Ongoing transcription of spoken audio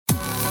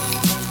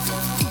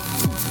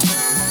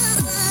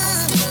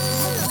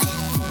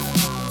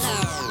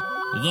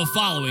The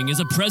following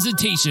is a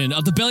presentation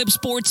of the Belly Up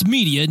Sports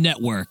Media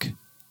Network.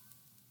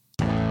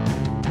 You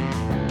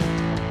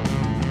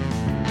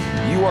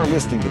are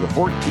listening to the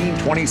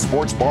 1420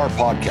 Sports Bar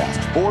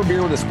Podcast. 4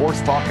 beer with a sports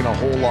talk and a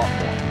whole lot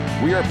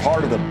more. We are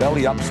part of the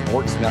Belly Up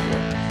Sports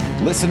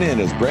Network. Listen in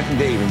as Brent and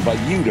Dave invite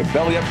you to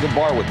belly up to the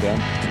bar with them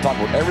to talk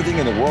about everything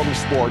in the world of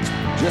sports,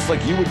 just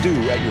like you would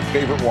do at your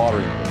favorite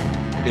watering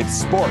hole. It's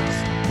sports,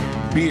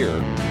 beer,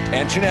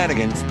 and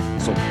shenanigans.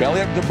 So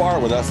belly up to the bar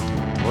with us,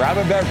 grab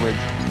a beverage,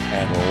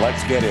 and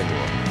let's get into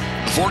it.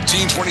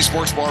 1420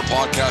 Sports Bar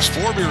Podcast,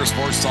 4 beer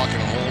sports talking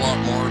a whole lot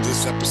more.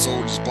 This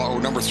episode is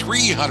number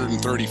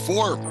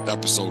 334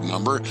 episode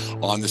number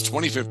on this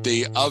 25th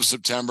day of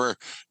September.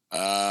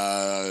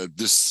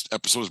 This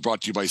episode is brought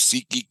to you by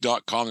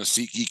SeatGeek.com, the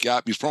SeatGeek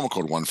app. Use promo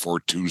code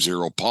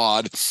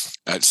 1420pod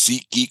at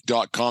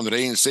SeatGeek.com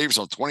today and save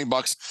yourself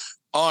 $20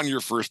 on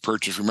your first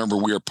purchase. Remember,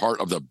 we are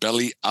part of the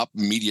Belly Up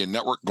Media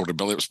Network. Go to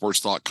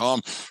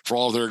bellyupsports.com for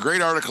all of their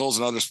great articles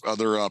and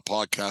other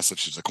podcasts,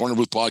 such as the Corner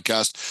Booth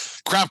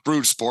podcast, Craft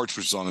Brewed Sports,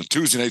 which is on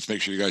Tuesday nights. Make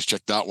sure you guys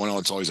check that one out.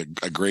 It's always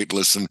a great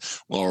listen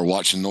while we're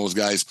watching those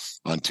guys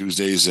on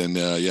Tuesdays. And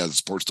the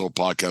Sports Dope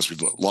podcast.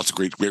 We've lots of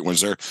great ones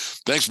there.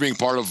 Thanks for being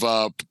part of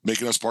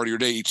making us part of your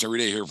day each and every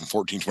day here from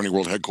 1420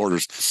 World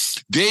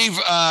Headquarters. Dave,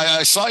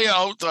 I saw you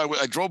out.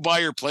 I drove by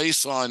your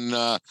place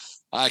on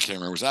I can't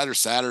remember. It was either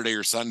Saturday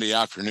or Sunday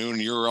afternoon,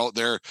 and you were out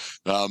there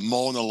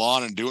mowing the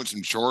lawn and doing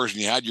some chores, and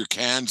you had your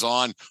cans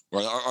on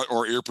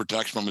or ear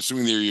protection. I'm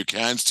assuming they were your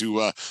cans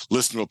to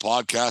listen to a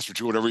podcast or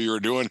to whatever you were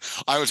doing.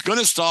 I was going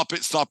to stop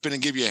in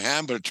and give you a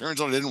hand, but it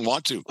turns out I didn't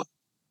want to.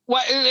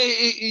 Well,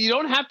 you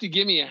don't have to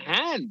give me a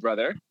hand,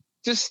 brother.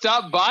 Just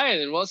stop by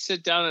and we'll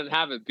sit down and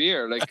have a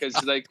beer. Because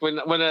when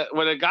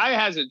a guy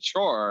has a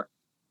chore,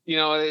 you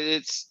know,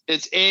 it's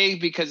A,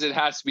 because it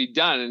has to be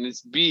done, and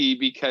it's B,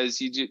 because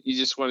you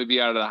just want to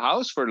be out of the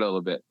house for a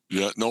little bit.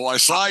 Yeah, no, I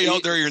saw you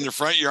out there. You're in the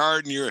front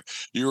yard, and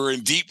you were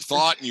in deep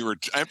thought, and you were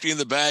emptying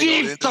the bag.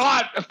 Deep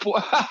thought.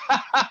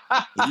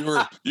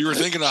 You were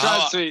thinking of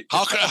how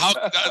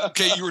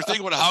you were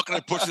thinking about how can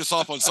I push this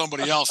off on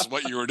somebody else?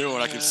 What you were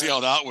doing, I could see how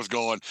that was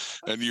going,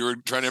 and you were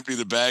trying to empty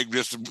the bag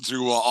just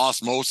through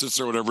osmosis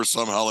or whatever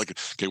somehow. Like,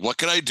 okay, what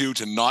can I do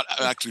to not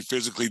actually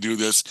physically do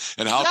this,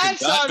 and how can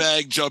that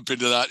bag jump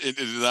into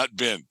that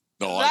bin?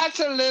 No, that's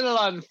a little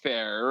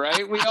unfair,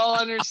 right? We all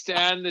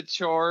understand the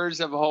chores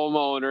of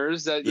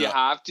homeowners that you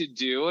have to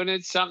do, and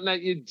it's something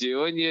that you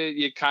do, and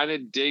you kind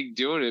of dig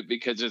doing it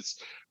because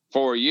it's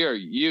for you.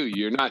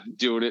 You're not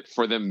doing it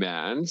for the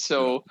man.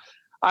 So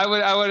I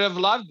would have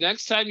loved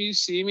next time you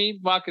see me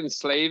fucking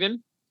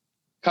slaving,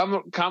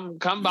 come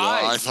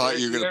by. I thought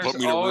you were going to put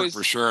me to work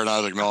for sure, and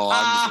I was like, no,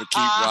 I'm just going to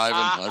keep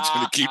driving. I'm just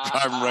going to keep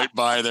driving right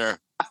by there.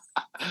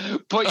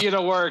 Put you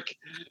to work.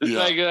 It's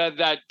like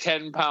that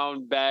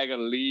 10-pound bag of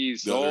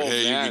leaves. Hey,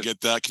 man. You can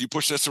get that. Can you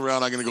push this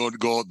around? I'm going to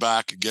go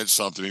back and get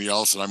something. And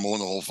else, and I'm mowing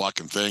the whole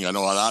fucking thing. I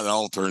know how that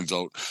all turns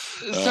out.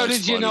 So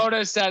did you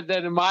notice that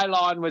my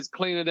lawn was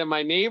cleaner than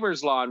my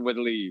neighbor's lawn with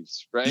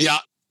leaves, right? Yeah.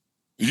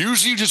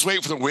 Usually you just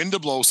wait for the wind to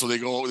blow, so they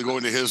go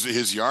into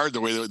his yard the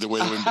way the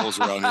wind blows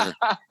around here.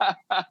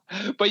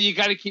 But you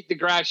got to keep the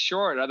grass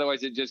short,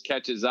 otherwise it just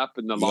catches up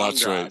in the long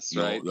grass.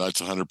 Right? No,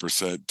 that's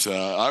 100%.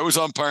 I was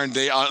umpiring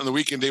day on the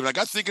weekend, Dave, and I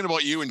got thinking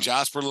about you and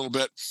Jasper a little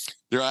bit.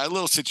 There, I had a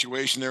little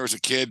situation. There was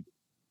a kid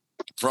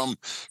from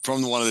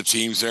one of the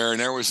teams there, and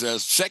there was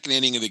a second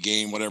inning of the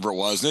game, whatever it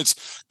was, and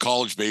it's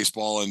college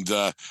baseball. And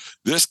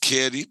this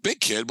kid, he's a big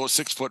kid, about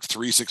 6'3",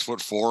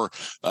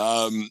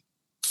 6'4".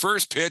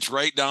 First pitch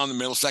right down the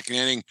middle, second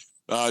inning,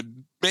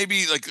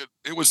 maybe like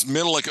it was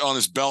middle, like on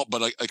his belt,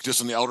 but like just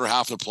on the outer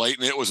half of the plate,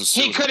 and it was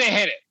he could have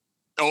hit it.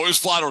 Oh, it was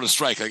flat out a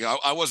strike. Like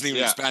I wasn't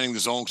even expanding the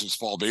zone because it's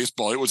fall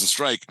baseball. It was a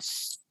strike,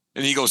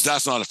 and he goes,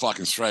 "That's not a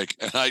fucking strike."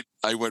 And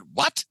I went,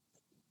 "What?"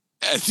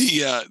 And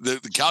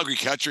the Calgary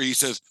catcher, he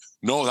says,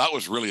 "No, that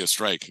was really a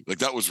strike. Like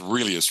that was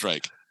really a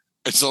strike."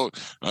 And so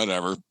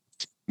whatever.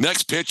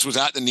 Next pitch was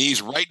at the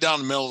knees, right down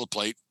the middle of the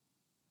plate,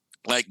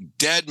 like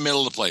dead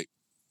middle of the plate.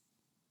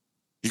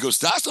 He goes,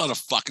 "That's not a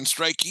fucking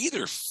strike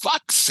either.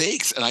 Fuck's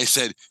sakes." And I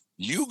said,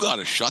 "You got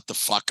to shut the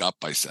fuck up,"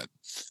 I said.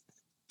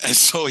 And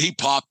so he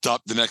popped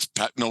up the next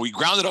we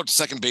grounded out to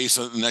second base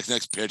on the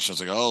next pitch. I was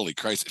like, holy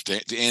Christ,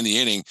 to end the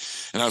inning.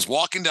 And I was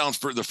walking down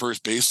for the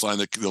first baseline.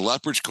 The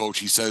Lethbridge coach,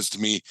 he says to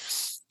me,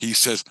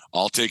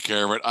 "I'll take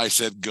care of it." I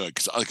said, "Good."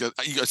 Because I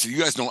said, "You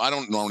guys know, I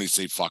don't normally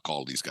say fuck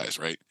all these guys,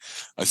 right?"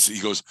 I said,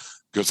 he goes,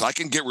 "I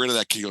can get rid of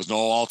that kid." He goes,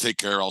 "No, I'll take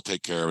care of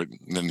it."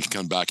 And then he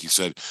come back, he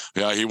said,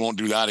 "Yeah, he won't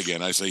do that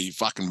again." I say, "He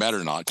fucking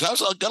better not."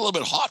 Because I got a little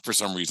bit hot for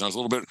some reason. I was a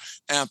little bit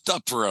amped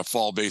up for a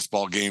fall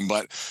baseball game.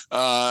 But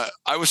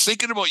I was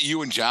thinking about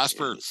you and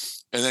Jasper.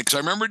 And then, because I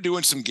remember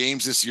doing some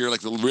games this year,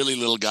 like the really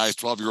little guys,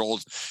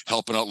 12-year-olds,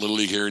 helping out Little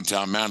League here in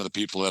town, man of the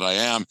people that I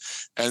am.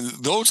 And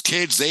those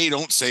kids, they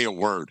don't say a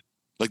word.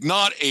 Like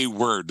not a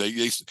word.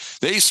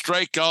 They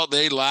strike out,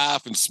 they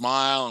laugh and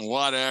smile and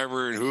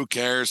whatever, and who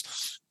cares?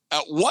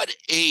 At what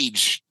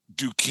age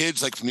do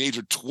kids, like from the age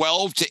of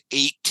 12 to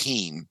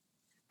 18,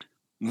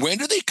 when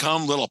do they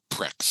come little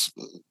pricks?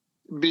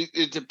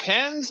 it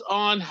depends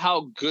on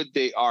how good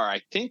they are.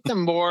 I think the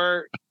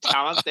more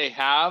talent they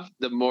have,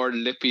 the more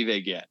lippy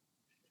they get,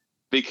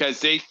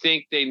 because they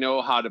think they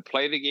know how to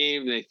play the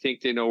game. They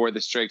think they know where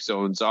the strike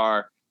zones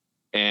are,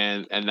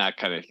 and that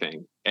kind of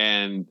thing.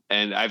 And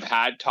I've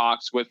had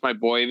talks with my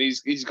boy, and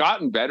he's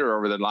gotten better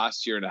over the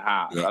last year and a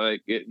half. Yeah.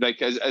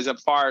 Like as a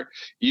far,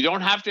 you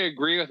don't have to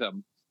agree with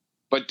him,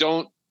 but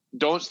don't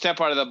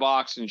step out of the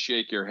box and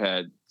shake your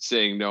head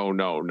saying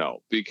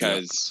no,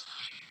 because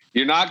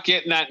you're not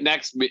getting that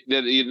next the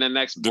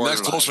next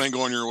close ain't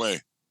going your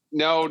way.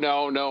 No.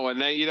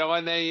 And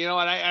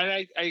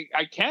I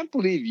can't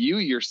believe you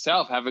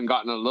yourself haven't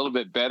gotten a little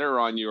bit better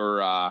on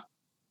your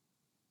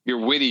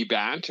witty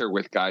banter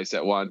with guys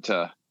that want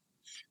to.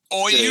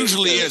 Oh, it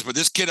usually is, but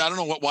this kid, I don't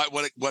know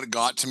what it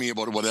got to me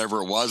about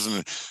whatever it was.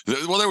 And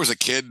there was a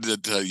kid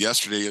that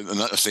yesterday in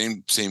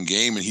the same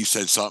game, and he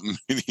said something,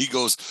 and he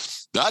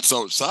goes, "That's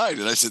outside,"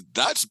 and I said,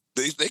 "That's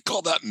they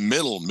call that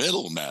middle,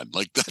 man.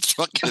 Like that's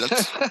right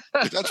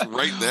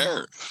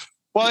there."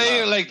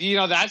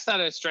 Well, that's not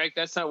a strike.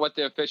 That's not what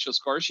the official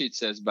score sheet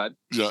says, bud.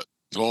 Yeah.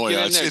 Oh,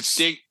 yeah. It's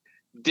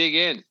dig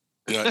in.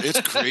 Yeah, it's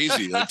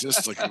crazy. Like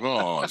just like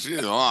wow.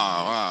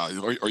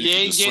 Or you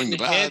can just swing the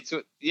bat.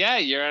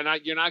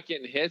 You're not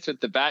getting hits with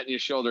the bat in your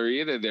shoulder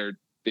either, there,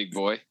 big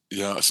boy.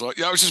 Yeah. So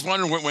I was just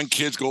wondering when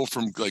kids go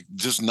from like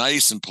just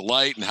nice and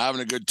polite and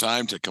having a good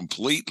time to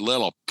complete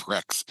little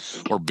pricks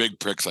or big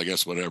pricks, I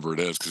guess, whatever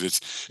it is,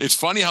 because it's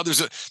funny how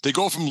they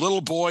go from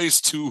little boys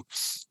to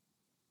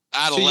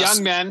adolescents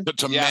young men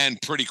to men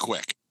pretty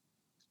quick.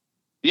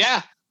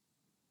 Yeah.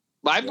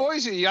 My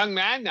boy's a young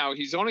man now.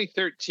 He's only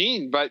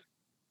 13, but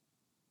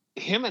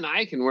him and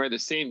I can wear the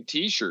same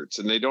t-shirts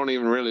and they don't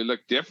even really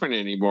look different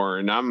anymore.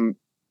 And I'm,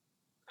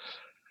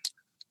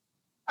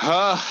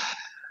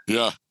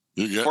 yeah.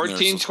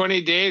 14,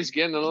 20 days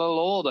getting a little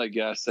old, I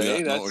guess.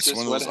 Yeah, that's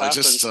just what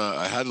happens.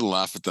 I had to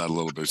laugh at that a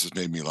little bit. It just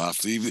made me laugh.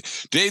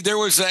 Dave, there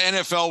was an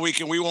NFL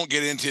weekend. We won't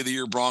get into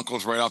your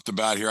Broncos right off the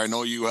bat here. I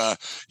know you had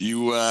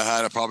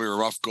probably a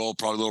rough goal,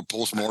 probably a little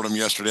post-mortem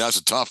yesterday. That's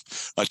a tough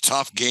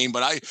game.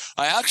 But I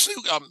actually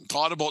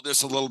thought about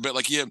this a little bit.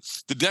 Like,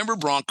 the Denver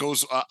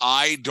Broncos,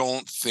 I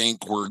don't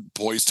think we're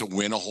poised to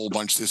win a whole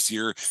bunch this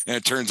year. And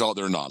it turns out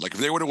they're not. Like, if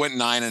they would have went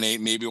 9-8,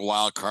 maybe a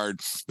wild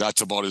card,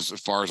 that's about as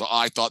far as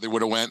I thought they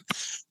would have went.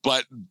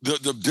 But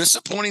the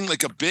disappointing,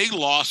 like a big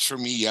loss for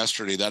me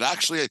yesterday that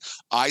actually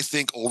I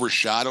think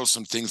overshadows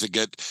some things that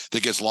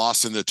gets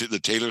lost in the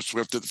Taylor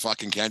Swift at the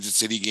fucking Kansas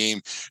City game,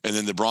 and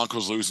then the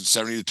Broncos losing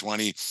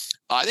 70-20.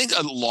 I think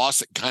a loss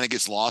that kind of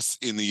gets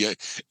lost in the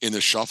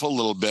shuffle a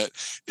little bit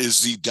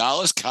is the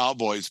Dallas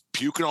Cowboys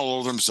puking all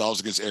over themselves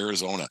against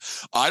Arizona.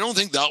 I don't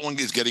think that one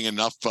is getting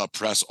enough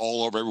press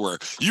all over everywhere.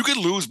 You could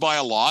lose by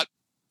a lot,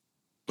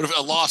 but if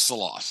a loss, a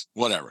loss,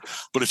 whatever.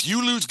 But if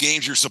you lose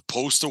games you're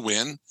supposed to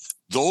win,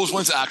 those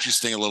ones actually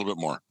sting a little bit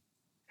more.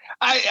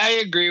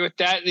 I agree with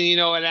that. And,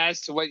 and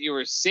as to what you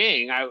were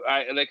saying, I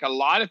like a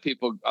lot of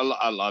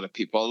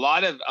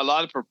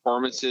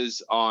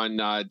performances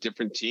on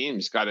different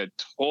teams got a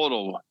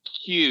total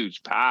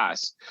huge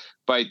pass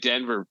by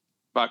Denver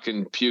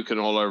fucking puking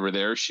all over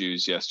their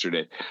shoes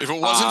yesterday. If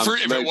it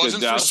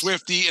wasn't for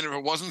Swifty and if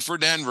it wasn't for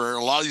Denver,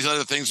 a lot of these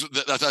other things,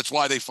 that's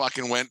why they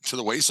fucking went to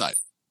the wayside.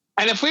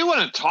 And if we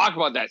want to talk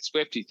about that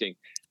Swifty thing,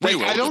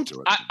 I don't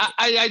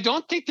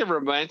think they're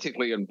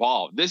romantically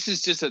involved. This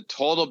is just a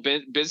total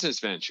business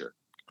venture.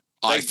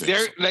 Like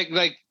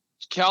like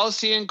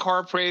Kelsey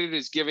Incorporated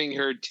is giving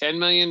her $10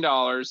 million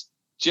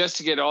just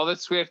to get all the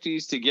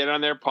Swifties to get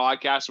on their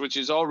podcast, which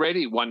is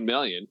already 1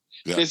 million.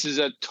 Yeah. This is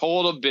a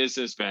total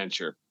business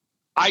venture.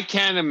 I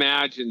can't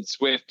imagine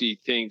Swifty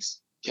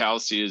thinks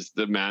Kelsey is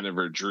the man of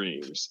her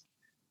dreams.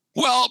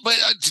 Well, but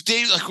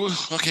Dave,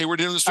 okay, we're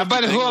doing this.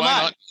 But who am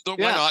I? Why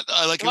not?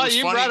 Well,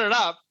 you brought it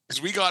up.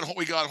 Because we got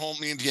home.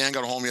 Me and Deanne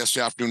got home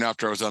yesterday afternoon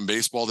after I was on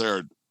baseball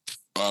there.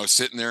 I was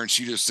sitting there and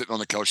she just sitting on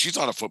the couch. She's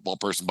not a football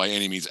person by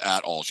any means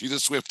at all. She's a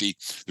Swiftie.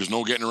 There's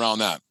no getting around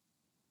that.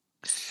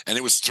 And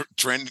it was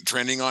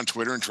trending on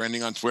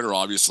Twitter,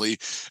 obviously.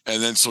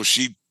 And then so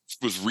she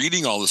was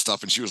reading all this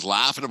stuff and she was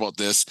laughing about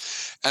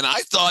this. And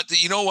I thought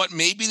that, you know what,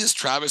 maybe this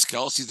Travis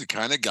Kelce's the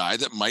kind of guy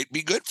that might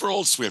be good for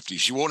old Swifty.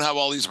 She won't have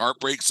all these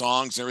heartbreak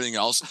songs and everything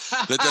else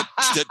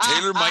that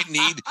Taylor might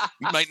need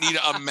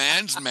a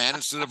man's man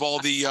instead of all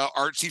the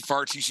artsy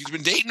fartsy she's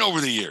been dating over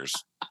the years.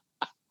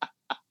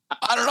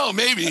 I don't know,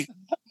 maybe.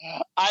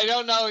 I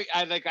don't know.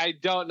 I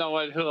don't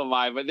know who am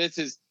I, but this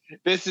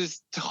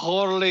is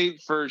totally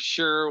for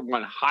sure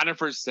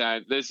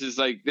 100%. This is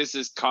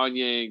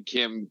Kanye and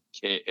Kim.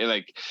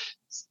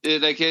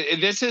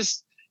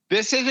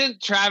 This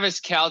isn't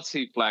Travis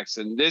Kelce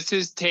flexing. This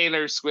is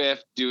Taylor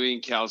Swift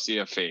doing Kelsey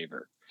a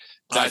favor.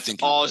 That's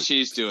all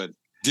she's doing.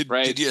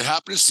 Did you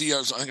happen to see?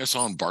 I think I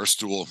saw on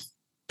Barstool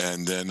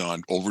and then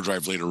on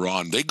Overdrive later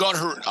on. They got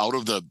her out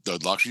of the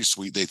luxury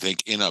suite. They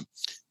think in a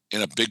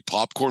big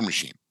popcorn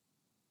machine.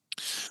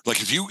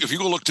 Like if you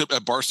go look at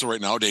Barstool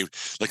right now, Dave,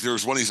 like there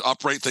was one of these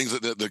upright things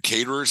that the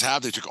caterers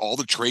have. They took all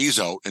the trays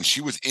out and she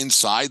was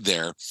inside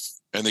there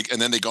And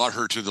then they got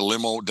her to the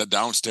limo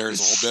downstairs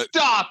a whole bit.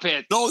 Stop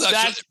it. No,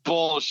 that's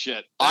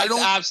bullshit. That's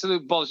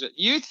absolute bullshit.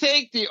 You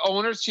think the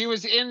owners, she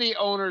was in the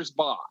owner's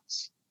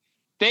box.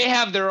 They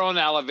have their own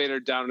elevator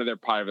down to their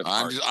private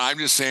park. I'm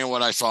just saying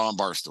what I saw on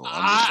Barstool.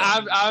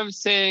 I'm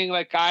saying,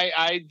 like,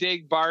 I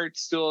dig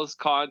Barstool's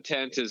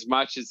content as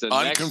much as the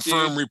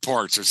unconfirmed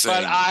reports are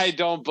saying, but I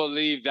don't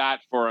believe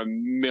that for a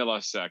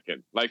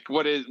millisecond. Like,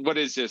 what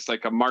is this?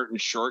 Like a Martin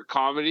Short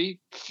comedy?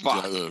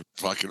 Fuck. Yeah,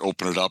 fucking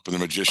open it up and the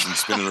magician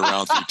spin it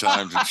around 3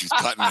 times and she's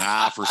cut in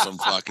half or some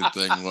fucking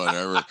thing,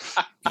 whatever.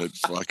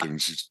 It's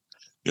fucking.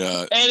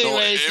 Yeah.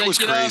 Anyways, it was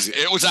crazy.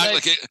 It was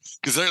like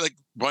because they're like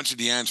a bunch of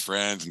Deanne's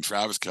friends and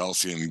Travis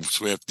Kelce and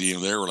Swifty,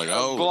 and they were like,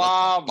 "Oh,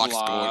 blah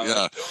blah."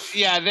 Going?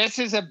 Yeah. This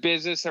is a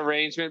business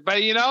arrangement,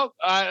 but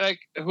like,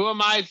 who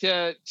am I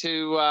to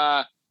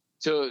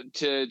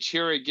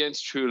cheer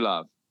against true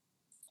love?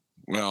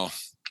 Well,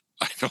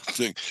 I don't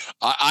think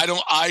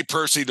I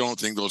personally don't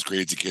think those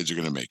crazy kids are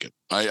going to make it.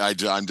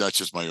 That's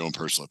just my own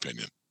personal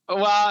opinion.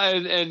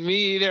 Well, and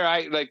me either.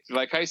 I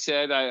like I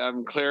said,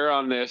 I'm clear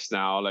on this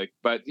now. Like,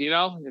 but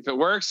if it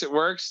works, it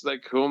works.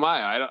 Like, who am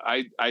I?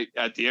 I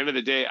at the end of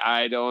the day,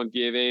 I don't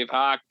give a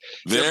fuck.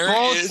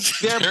 There's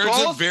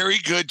a very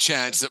good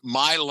chance that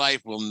my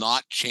life will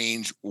not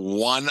change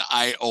one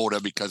iota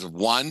because of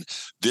 1,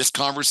 this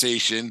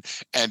conversation,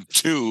 and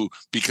 2,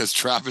 because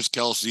Travis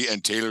Kelce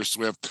and Taylor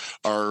Swift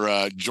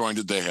are joined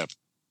at the hip.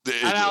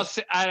 And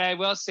I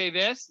will say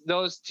this: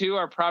 those 2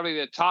 are probably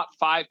the top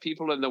 5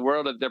 people in the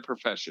world of their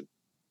profession.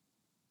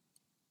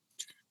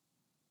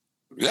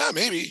 Yeah,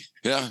 maybe.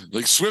 Yeah,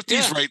 like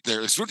Swifty's right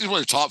there. Swifty's one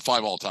of the top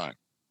 5 all time.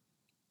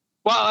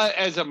 Well,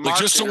 as a marketer, like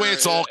just the way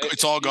it's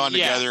all gone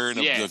together and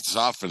the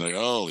stuff, and like,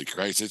 holy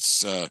Christ,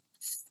 it's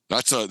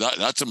that's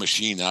a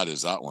machine.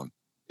 That one.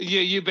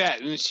 You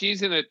bet. And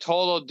she's in a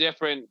total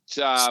different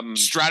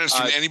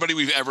stratosphere than anybody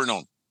we've ever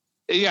known.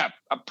 Yeah,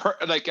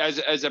 like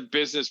as a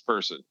business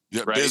person.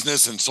 Yeah, right?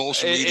 Business and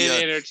social media.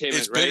 And entertainment.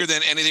 It's bigger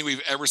than anything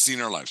we've ever seen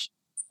in our lives.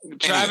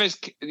 Travis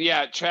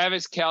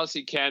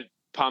Kelce can't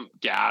pump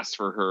gas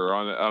for her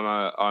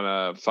on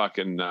a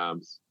fucking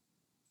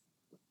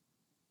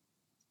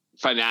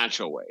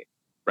financial way,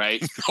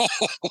 right?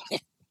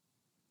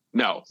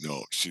 No,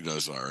 she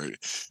does all right.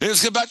 Hey,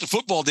 let's get back to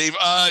football, Dave.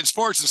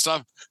 Sports and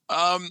stuff.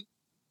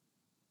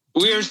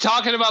 We were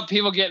talking about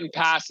people getting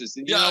passes,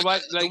 and you know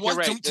what? Like, you're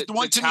right. The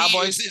one to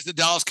Cowboys me is the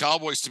Dallas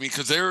Cowboys to me,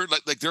 because they're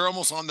like they're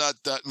almost on that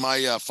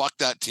my fuck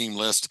that team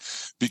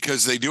list,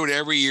 because they do it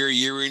every year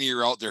in,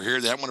 year out. They're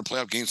here. They haven't won a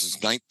playoff game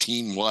since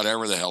 19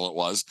 whatever the hell it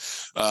was.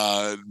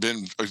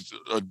 Been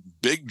a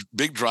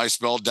big dry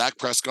spell. Dak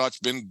Prescott's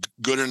been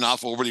good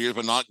enough over the years,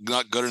 but not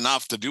good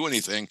enough to do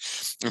anything.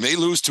 And they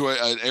lose to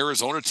an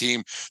Arizona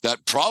team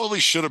that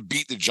probably should have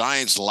beat the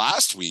Giants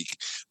last week.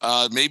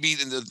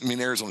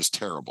 Arizona's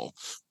terrible.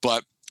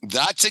 But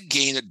that's a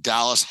game that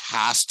Dallas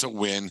has to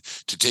win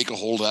to take a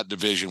hold of that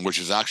division, which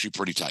is actually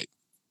pretty tight.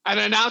 And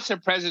announce their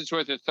presence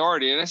with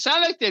authority. And it's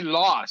not like they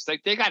lost.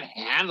 Like, they got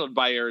handled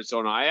by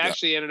Arizona. I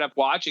actually ended up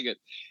watching it.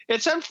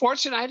 It's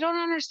unfortunate. I don't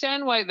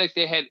understand why, like,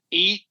 they had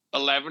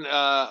 11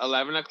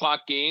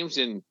 o'clock games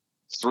and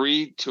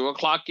 3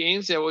 2:00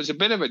 games. It was a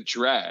bit of a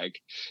drag.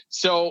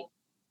 So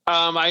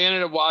I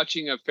ended up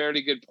watching a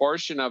fairly good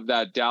portion of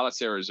that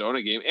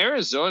Dallas-Arizona game.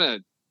 Arizona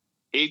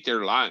ate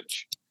their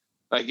lunch.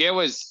 Like, it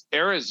was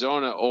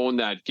Arizona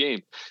owned that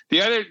game.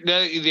 The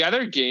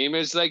other game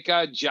is like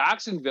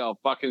Jacksonville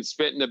fucking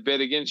spitting a bit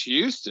against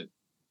Houston.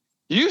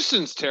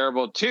 Houston's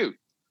terrible too.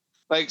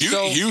 Like,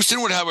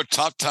 Houston would have a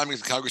tough time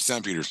against the Calgary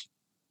Stampeders.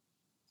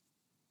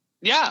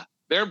 Yeah,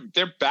 they're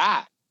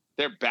bad.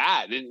 They're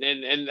bad,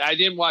 and I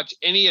didn't watch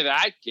any of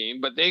that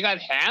game, but they got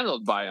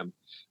handled by them.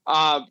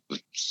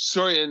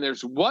 Sorry, and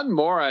there's one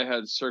more I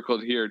had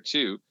circled here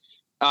too.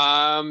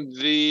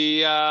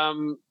 The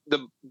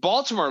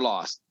Baltimore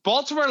lost.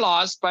 Baltimore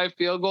lost by a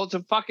field goal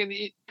to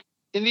fucking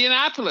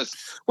Indianapolis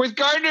with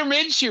Gardner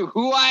Minshew,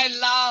 who I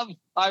love.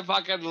 I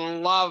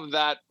fucking love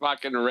that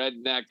fucking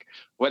redneck,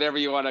 whatever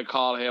you want to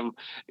call him.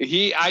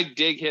 I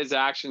dig his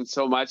action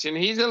so much, and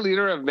he's a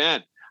leader of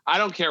men. I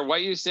don't care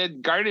what you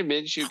said. Gardner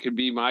Minshew could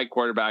be my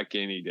quarterback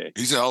any day.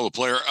 He's a hell of a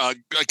player.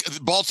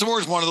 Baltimore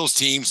is one of those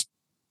teams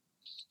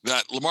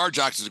that Lamar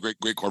Jackson's a great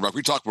quarterback.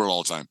 We talk about it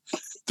all the time.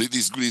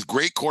 These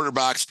great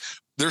quarterbacks,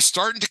 they're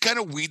starting to kind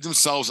of weed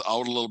themselves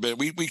out a little bit.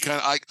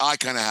 I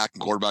kind of hack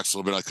quarterbacks a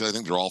little bit because I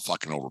think they're all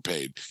fucking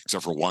overpaid,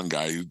 except for one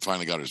guy who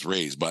finally got his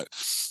raise. But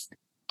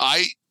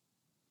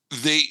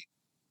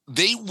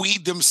they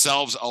weed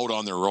themselves out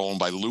on their own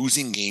by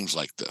losing games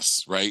like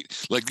this, right?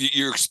 Like,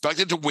 you're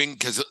expected to win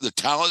because the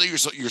talent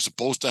that you're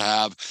supposed to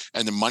have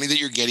and the money that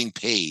you're getting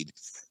paid.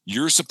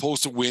 You're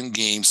supposed to win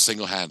games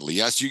single-handedly.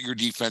 Yes, your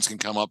defense can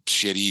come up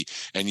shitty,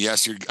 and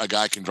yes, a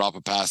guy can drop a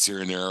pass here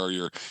and there, or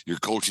your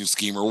coaching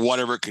scheme, or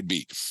whatever it could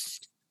be.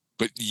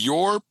 But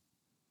your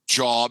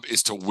job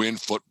is to win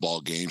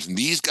football games, and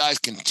these guys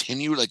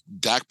continue, like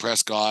Dak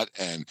Prescott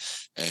and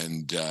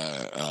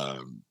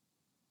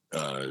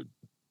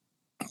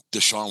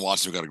Deshaun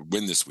Watson got to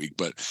win this week,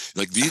 but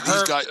like these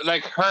guys,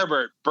 like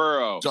Herbert,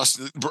 Burrow,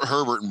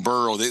 Herbert and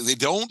Burrow, they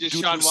don't do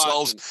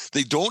themselves. Watson.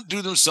 They don't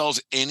do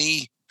themselves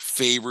any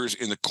favors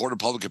in the court of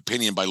public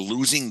opinion by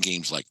losing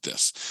games like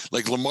this.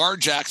 Like Lamar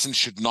Jackson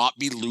should not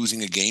be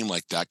losing a game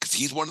like that because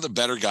he's one of the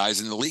better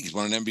guys in the league. He's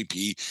won an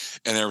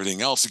MVP and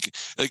everything else.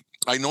 Like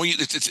I know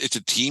it's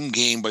a team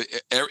game, but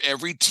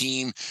every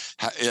team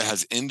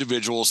has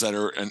individuals that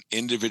are an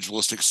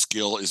individualistic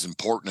skill is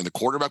important, and the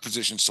quarterback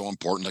position is so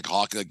important. Like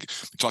hockey, like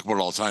we talk about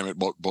it all the time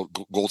about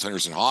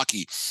goaltenders in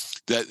hockey,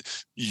 that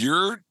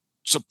you're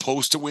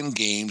supposed to win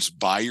games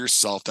by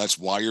yourself. That's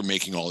why you're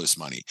making all this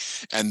money.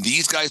 And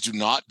these guys do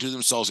not do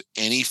themselves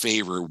any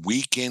favor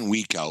week in,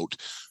 week out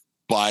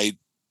by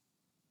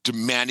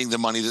demanding the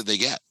money that they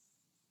get.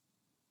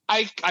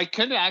 I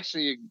couldn't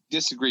actually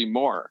disagree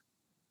more,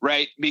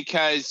 right?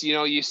 Because,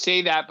 you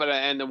say that, but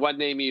and the one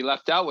name you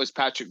left out was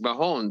Patrick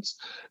Mahomes.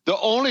 The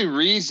only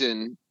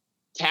reason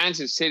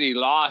Kansas City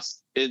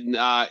lost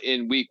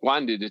in week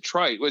 1 to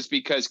Detroit was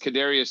because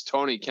Kadarius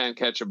Toney can't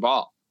catch a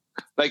ball.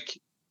 Like,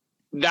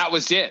 that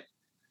was it.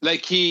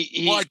 Like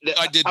I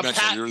did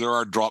mention there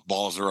are drop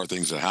balls. There are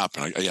things that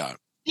happen.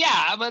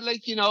 Yeah, but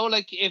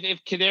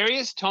if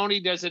Kadarius Toney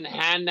doesn't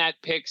hand that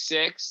pick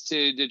 6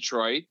 to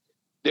Detroit,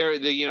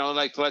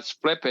 let's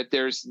flip it.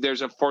 There's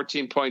a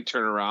 14-point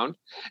turnaround,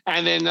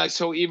 and then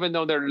so even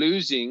though they're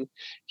losing,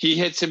 he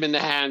hits him in the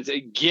hands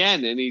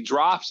again and he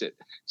drops it.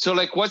 So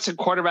what's a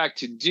quarterback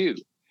to do?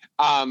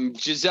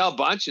 Gisele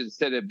Bündchen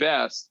said it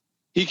best.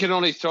 He can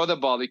only throw the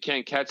ball. He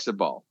can't catch the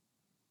ball.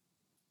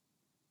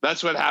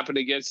 That's what happened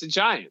against the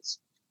Giants,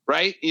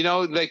 right?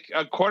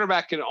 A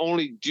quarterback can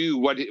only do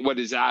what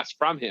is asked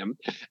from him.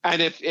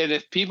 And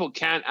if people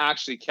can't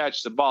actually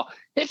catch the ball,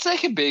 it's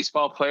like a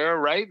baseball player,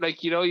 right?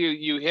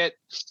 You hit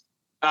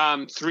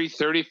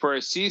 330 for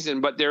a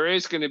season, but there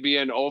is going to be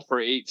an 0 for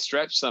 8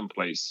 stretch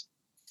someplace.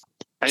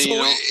 And,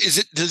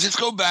 does this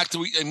go back to,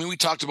 we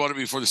talked about it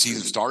before the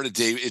season started,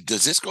 Dave.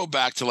 Does this go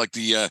back to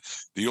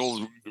the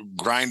old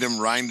grind 'em,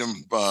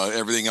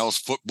 everything else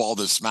football,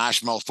 the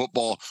smash mouth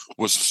football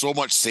was so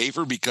much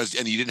safer because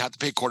you didn't have to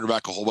pay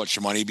quarterback a whole bunch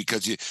of money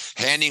because you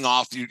handing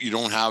off, you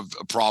don't have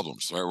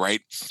problems, right?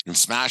 And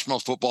smash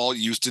mouth football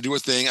used to do a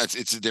thing.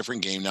 It's a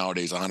different game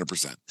nowadays,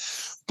 100%.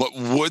 But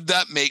would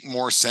that make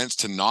more sense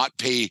to not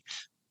pay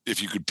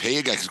if you could pay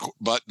a guy?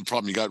 But the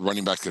problem, you got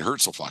running backs that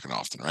hurt so fucking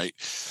often, right?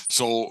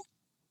 So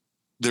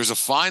there's a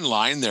fine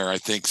line there, I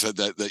think, so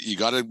that you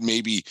got to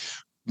maybe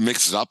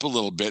mix it up a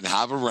little bit and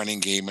have a running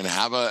game and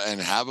have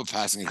a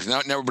passing, because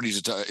not everybody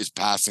is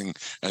passing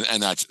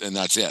and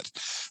that's it.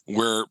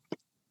 Where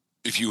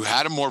if you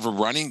had a more of a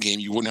running game,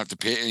 you wouldn't have to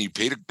pay, and you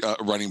paid a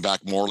running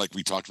back more, like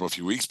we talked about a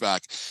few weeks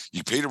back.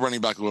 You paid a running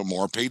back a little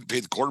more, paid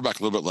the quarterback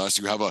a little bit less.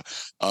 You have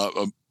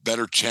a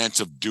better chance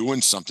of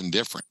doing something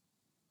different.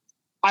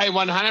 I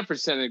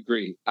 100%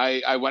 agree.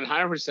 I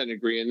 100%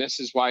 agree, and this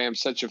is why I'm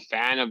such a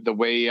fan of the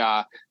way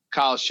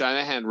Kyle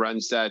Shanahan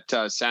runs that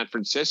San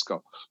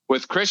Francisco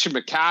with Christian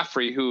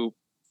McCaffrey, who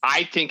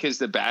I think is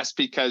the best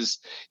because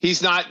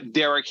he's not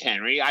Derrick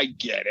Henry. I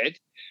get it,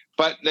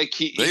 but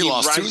they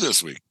lost 2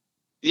 this week.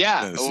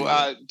 Yeah,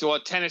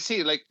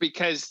 Tennessee,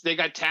 because they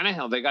got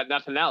Tannehill, they got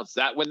nothing else.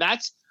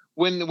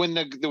 When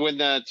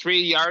the 3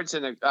 yards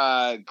in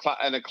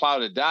a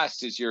cloud of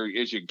dust is your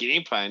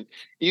game plan,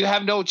 you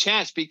have no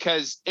chance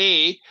because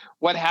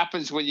what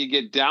happens when you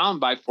get down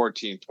by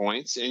 14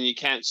 points and you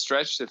can't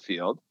stretch the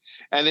field?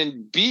 And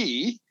then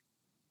B,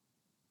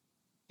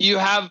 you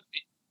have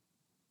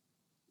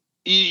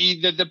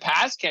the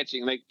pass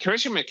catching.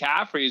 Christian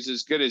McCaffrey is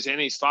as good as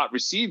any slot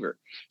receiver.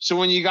 So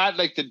when you got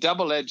the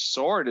double-edged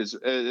sword as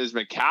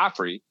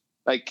McCaffrey,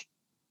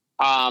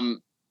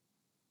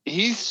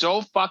 he's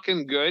so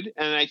fucking good.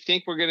 And I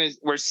think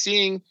we're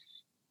seeing.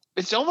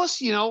 It's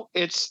almost,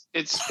 it's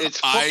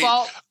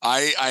football.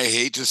 I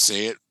hate to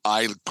say it.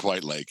 I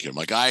quite like him.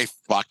 I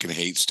fucking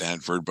hate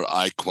Stanford, but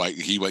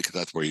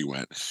that's where he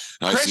went.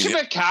 Christian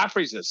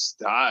McCaffrey's a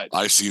stud.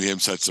 I've seen him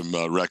set some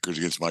records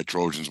against my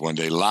Trojans one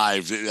day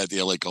live at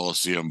the LA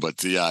Coliseum.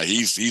 But yeah,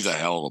 he's a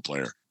hell of a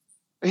player.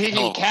 He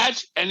can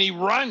catch and he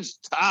runs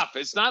tough.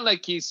 It's not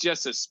like he's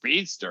just a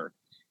speedster.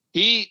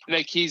 He's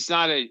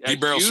not a he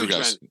barrels through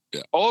guys.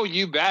 Yeah. Oh,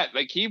 you bet.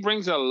 He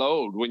brings a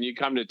load when you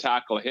come to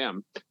tackle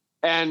him.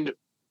 And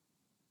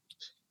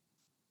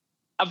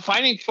I'm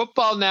finding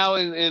football now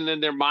in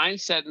their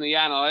mindset and the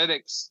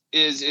analytics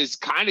is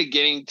kind of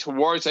getting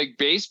towards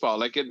baseball,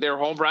 they're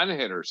home run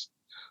hitters,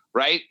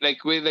 right?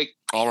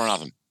 All or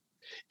nothing.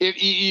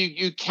 If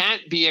you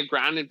can't be a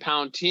ground and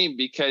pound team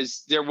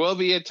because there will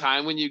be a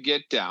time when you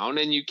get down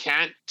and you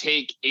can't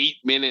take 8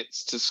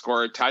 minutes to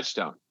score a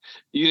touchdown.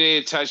 You need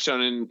a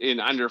touchdown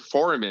in under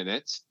 4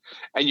 minutes,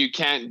 and you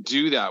can't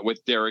do that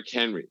with Derrick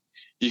Henry.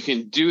 You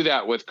can do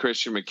that with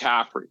Christian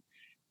McCaffrey.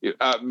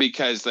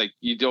 Because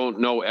you don't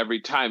know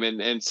every time,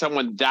 and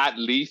someone that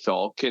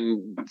lethal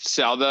can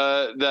sell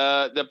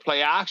the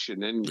play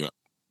action. And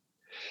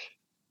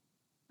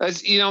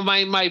as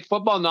my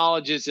football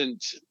knowledge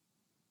isn't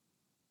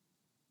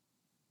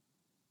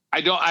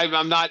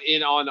I'm not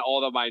in on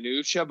all the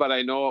minutia, but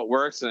I know what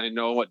works and I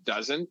know what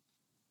doesn't.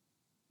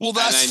 Well,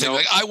 that's the thing.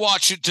 Like, I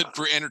watch it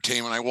for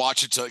entertainment. I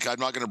watch it to, like, I'm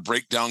not going to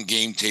break down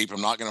game tape.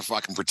 I'm not going to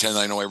fucking pretend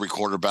I know every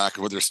quarterback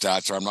or what their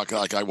stats are. I'm not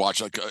going to, I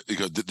watch,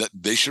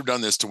 they should have done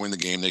this to win the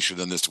game. They should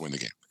have done this to win the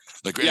game.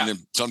 Like, and then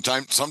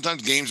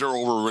sometimes games are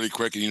over really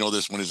quick, and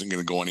this one isn't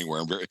going to go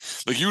anywhere.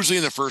 Like, usually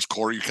in the first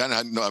quarter, you kind of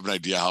have an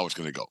idea how it's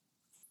going to go.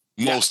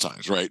 Most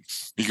times, right?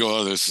 You go,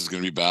 oh, this is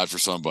going to be bad for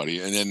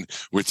somebody. And then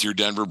with your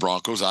Denver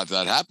Broncos, that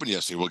happened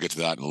yesterday. We'll get to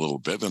that in a little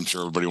bit. I'm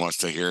sure everybody wants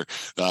to hear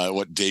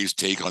what Dave's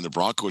take on the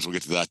Broncos. We'll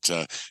get to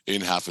that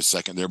in half a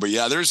second there. But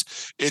yeah,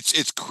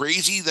 it's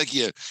crazy. Like,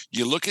 you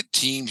look at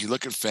teams, you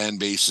look at fan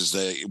bases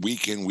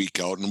week in,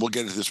 week out, and we'll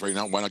get into this right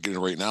now. Why not get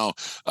into it right now?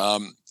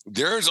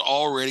 There's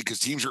already,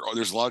 because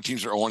there's a lot of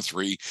teams that are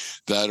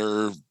 0-3 that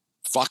are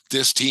fuck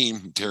this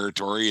team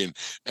territory.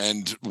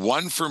 And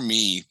one for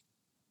me,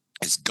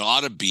 it's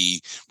got to be.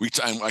 They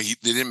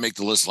didn't make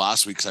the list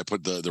last week because I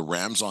put the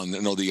Rams on.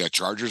 No, the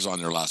Chargers on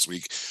there last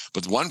week.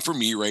 But the one for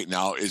me right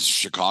now is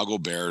Chicago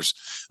Bears.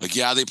 Like,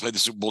 yeah, they played the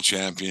Super Bowl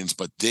champions,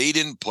 but they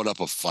didn't put up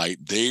a fight.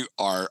 They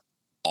are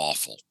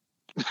awful.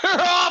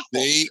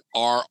 They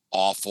are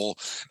awful,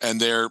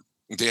 and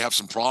they have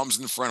some problems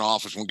in the front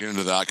office. We'll get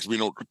into that because we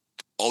know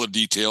all the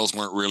details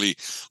weren't really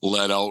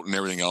let out and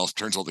everything else.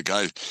 Turns out the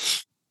guy,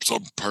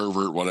 some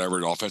pervert, whatever,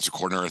 the offensive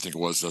coordinator, I think it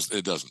was.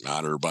 It doesn't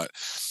matter, but.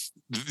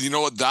 You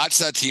know what? That's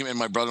that team. And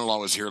my brother-in-law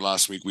was here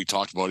last week. We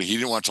talked about it. He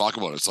didn't want to talk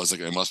about it. So I was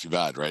like, it must be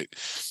bad, right?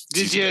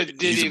 He's a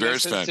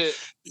Bears fan.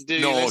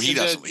 No, he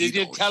doesn't. Did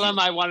you tell him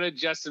I wanted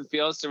Justin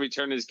Fields to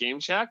return his game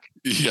check?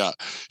 Yeah.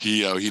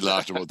 He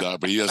laughed about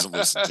that, but he doesn't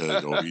listen to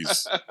it.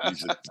 He's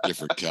a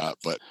different cat.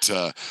 But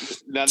to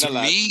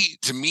me,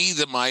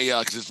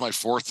 that because it's my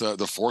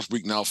the fourth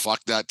week now,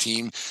 fuck that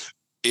team.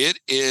 It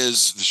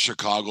is the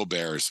Chicago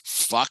Bears.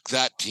 Fuck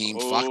that team.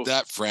 Fuck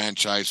that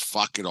franchise.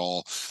 Fuck it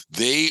all.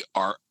 They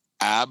are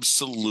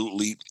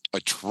absolutely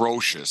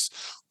atrocious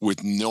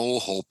with no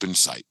hope in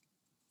sight.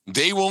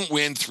 They won't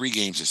win 3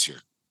 games this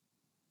year.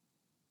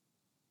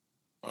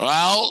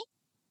 Well,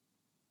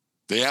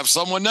 they have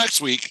someone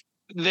next week.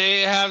 And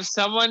then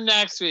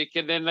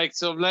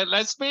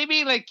let's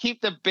maybe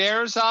keep the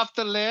Bears off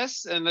the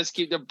list and let's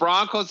keep the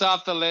Broncos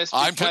off the list.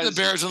 I'm putting the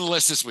Bears on the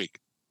list this week.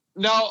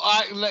 No,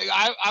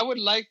 I would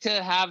like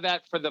to have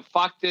that for the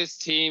fuck this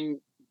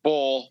team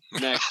bowl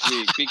next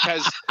week,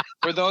 because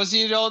for those of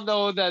you who don't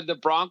know, that the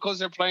Broncos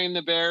are playing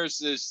the Bears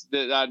this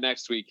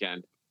next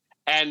weekend,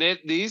 and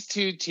these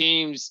two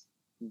teams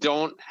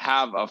don't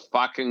have a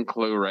fucking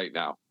clue right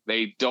now.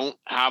 They don't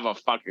have a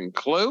fucking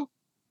clue.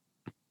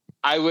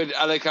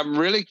 I'm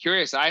really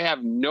curious. I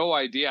have no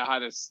idea how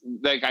to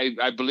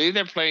I believe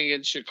they're playing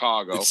in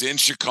Chicago. It's in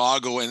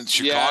Chicago, and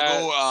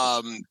Chicago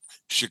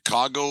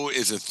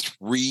is a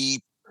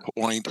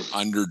 3-point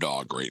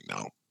underdog right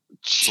now.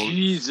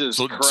 Jesus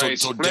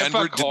Christ. So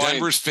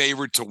Denver's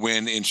favored to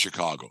win in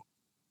Chicago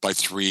by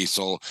 3.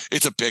 So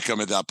it's a pick 'em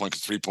at that point.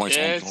 3 points.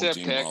 It's a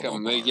pick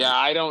 'em. Yeah,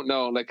 I don't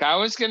know. I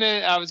was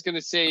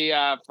gonna say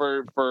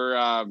for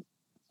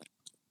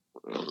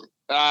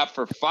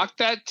fuck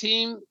that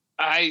team.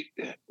 I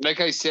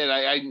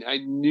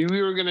knew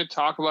we were gonna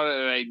talk about it,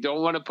 and I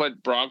don't want to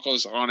put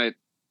Broncos on it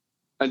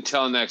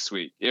until next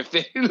week. If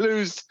they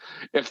lose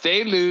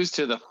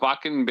to the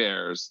fucking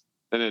Bears,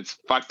 then it's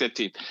fuck that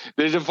team.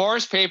 The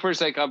divorce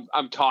papers,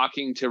 I'm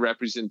talking to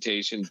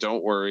representation.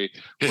 Don't worry,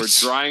 we're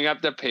drawing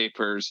up the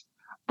papers.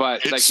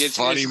 But it's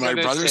funny. My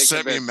brother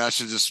sent me a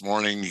message this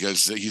morning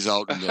because he's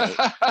out in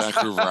the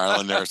Vancouver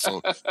Island there,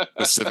 so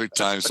Pacific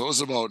time. So it was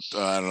about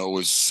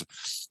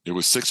it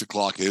was 6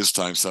 o'clock his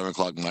time, 7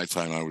 o'clock my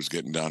time. I was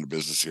getting down to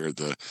business here at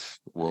the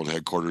world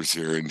headquarters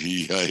here, and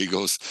he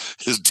goes,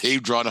 "Has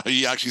Dave drawn up?"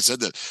 He actually said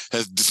that.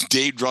 Has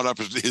Dave drawn up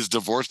his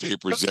divorce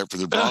papers there for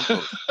the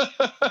Broncos?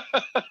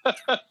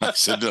 I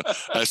said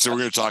we're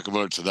going to talk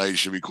about it tonight. It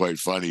should be quite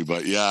funny,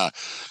 but yeah.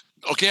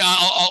 Okay,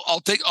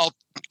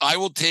 I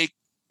will take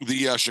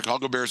the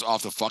Chicago Bears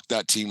off the fuck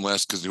that team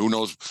list, because who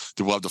knows,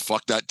 we'll have the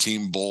fuck that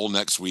team bowl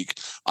next week.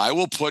 I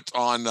will put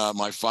on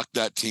my fuck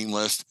that team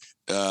list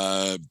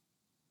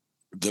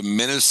the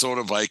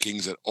Minnesota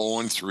Vikings at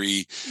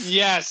 0-3.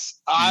 Yes,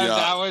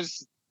 that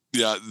was.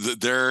 Yeah,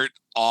 they're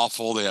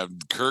awful. They have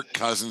Kirk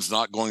Cousins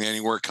not going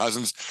anywhere.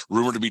 Cousins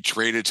rumored to be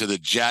traded to the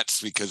Jets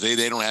because they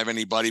don't have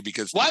anybody.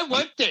 Because why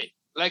would they?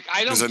 I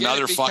don't. There's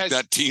another fuck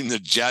that team. The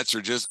Jets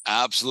are just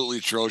absolutely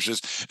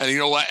atrocious. And you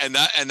know what? And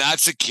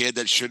that's a kid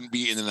that shouldn't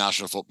be in the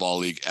National Football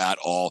League at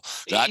all.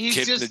 That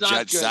kid in the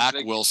Jets, Zach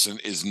Wilson,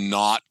 is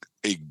not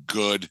a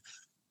good.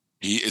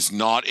 He is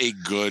not a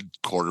good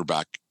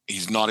quarterback.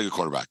 He's not a good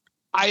quarterback.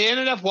 I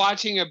ended up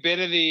watching a bit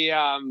of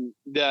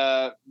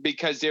the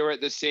because they were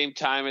at the same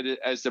time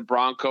as the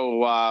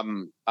Bronco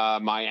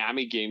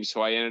Miami game,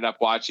 so I ended up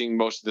watching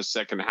most of the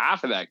second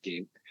half of that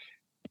game.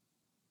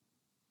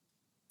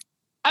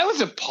 I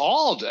was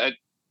appalled at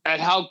at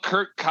how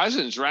Kirk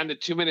Cousins ran the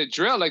 2-minute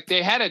drill. Like,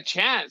 they had a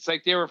chance.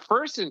 Like, they were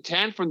 1st and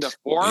 10 from the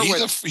 4.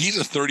 He's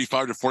a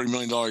 $35 to $40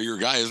 million a year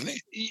guy, isn't he?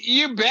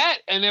 You bet.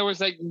 And there was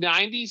like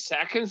 90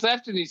 seconds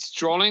left, and he's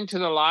strolling to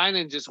the line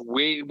and just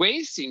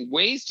wasting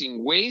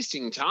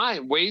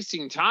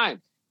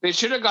time. They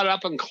should have got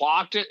up and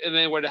clocked it, and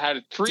they would have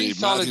had 3 Dave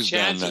solid Matthews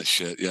chances. That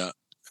shit, yeah.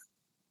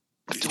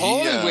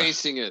 Totally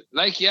wasting it.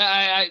 Like,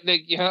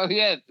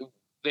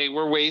 they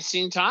were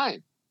wasting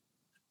time.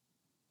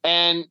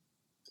 And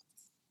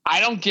I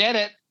don't get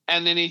it.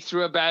 And then he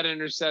threw a bad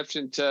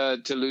interception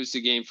to lose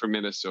the game for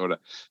Minnesota.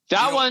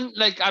 That one,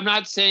 like, I'm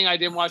not saying I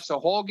didn't watch the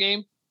whole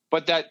game,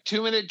 but that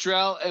 2-minute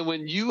drill, and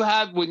when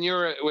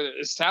you're with an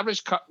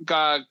established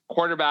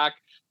quarterback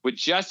with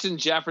Justin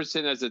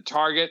Jefferson as a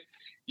target,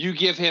 you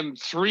give him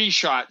 3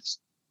 shots,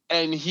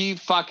 and he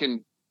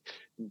fucking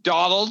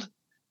dawdled,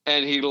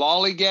 and he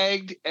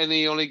lollygagged, and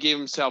he only gave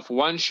himself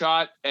 1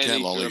 shot, and he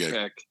threw a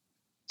pick.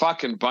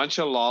 Fucking bunch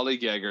of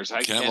lollygaggers.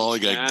 I can't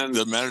lollygag.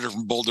 The manager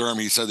from Bull Durham,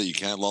 he said that you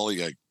can't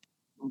lollygag.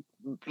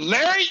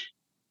 Larry,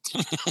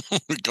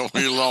 go for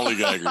your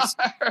lollygaggers.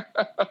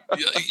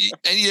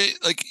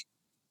 Like,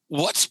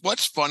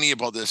 what's funny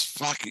about this?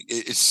 Fuck,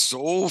 it's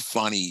so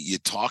funny. You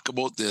talk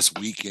about this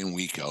week in,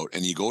 week out,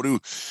 and you go to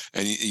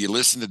and you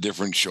listen to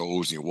different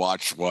shows, and you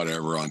watch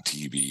whatever on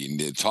TV, and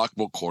you talk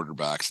about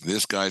quarterbacks. And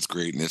this guy's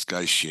great, and this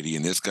guy's shitty,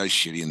 and this guy's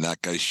shitty, and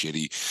that guy's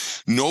shitty.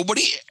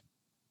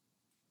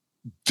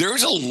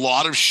 There's a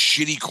lot of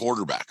shitty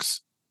quarterbacks.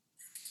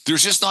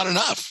 There's just not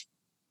enough.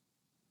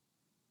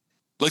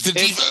 Like, is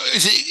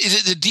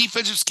it the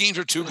defensive schemes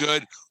are too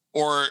good,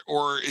 or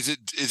is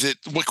it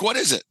like, what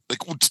is it? Like,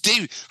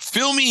 Dave,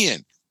 fill me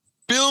in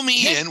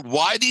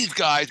why these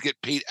guys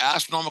get paid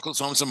astronomical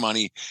sums of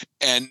money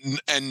and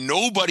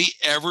nobody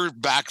ever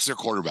backs their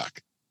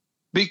quarterback.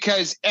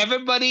 Because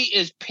everybody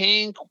is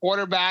paying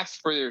quarterbacks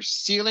for their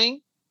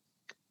ceiling,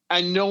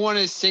 and no one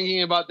is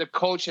thinking about the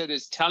coach that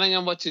is telling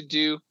them what to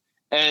do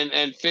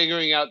and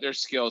figuring out their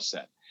skill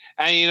set.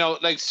 And,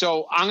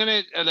 so I'm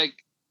going to,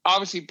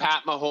 obviously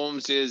Pat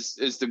Mahomes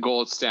is the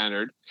gold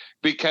standard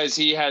because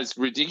he has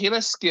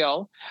ridiculous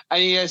skill,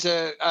 and he has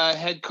a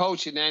head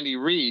coach in Andy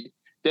Reid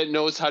that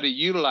knows how to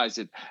utilize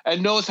it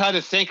and knows how to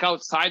think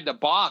outside the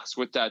box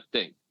with that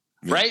thing.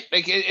 Yeah. Right?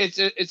 Like,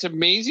 it's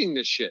amazing,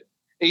 this shit.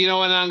 And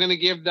I'm going to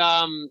give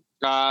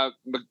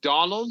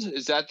McDonald,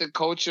 is that the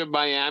coach of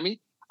Miami?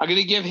 I'm going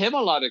to give him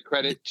a lot of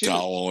credit too.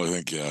 I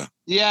think, yeah.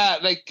 Yeah,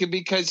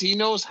 because he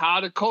knows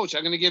how to coach.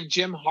 I'm going to give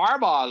Jim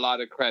Harbaugh a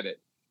lot of credit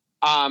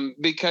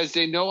because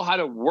they know how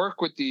to work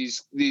with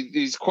these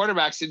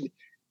quarterbacks,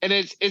 and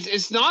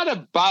it's not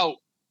about.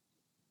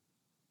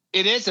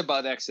 It is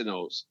about X and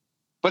O's,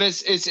 but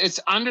it's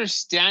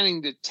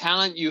understanding the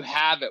talent you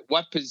have at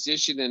what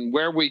position and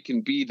where we can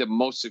be the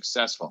most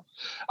successful.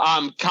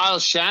 Kyle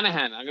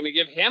Shanahan, I'm going to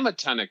give him a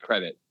ton of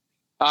credit.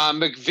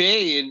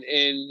 McVay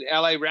in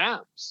LA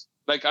Rams.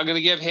 Like, I'm going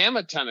to give him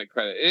a ton of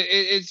credit.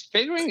 It's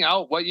figuring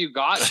out what you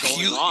got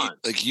going on.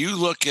 Like, you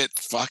look at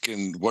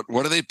fucking what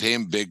are they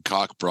paying Big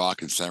Cock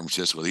Brock in San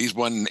Francisco? He's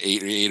won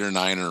 8 or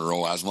 9 in a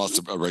row. Hasn't lost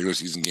a regular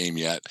season game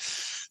yet.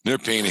 They're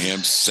paying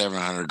him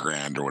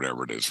 $700,000 or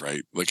whatever it is,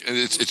 right? Like,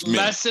 it's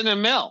less than $1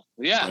 million,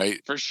 yeah,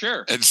 right? For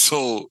sure. And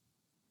so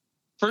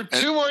for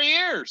 2 more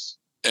years,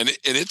 and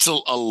it's a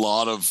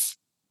lot of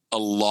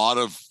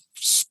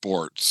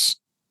sports.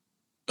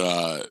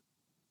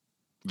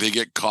 They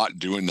get caught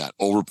doing that,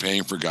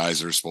 overpaying for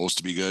guys that are supposed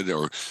to be good,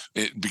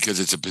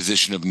 because it's a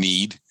position of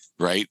need,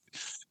 right?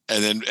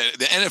 And then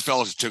the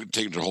NFL has taken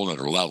it to a whole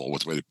other level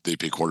with the way they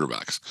pay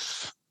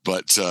quarterbacks.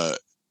 But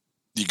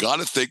you got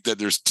to think that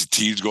there's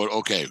teams going,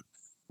 okay,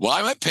 why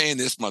am I paying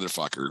this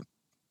motherfucker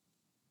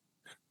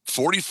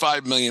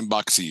 $45 million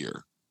a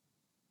year?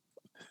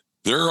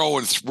 We're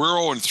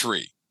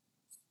 0-3.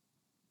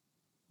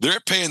 They're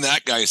paying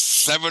that guy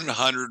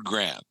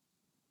 $700,000,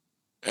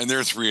 and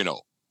they're 3-0.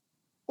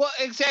 Well,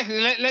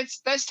 exactly.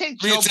 Let's take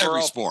Joe Burrow. It's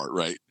every sport,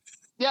 right?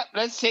 Yeah,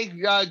 let's take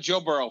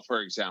Joe Burrow,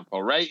 for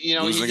example, right? He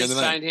just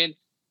signed him.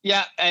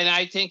 Yeah, and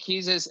I think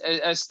he's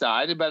a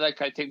stud, but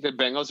I think the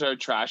Bengals are a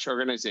trash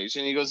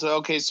organization. He goes,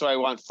 okay, so I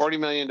want $40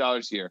 million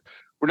a year.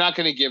 We're not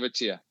going to give it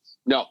to you.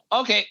 No.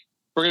 Okay,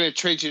 we're going to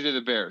trade you to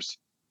the Bears.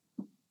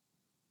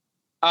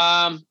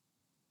 $30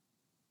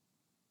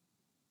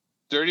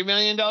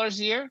 million a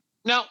year?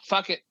 No,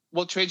 fuck it.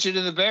 We'll trade you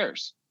to the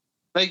Bears.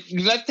 Like,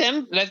 let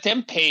them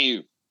pay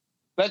you.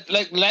 Let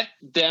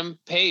them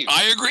pay you.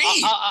 I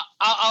agree.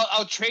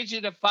 I'll trade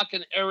you to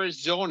fucking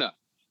Arizona.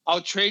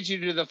 I'll trade you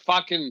to the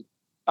fucking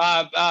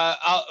it's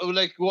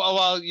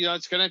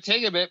going to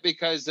take a bit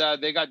because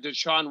they got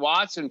Deshaun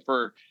Watson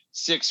for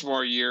 6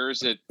 more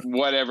years at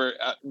whatever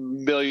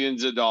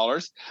millions of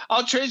dollars.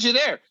 I'll trade you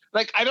there.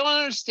 Like, I don't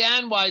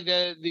understand why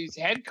these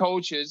head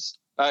coaches,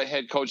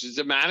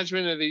 the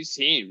management of these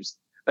teams,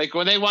 like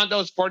when they want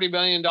those $40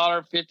 million,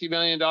 $50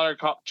 million,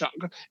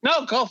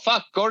 no,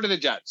 go to the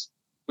Jets.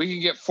 We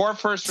can get 4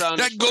 first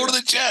rounders. Go to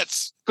the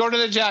Jets. Go to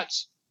the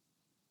Jets.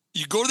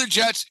 You go to the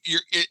Jets.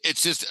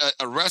 It's just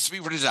a recipe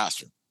for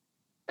disaster.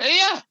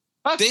 Yeah.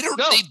 They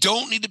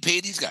don't need to pay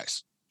these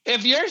guys.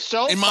 If you're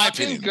so in my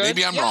opinion, good,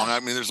 maybe I'm wrong. I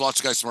mean, there's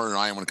lots of guys smarter than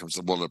I am when it comes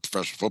to the world of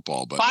professional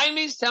football. But find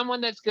me someone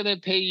that's going to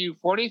pay you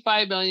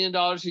 $45 million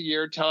a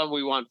year. Tell them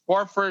we want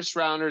 4 first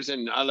rounders,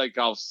 and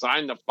I'll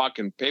sign the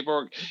fucking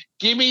paperwork.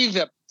 Give me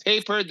the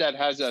paper that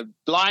has a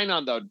line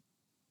on the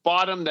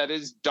bottom that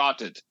is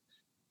dotted,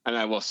 and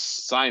I will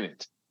sign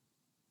it.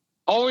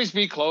 Always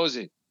be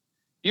closing.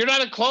 You're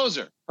not a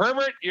closer.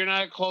 Herbert, you're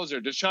not a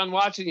closer. Deshaun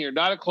Watson, you're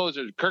not a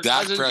closer. Kirk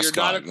Cousins, you're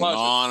not a closer.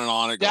 On and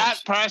on it goes.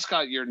 Dak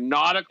Prescott, you're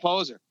not a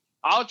closer.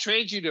 I'll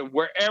trade you to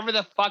wherever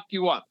the fuck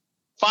you want.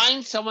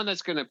 Find someone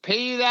that's going to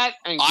pay you that.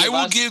 And I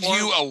will give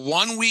you a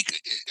 1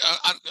 week.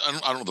 I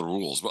don't know the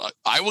rules, but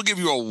I will give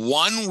you a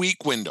 1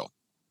 week window.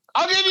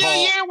 I'll give you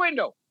a year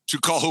window to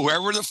call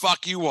whoever the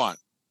fuck you want.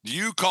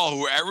 You call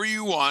whoever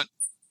you want,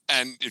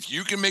 and if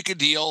you can make a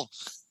deal.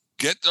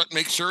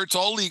 Make sure it's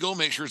all legal.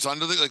 Make sure it's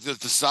under the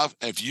stuff.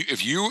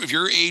 If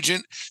your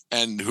agent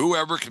and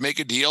whoever can make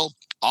a deal,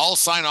 I'll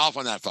sign off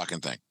on that fucking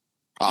thing.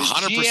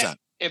 100%.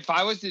 If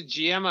I was the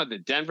GM of the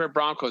Denver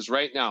Broncos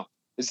right now,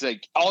 it's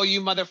like, all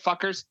you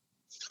motherfuckers,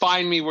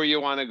 find me where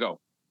you want to go.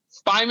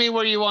 Find me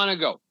where you want to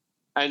go.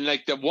 And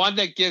like the one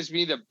that gives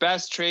me the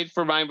best trade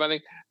for my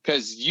money,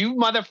 because you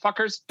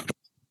motherfuckers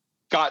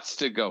gots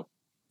to go.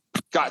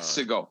 Gots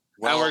to go.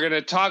 Well, and we're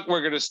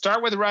going to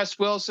start with Russ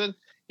Wilson.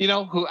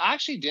 Who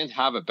actually didn't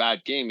have a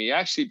bad game. He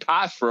actually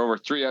passed for over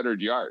 300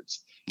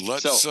 yards.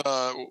 We're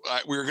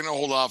going to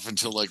hold off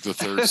until like the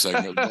third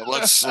segment, but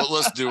let's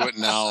do it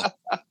now.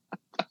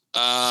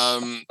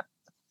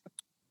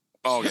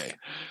 Okay.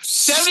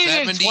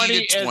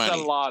 70-20 is a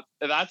lot.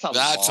 That's a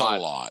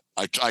lot.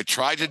 I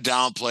tried to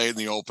downplay it in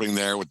the opening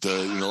there with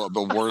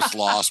the worst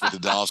loss with the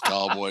Dallas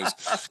Cowboys,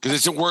 because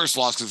it's the worst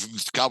loss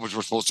because the Cowboys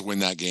were supposed to win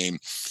that game.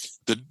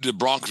 The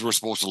Broncos were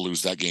supposed to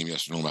lose that game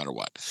yesterday, no matter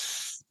what.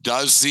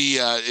 Is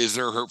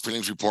there a hurt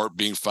feelings report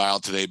being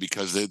filed today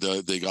because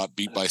they got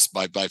beat by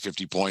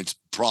 50 points?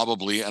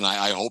 Probably, and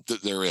I hope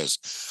that there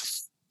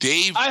is.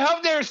 Dave, I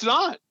hope there's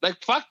not. Like,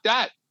 fuck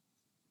that.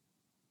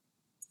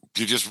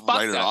 You just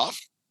write it off?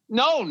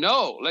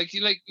 No. Like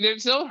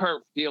there's no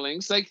hurt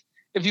feelings. Like,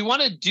 if you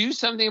want to do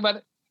something about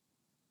it,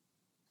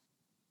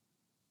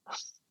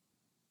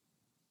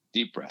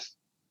 deep breath.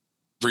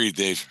 Breathe,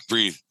 Dave.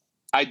 Breathe.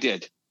 I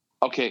did.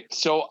 Okay,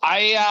 so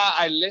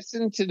I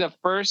listened to the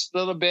first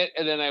little bit,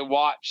 and then I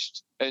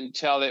watched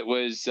until it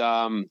was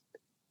I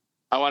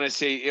want to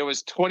say it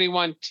was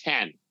 21-10,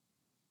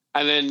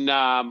 and then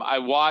I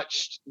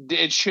watched.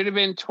 It should have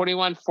been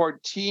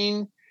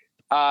 21-14.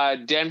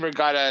 Denver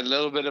got a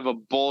little bit of a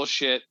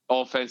bullshit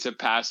offensive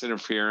pass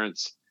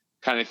interference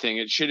kind of thing.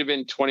 It should have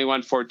been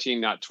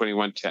 21-14, not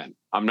 21-10.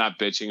 I'm not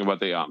bitching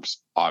about the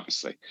umps,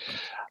 obviously.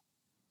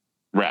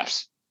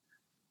 Refs.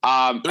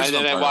 And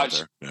then I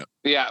watched,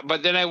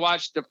 but then I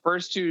watched the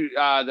first two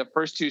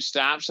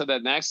snaps of the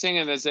next thing,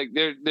 and it's like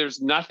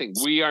there's nothing.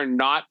 We are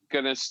not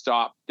gonna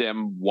stop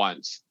them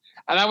once,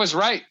 and I was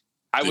right.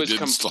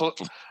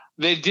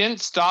 They didn't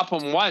stop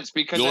them once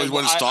because the only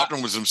one who stopped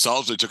them was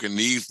themselves. They took a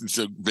knee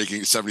instead of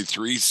making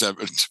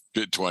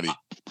 73-20.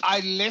 I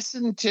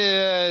listened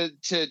to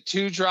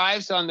 2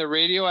 drives on the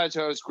radio as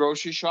I was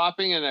grocery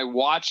shopping, and I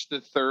watched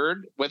the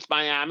third with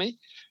Miami,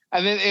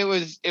 and then it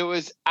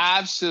was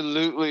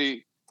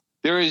absolutely.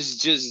 There is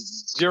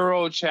just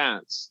zero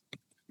chance.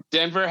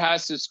 Denver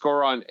has to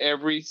score on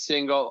every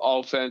single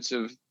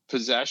offensive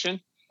possession.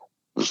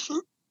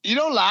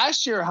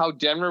 Last year how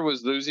Denver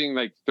was losing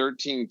like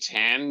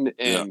 13-10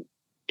 and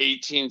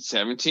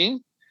 18-17?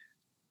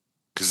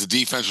 Because the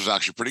defense was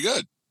actually pretty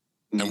good.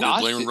 And we were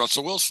blaming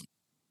Russell Wilson.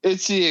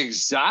 It's the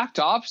exact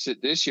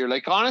opposite this year.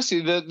 Like,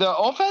 honestly, the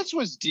offense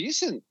was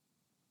decent.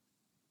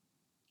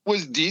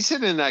 Was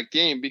decent in that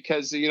game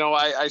because,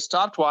 I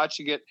stopped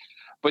watching it.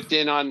 But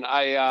then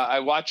I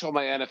watch all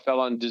my NFL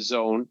on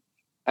DAZN,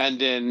 and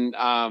then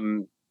a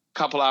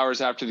couple hours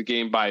after the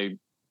game by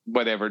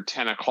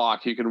 10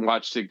 o'clock, you can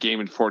watch the game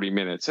in 40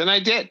 minutes. And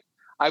I did.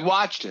 I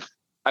watched it.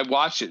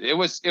 It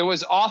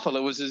was awful.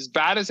 It was as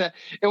bad as that.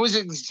 It was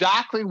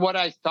exactly what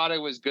I thought I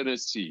was going to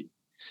see.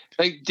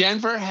 Like,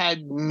 Denver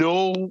had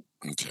no.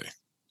 Okay.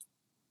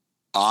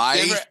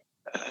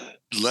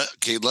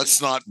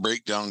 Let's not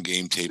break down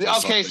game tape.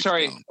 Okay,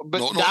 sorry. But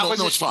no,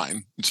 it's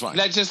fine. It's fine.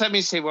 Let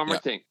me say one more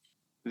thing.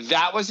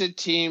 That was a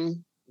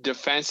team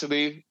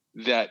defensively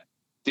that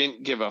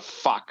didn't give a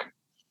fuck.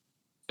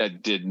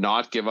 That did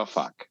not give a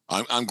fuck.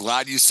 I'm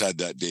glad you said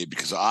that, Dave,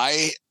 because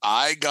I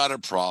got a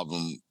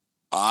problem.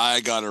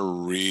 I got a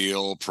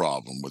real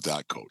problem with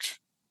that coach.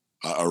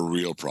 A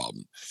real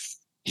problem.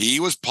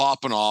 He was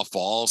popping off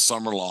all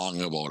summer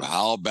long about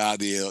how bad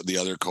the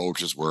other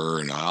coaches were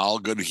and how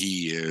good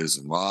he is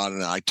and what.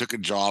 And I took a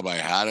job.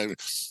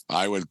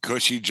 I would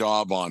cushy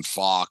job on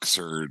Fox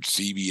or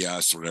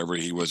CBS or whatever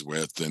he was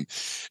with,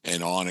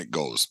 and on it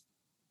goes.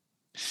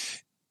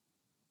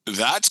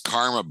 That's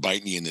karma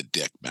biting you in the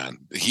dick, man.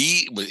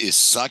 He is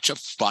such a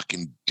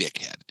fucking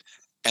dickhead.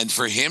 And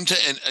for him to,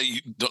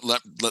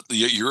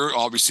 you're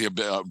obviously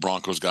a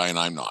Broncos guy and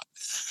I'm not.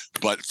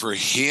 But for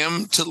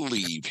him to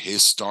leave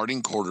his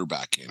starting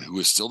quarterback in, who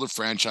is still the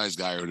franchise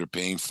guy who they're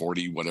paying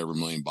 $40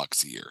 million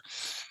a year,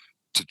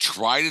 to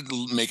try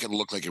to make it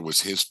look like it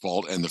was his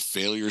fault and the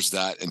failures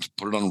and to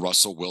put it on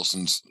Russell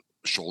Wilson's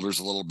shoulders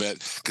a little bit,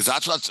 because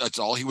that's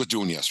all he was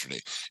doing yesterday,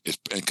 is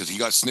because he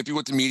got snippy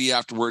with the media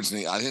afterwards,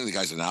 and I think the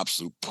guy's an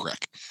absolute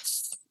prick.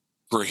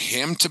 For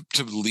him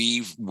to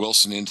leave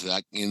Wilson in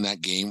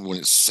that game when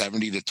it's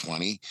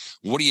 70-20,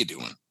 what are you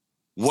doing?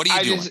 What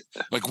are you doing?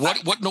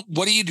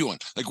 What are you doing?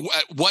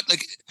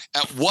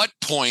 At what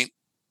point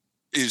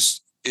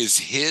is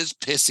his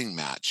pissing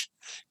match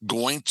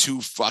going to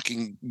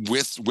fucking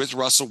with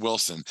Russell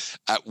Wilson?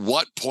 At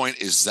what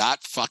point is that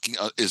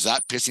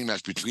pissing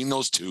match between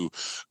those two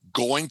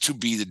going to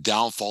be the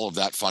downfall of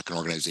that fucking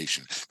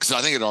organization? Because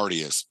I think it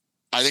already is.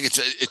 I think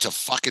it's a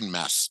fucking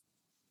mess.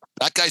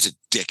 That guy's a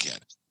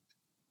dickhead.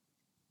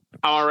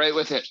 I'm all right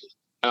with it.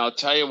 And I'll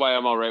tell you why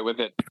I'm all right with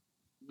it.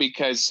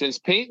 Because since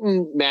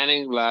Peyton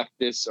Manning left,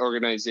 this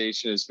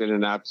organization has been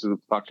an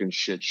absolute fucking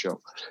shit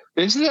show.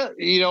 This is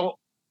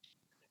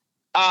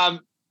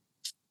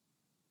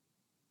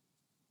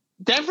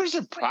Denver's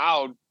a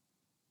proud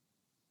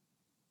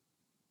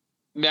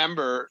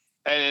member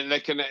and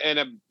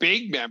a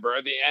big member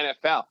of the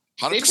NFL.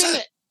 100%.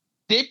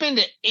 They've been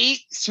to 8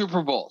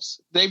 Super Bowls.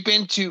 They've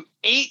been to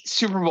 8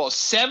 Super Bowls,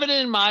 7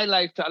 in my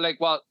lifetime.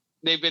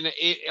 They've been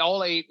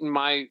all 8 in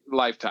my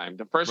lifetime.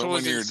 The first one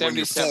was in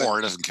 77. When you're 4,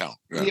 it doesn't count.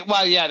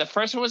 Yeah. The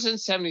first one was in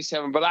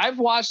 77. But I've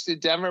watched the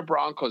Denver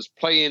Broncos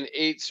play in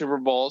 8 Super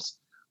Bowls.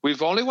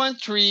 We've only won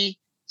 3.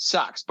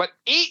 Sucks. But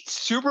 8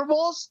 Super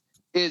Bowls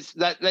is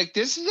that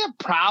this is a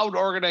proud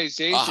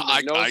organization.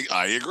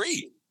 I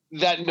agree.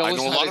 That knows. I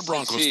know a lot of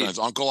Broncos fans.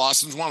 Uncle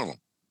Austin's one of them.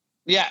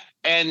 Yeah,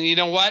 and you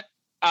know what?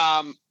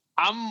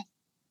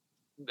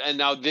 And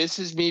now this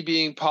is me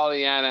being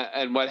Pollyanna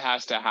and what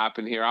has to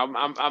happen here.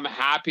 I'm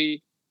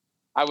happy.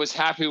 I was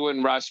happy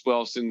when Russ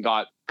Wilson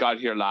got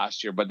here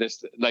last year, but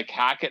this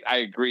Hackett, I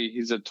agree.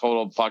 He's a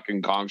total fucking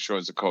gong show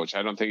as a coach.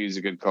 I don't think he's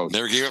a good coach.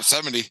 Never gave up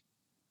 70.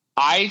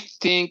 I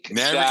think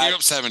never gave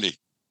up 70.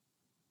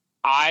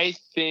 I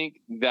think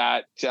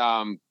that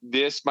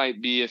this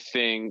might be a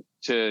thing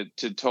to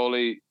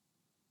totally.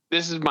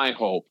 This is my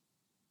hope.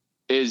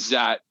 Is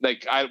that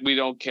we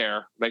don't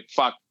care.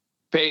 Fuck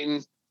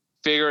Peyton.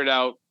 Figure it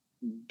out,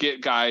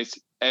 get guys,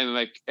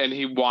 and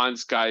he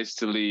wants guys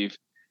to leave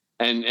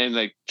and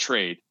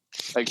trade.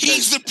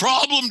 He's the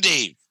problem,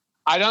 Dave.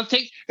 I don't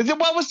think.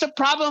 What was the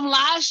problem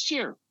last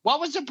year?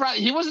 What was the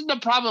problem? He wasn't the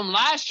problem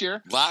last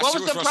year. Last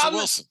year was Russell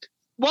Wilson.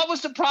 What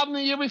was the problem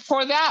the year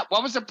before that?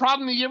 What was the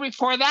problem the year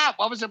before that?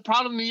 What was the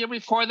problem the year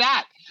before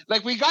that?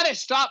 We got to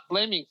stop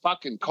blaming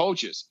fucking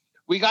coaches.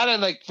 We got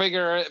to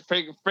figure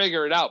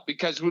it out,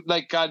 because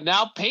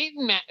now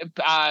Peyton,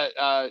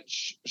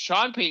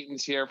 Sean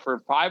Payton's here for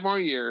 5 more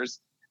years,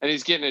 and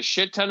he's getting a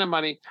shit ton of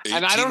money.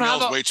 And I don't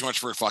have way too much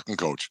for a fucking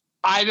coach.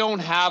 I don't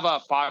have a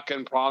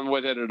fucking problem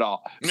with it at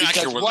all. I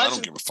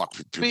don't give a fuck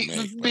what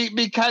people make.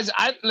 Because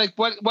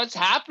what's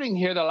happening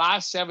here the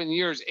last 7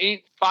 years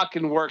ain't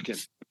fucking working.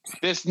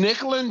 This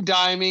nickel and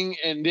diming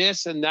and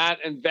this and that,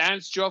 and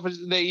Vance Joseph.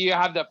 You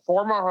have the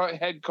former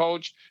head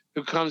coach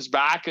who comes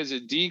back as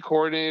a D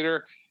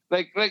coordinator.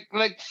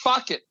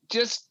 Fuck it.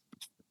 Just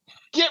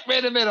get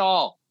rid of it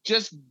all.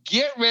 Just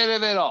get rid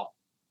of it all.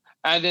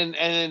 And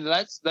then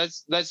let's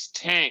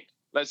tank.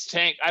 Let's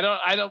tank. I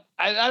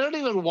don't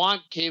even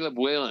want Caleb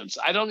Williams.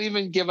 I don't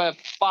even give a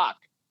fuck.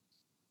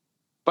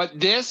 But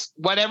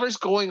whatever's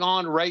going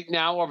on right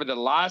now over the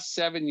last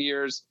 7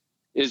 years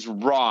is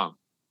wrong.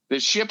 The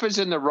ship is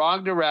in the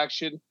wrong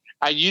direction.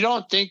 And you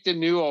don't think the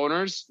new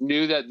owners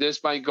knew that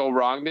this might go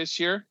wrong this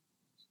year?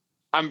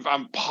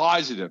 I'm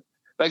positive.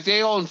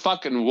 They own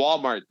fucking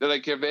Walmart. They're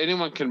if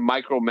anyone can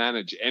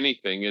micromanage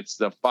anything, it's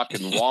the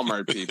fucking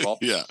Walmart people.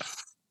 Yeah.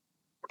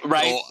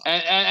 Right. So,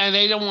 and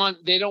they don't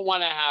want to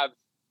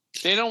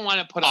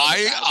put on.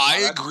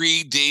 I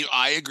agree, Dave.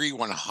 I agree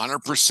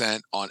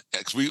 100% on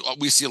X.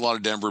 We see a lot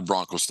of Denver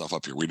Broncos stuff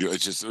up here. We do.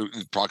 It's just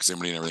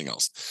proximity and everything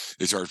else.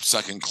 It's our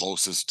second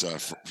closest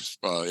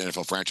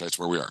NFL franchise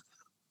where we are.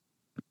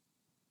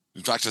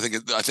 In fact, I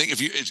think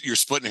if you're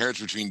splitting hairs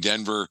between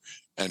Denver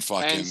and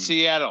fucking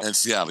Seattle,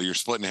 you're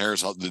splitting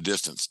hairs out the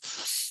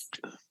distance.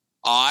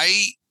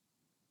 I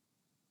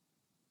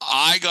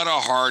got a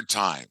hard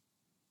time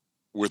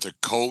with a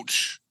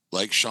coach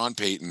like Sean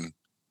Payton,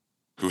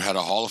 who had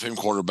a Hall of Fame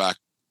quarterback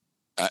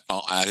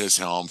at his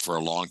helm for a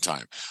long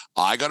time.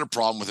 I got a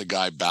problem with a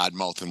guy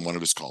bad-mouthing one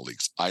of his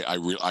colleagues. I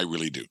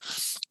really do.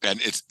 And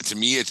it's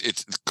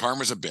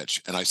karma's a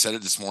bitch. And I said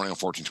it this morning on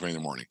 1420 in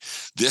the morning.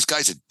 This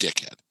guy's a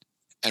dickhead.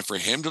 And for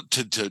him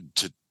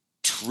to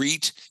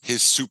treat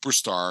his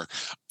superstar,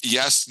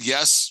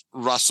 yes,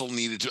 Russell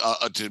needed to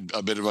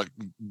a bit of a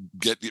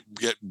get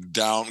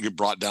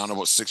brought down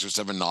about 6 or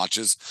 7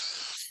 notches.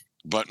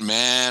 But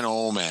man,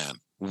 oh man,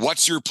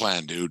 what's your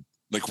plan, dude?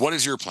 What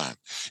is your plan?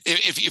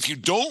 If you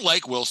don't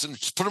like Wilson,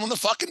 just put him on the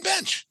fucking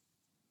bench.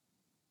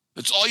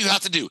 That's all you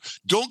have to do.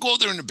 Don't go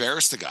there and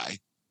embarrass the guy.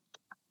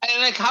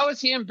 And how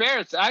is he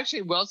embarrassed?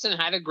 Actually, Wilson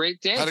had a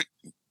great day.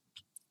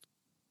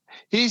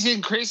 He's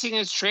increasing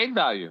his trade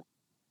value.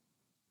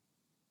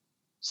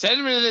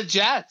 Send him to the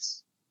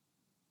Jets.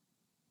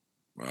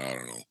 I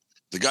don't know.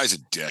 The guy's a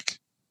dick.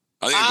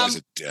 I think the guy's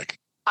a dick.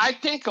 I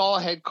think all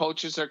head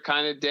coaches are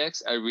kind of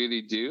dicks. I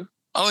really do.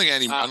 I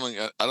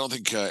don't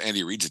think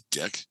Andy Reid's a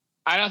dick.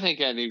 I don't think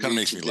Andy kind of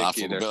makes me laugh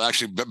a little bit.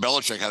 Actually,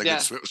 Belichick had a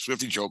good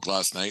Swifty joke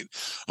last night.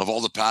 Of all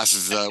the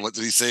passes, what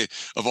did he say?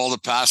 Of all the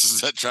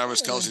passes that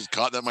Travis Kelce's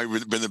caught, that might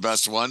have been the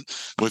best one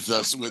with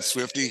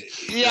Swifty.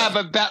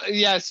 But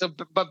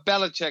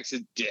Belichick's a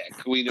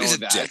dick. We know he's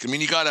that. A dick. I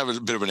mean, you got to have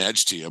a bit of an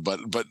edge to you, but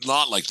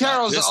not like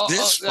Carroll's, that.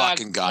 This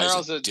fucking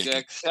guy's a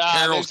dick.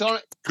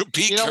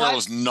 Pete Carroll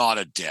is not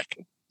a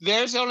dick.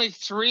 There's only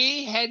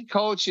 3 head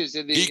coaches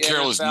in the Pete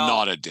Carroll is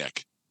not a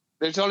dick.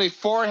 There's only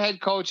 4 head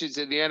coaches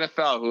in the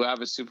NFL who have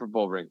a Super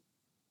Bowl ring.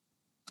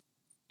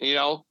 You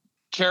know,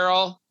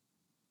 Carroll,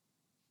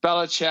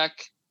 Belichick,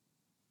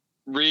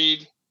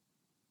 Reid,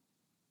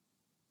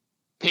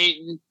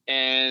 Peyton,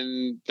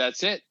 and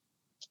that's it.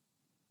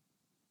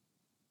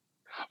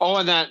 Oh,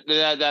 and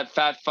that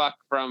fat fuck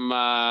from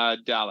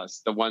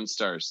Dallas, the 1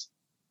 stars.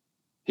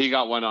 He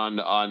got one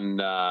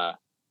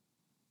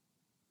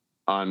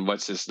on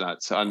what's his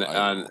nuts on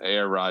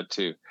Air Rod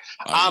too.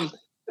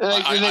 I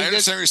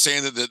understand what you're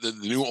saying that the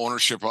new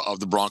ownership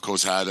of the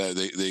Broncos had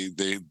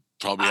they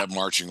probably have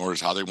marching orders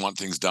how they want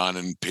things done,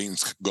 and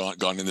Payton's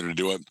gone in there to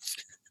do it.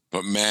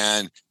 But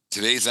man,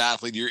 today's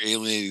athlete, you're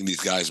alienating these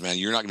guys, man.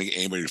 You're not going to get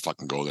anybody to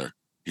fucking go there.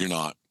 You're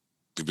not.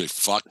 They'd be like,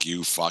 fuck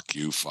you.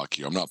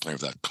 I'm not playing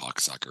with that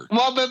cocksucker.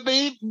 Well, but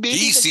maybe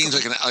he seems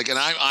like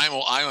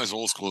I'm as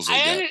old school as they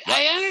get.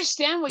 I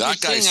understand what you're saying.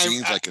 That guy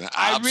seems like an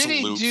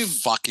absolute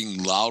fucking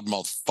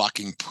loudmouth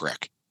fucking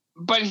prick.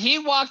 But he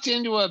walked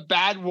into a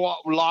bad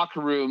locker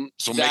room.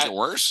 So make it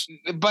worse?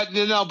 But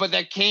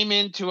that came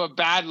into a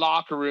bad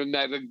locker room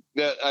that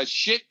a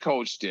shit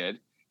coach did.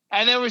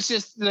 And it was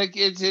just like,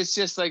 it's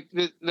just like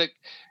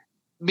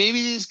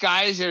maybe these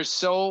guys are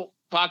so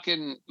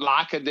fucking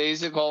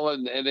lackadaisical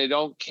and they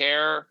don't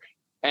care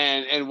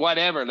and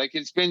whatever. Like,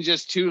 it's been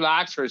just too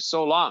lax for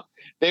so long.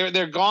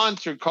 They're gone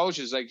through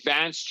coaches like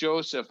Vance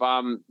Joseph,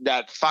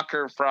 that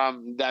fucker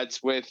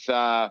that's with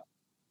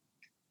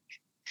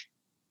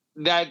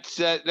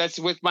that's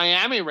with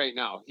Miami right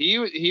now.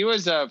 He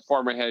was a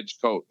former head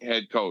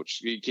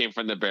coach. He came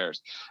from the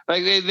Bears.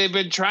 Like they've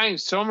been trying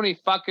so many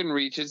fucking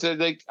reaches.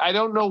 Like, I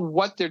don't know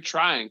what they're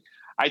trying.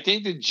 I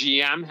think the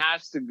GM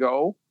has to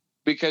go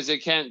because they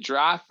can't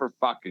draft for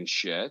fucking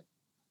shit,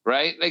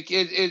 right? Like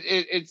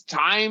it's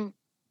time.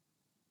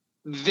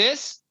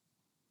 This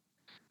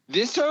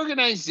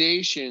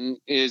organization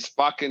is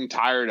fucking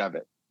tired of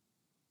it.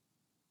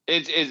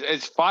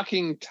 It's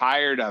fucking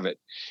tired of it,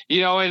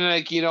 and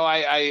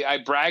I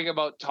brag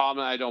about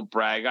Tomlin. I don't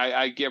brag.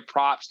 I give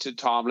props to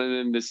Tomlin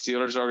and the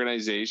Steelers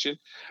organization,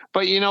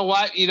 but you know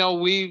what?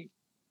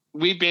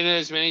 We've been in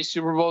as many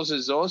Super Bowls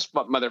as those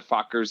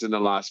motherfuckers in the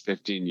last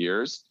 15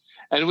 years,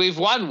 and we've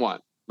won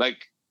one.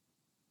 Like,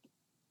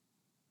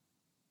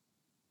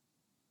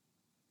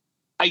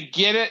 I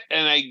get it,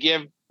 and I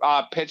give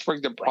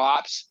Pittsburgh the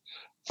props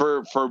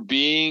for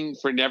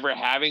never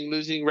having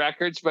losing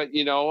records, but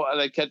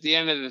like at the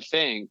end of the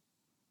thing,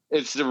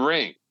 it's the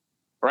ring,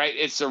 right?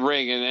 It's the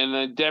ring, and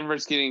then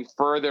Denver's getting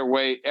further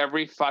away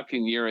every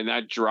fucking year, and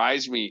that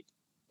drives me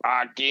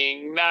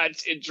fucking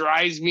nuts. It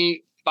drives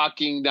me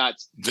fucking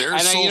nuts. They're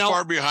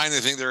far behind. They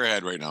think they're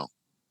ahead right now.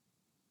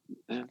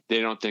 They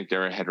don't think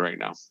they're ahead right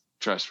now.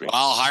 Trust me.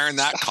 Well, hiring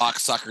that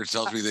cocksucker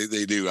tells me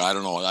they do. I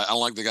don't know. I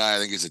don't like the guy. I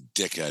think he's a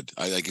dickhead.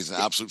 I think he's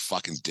an absolute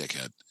fucking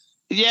dickhead.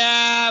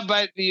 Yeah,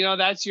 but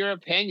that's your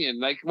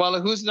opinion. Like,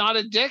 well, who's not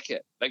a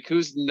dickhead? Like,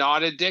 who's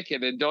not a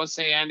dickhead? And don't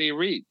say Andy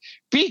Reid.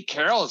 Pete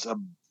Carroll's a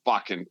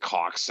fucking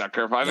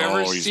cocksucker if I've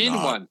ever seen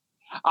one.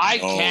 I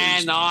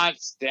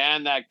cannot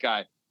stand that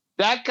guy.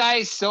 That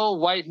guy's so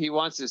white he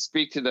wants to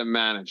speak to the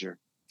manager.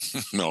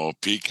 No,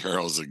 Pete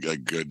Carroll's a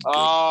good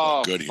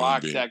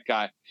human being. That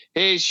guy.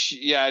 His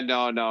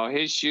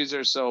shoes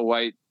are so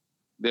white.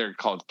 They're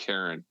called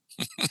Karen.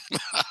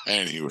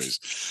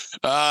 Anyways,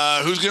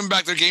 who's giving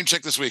back their game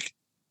check this week?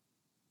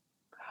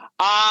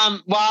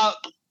 Well,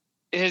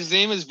 his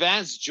name is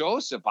Vance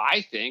Joseph,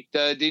 I think,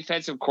 the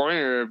defensive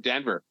coordinator of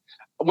Denver.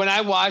 When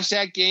I watched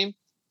that game,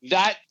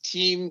 that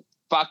team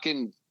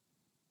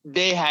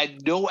they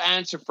had no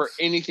answer for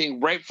anything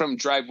right from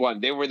drive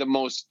one. They were the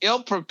most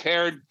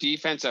ill-prepared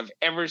defense I've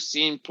ever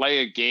seen play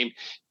a game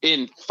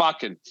in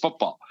fucking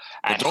football.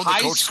 But don't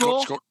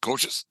the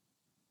coaches?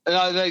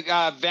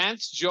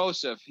 Vance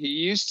Joseph, he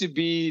used to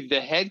be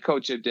the head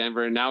coach of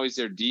Denver, and now he's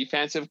their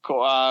defensive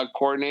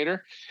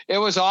coordinator. It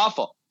was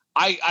awful.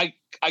 I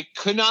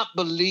could not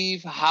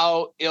believe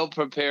how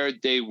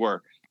ill-prepared they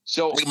were.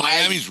 So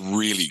Miami's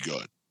really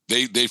good.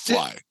 They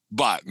fly,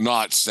 but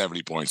not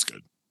 70 points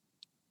good.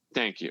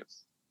 Thank you.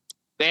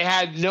 They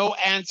had no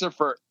answer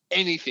for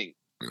anything.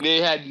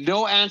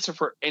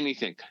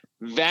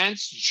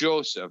 Vance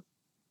Joseph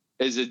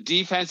is a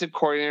defensive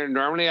coordinator.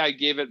 Normally I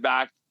give it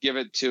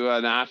to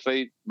an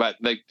athlete, but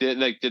like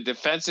the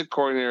defensive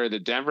coordinator of the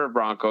Denver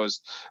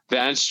Broncos,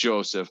 Vance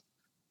Joseph,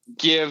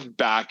 give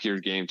back your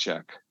game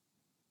check.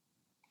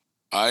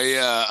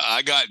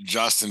 I got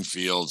Justin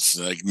Fields.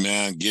 Like,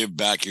 man, give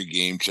back your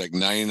game check.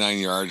 99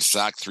 yards,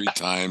 sacked 3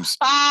 times.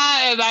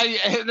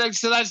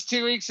 So that's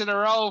 2 weeks in a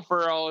row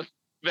for old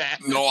man.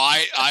 No,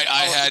 I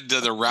had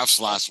the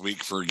refs last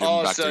week for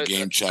giving back their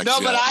game checks. No,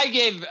 but I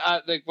gave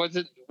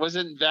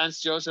wasn't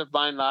Vance Joseph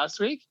mine last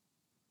week?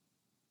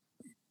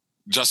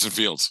 Justin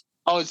Fields.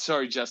 Oh,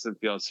 sorry, Justin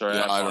Fields. Sorry,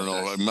 yeah, I don't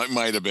know. It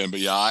might have been, but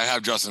yeah, I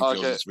have Justin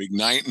Fields this week.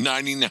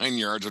 99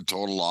 yards of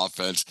total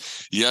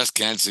offense. Yes,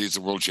 Kansas City's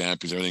the world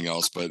champions, everything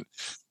else, but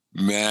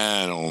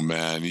man, oh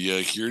man,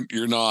 yeah,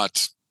 you're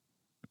not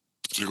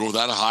to go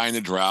that high in the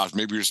draft.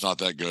 Maybe you're just not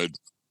that good.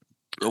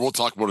 Or we'll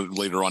talk about it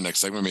later on next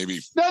segment, maybe.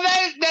 No,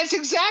 that's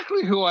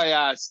exactly who I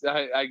asked.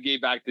 I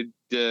gave back the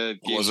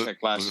game check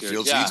last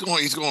year. Yeah.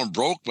 He's going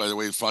broke, by the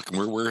way. Fucking,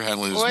 we're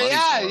handling his money.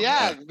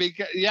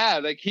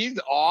 Like he's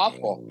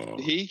awful.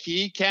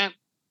 He can't.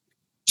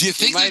 Do you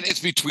think that it's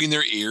between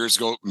their ears?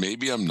 Go,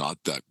 maybe I'm not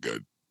that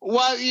good.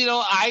 Well,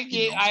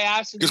 I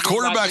asked him because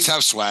quarterbacks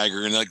have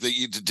swagger, and like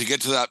to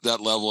get to that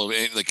level of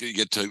like you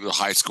get to the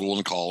high school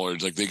and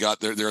college, like they're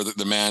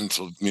the man.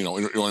 So you know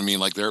what I mean.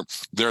 Like they're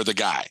the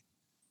guy.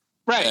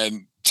 Right.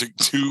 And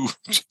to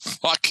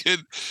fucking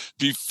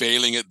be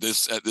failing at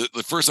this,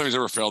 the first time he's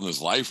ever failed in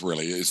his life,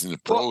 really, is in the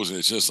pros. And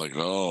it's just like,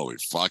 holy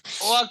fuck.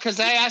 Well, because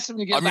I asked him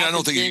to get I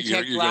don't think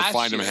you're going to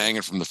find him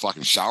hanging from the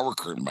fucking shower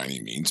curtain by any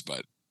means,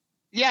 but.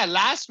 Yeah,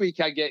 last week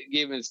I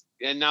gave his,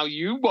 and now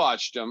you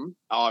watched him,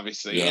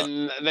 obviously. Yeah.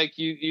 And like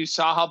you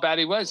saw how bad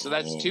he was. So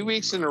that's 2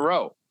 weeks in a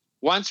row.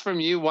 Once from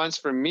you, once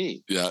from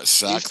me. Yeah,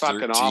 sacked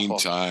 13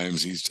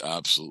 times. He's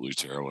absolutely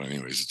terrible.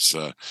 Anyways, it's,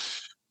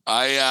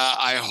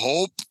 I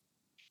hope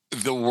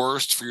the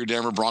worst for your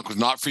Denver Broncos,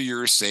 not for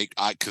your sake,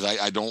 because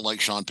I don't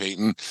like Sean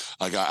Payton.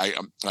 Like I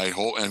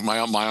hope, and my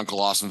uncle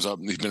Austin's up.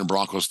 He's been a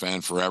Broncos fan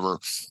forever,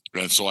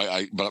 and so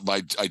I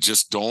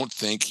just don't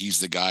think he's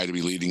the guy to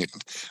be leading a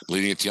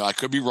team. I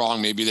could be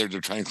wrong. Maybe they're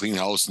trying to clean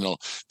house and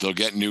they'll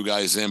get new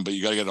guys in, but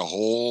you got to get a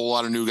whole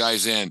lot of new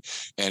guys in.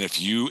 And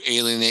if you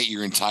alienate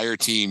your entire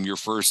team, your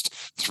first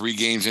 3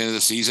 games into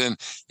the season,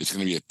 it's going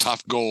to be a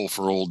tough goal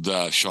for old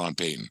Sean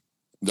Payton.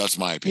 That's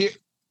my opinion.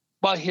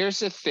 Well, here's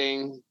the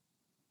thing.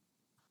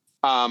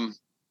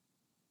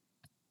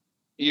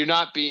 You're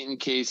not beating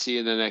KC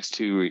in the next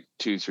 2-3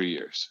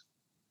 years.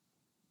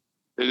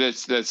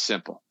 That's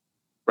simple,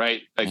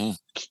 right? Like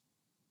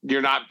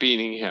you're not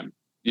beating him.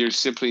 You're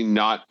simply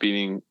not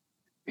beating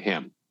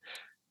him.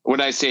 When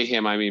I say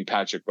him, I mean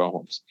Patrick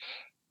Mahomes.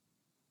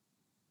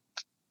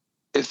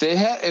 If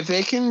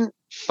they can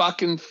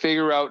fucking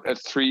figure out a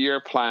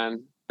 3-year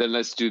plan, then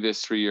let's do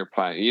this 3-year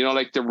plan. You know,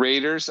 like the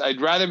Raiders.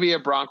 I'd rather be a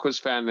Broncos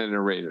fan than a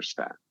Raiders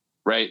fan,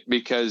 right?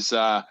 Because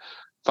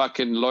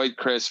fucking Lloyd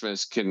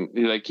Christmas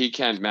he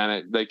can't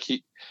manage,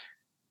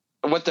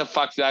 what the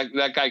fuck,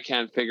 that guy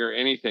can't figure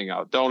anything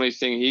out. The only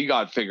thing he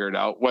got figured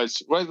out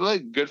was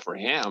like, good for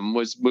him,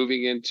 was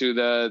moving into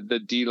the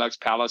deluxe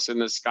palace in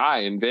the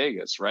sky in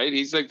Vegas, right?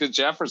 He's like the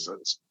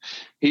Jeffersons.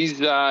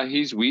 He's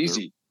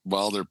wheezy.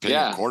 They're paying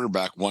a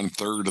quarterback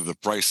 1/3 of the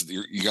price that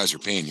you guys are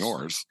paying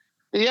yours.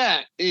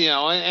 Yeah,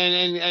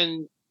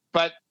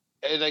 but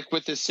like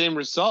with the same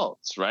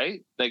results,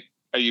 right? Like,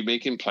 are you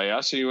making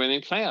playoffs? Are you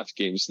winning playoff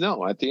games?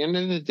 No. At the end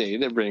of the day,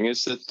 the ring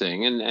is the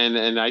thing.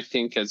 And I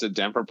think as a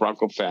Denver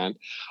Bronco fan,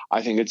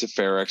 I think it's a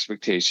fair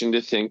expectation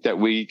to think that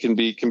we can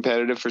be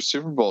competitive for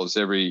Super Bowls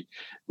every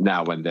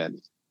now and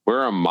then.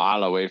 We're a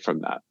mile away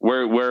from that.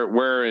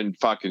 We're in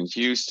fucking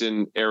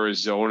Houston,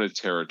 Arizona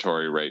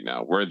territory right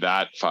now. We're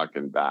that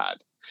fucking bad.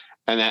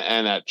 And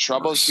that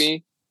troubles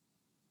me.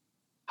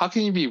 How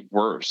can you be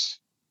worse?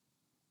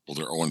 Well,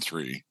 they're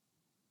 0-3.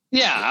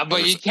 Yeah,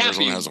 but you can't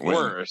be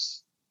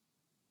worse.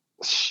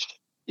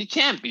 You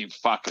can't be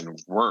fucking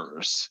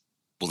worse.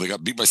 Well, they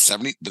got beat by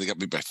 70, but they got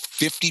beat by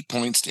 50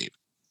 points, Dave.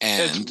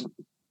 And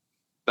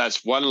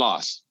that's 1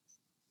 loss.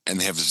 And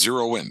they have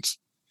 0 wins.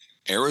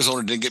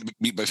 Arizona didn't get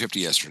beat by 50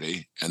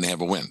 yesterday, and they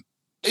have a win.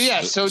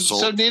 Yeah, so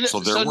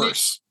they're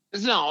worse.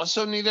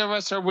 So neither of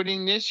us are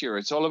winning this year.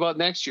 It's all about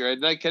next year.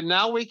 And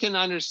now we can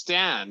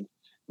understand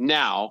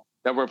now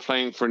that we're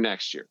playing for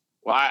next year.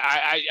 Well,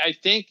 I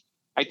think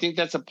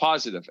that's a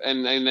positive.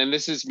 And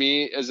this is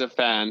me as a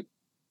fan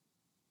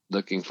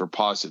looking for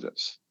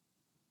positives.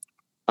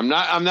 I'm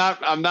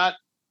not.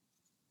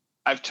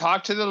 I've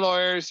talked to the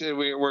lawyers, and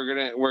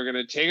we're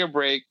gonna take a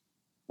break.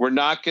 We're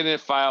not gonna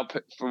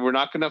file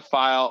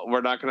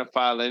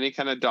any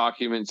kind of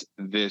documents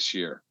this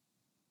year.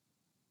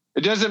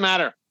 It doesn't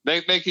matter.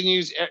 They can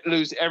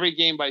lose every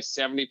game by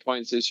 70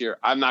 points this year.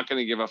 I'm not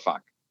gonna give a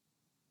fuck.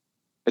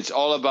 It's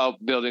all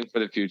about building for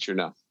the future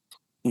now.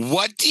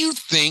 What do you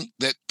think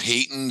that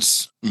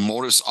Peyton's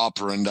modus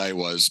operandi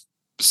was?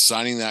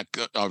 Signing that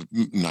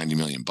 $90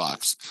 million,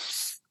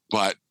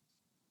 but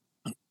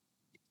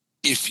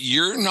if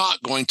you're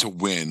not going to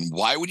win,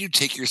 why would you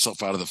take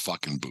yourself out of the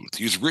fucking booth?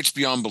 He was rich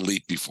beyond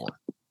belief before.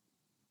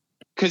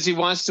 Because he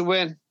wants to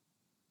win.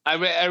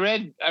 I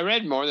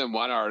read more than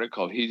one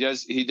article. He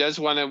does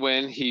want to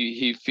win.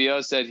 He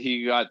feels that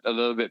he got a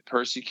little bit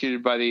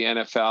persecuted by the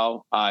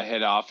NFL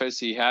head office.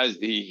 He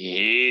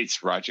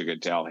hates Roger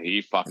Goodell.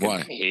 He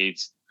fucking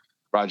hates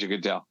Roger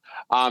Goodell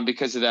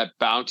because of that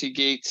Bounty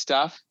Gate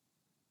stuff.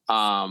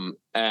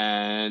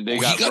 And he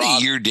got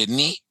a year, didn't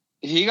he?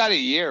 He got a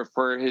year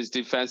for his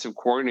defensive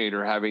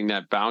coordinator having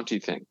that bounty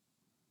thing.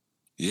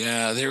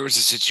 Yeah, there was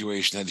a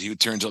situation that he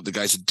turns out the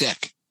guy's a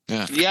dick.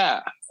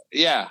 Yeah.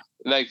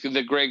 Like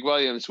the Greg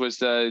Williams was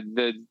the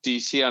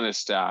DC on his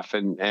staff,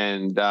 and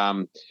and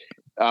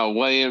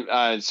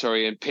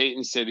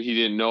Peyton said he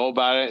didn't know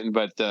about it,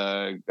 but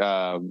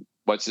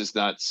what's his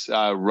nuts?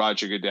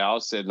 Roger Goodell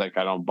said, like,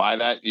 I don't buy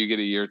that. You get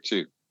a year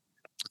too.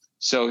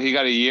 So he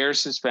got a year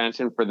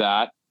suspension for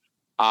that.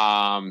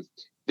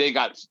 They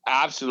got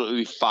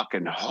absolutely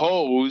fucking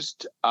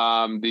hosed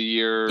the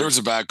year. There was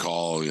a bad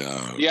call,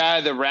 yeah. Yeah,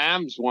 the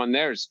Rams won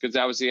theirs because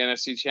that was the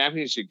NFC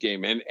Championship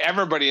game, and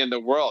everybody in the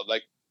world,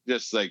 like,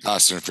 just like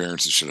pass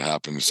interference, it should have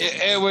happened.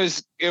 It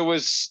was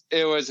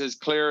as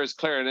clear,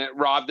 and it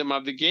robbed them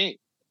of the game.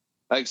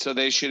 Like, so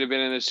they should have been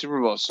in the Super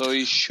Bowl. So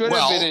he should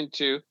have been in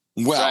two.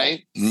 Well,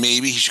 right?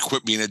 Maybe he should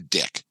quit being a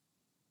dick.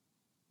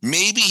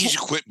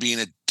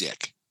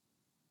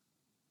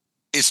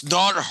 It's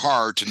not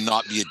hard to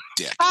not be a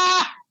dick.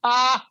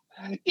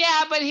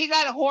 Yeah, but he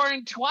got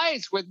horned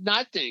twice with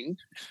nothing,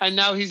 and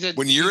now he's a.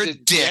 When you're a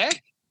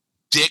dick,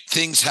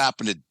 things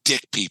happen to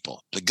dick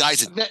people. The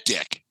guy's a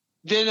dick.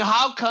 Then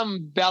how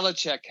come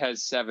Belichick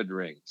has 7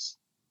 rings?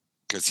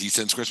 Because he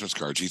sends Christmas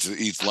cards.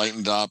 He's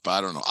lightened up.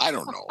 I don't know.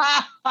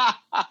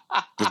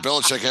 Because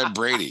Belichick had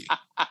Brady.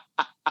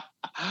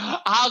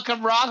 How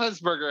come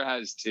Roethlisberger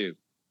has 2?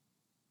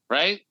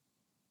 Right?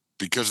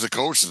 Because the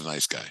coach is a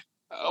nice guy.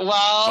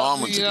 Well,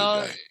 Tomlin's a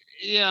good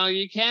guy.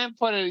 You can't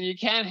you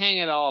can't hang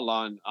it all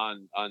on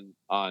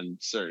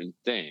certain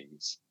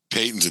things.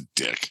 Peyton's a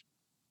dick.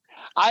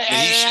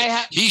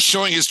 He's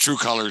showing his true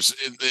colors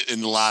in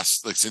the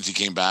last, like, since he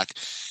came back.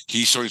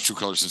 He's showing his true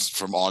colors since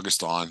from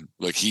August on.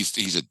 Like,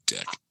 he's a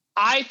dick.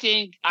 I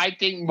think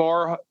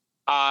more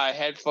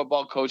head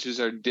football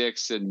coaches are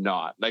dicks than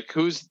not. Like,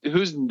 who's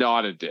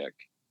not a dick?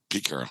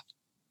 Pete Carroll.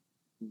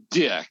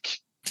 Dick.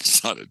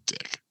 He's not a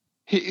dick.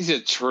 He's a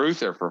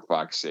truther, for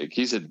fuck's sake.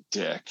 He's a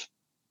dick.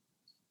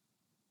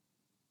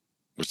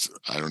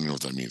 I don't know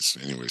what that means.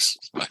 Anyways.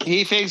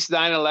 He thinks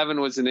 9/11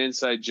 was an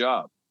inside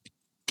job.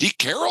 Pete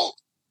Carroll?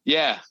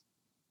 Yeah.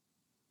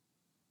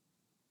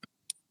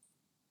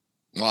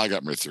 Well, I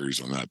got my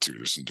theories on that too.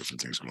 There's some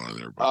different things going on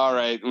there. But... All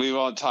right, we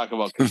won't talk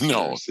about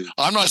conspiracy. No,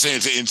 I'm not saying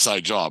it's an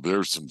inside job.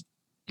 There's some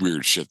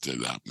weird shit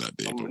that happened that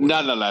day.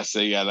 Nonetheless,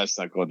 let's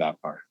not go that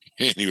far.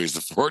 Anyways,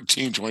 the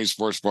 1420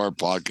 Sports Bar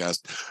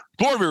podcast.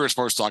 More beer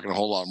sports talking a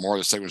whole lot more.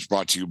 The segment is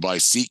brought to you by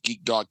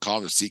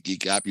SeatGeek.com, the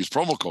SeatGeek app. Use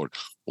promo code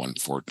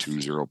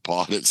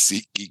 1420pod at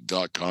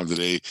SeatGeek.com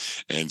today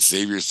and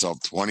save yourself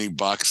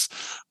 $20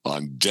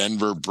 on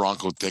Denver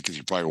Bronco tickets.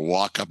 You probably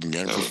walk up and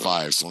get them for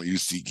 $5. So don't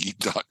use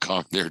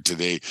SeatGeek.com there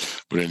today.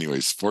 But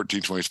anyways,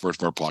 1420 Sports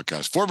Bar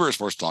podcast. 4 beer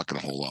sports talking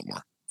a whole lot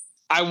more.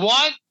 I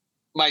want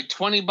my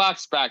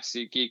 $20 back,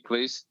 SeatGeek,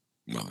 please.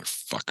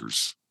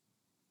 Motherfuckers.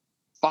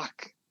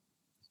 Fuck.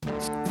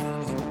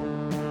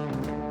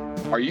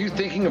 Are you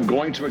thinking of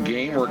going to a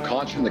game or a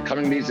concert in the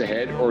coming days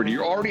ahead, or do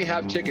you already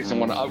have tickets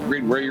and want to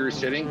upgrade where you're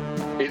sitting?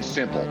 It's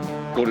simple.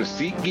 Go to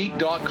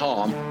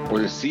SeatGeek.com or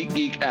the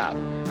SeatGeek app.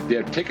 They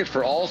have tickets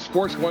for all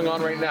sports going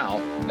on right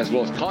now, as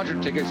well as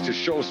concert tickets to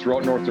shows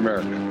throughout North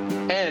America.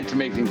 And to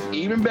make things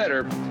even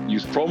better,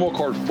 use promo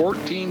code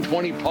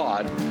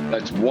 1420pod,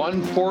 that's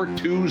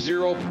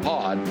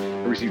 1420pod,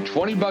 and receive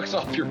 $20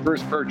 off your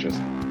first purchase.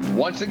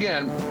 Once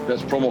again,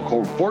 that's promo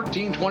code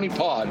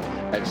 1420pod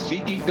at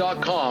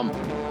SeatGeek.com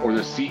or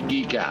the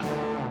SeatGeek app.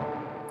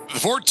 The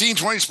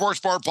 1420 Sports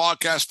Bar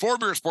podcast, 4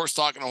 beer sports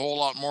talking a whole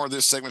lot more.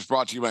 This segment is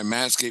brought to you by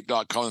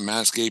Manscaped.com, the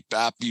Manscaped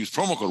app. Use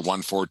promo code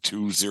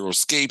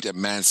 1420SCAPED at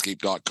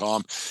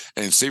Manscaped.com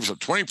and save yourself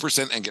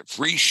 20% and get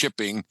free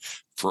shipping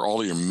for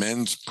all your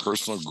men's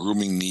personal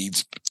grooming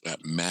needs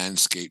at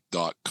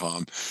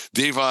Manscaped.com.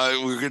 Dave,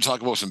 we're going to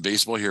talk about some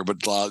baseball here,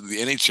 but the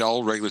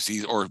NHL regular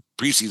season or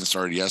preseason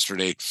started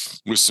yesterday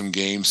with some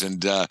games,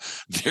 and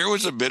there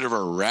was a bit of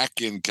a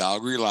wreck in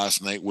Calgary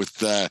last night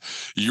with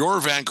your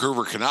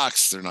Vancouver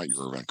Canucks. They're not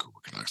your Vancouver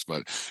Canucks,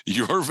 but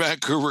your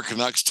Vancouver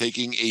Canucks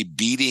taking a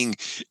beating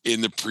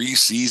in the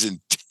preseason,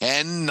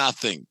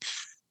 10-0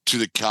 to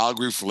the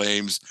Calgary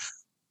Flames.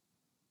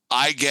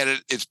 I get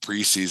it. It's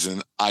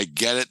preseason. I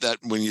get it that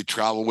when you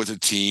travel with a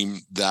team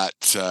that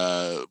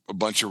a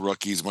bunch of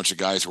rookies, a bunch of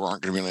guys who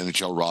aren't going to be on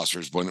NHL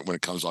rosters when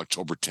it comes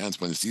October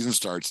 10th, when the season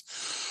starts,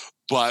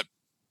 but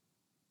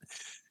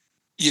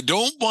you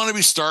don't want to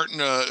be starting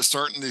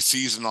the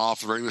season off,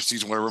 the regular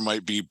season, whatever it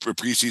might be,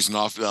 preseason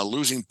off,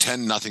 losing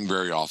 10-0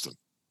 very often.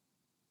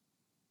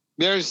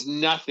 There's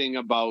nothing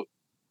about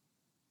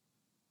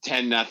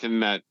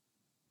 10-0 that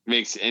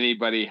makes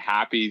anybody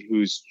happy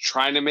who's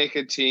trying to make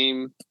a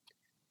team.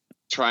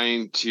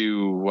 trying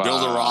to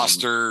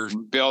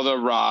build a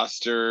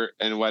roster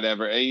and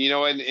whatever.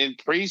 And in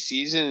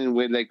preseason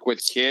with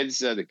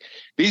kids,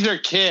 these are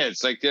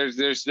kids. Like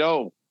there's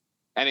no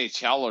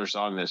NHLers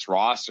on this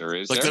roster,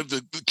 is there?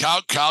 The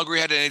Calgary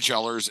had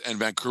NHLers and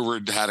Vancouver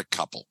had a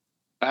couple.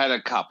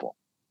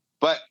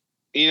 But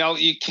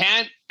you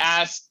can't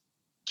ask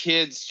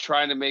kids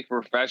trying to make a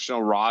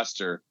professional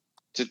roster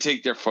to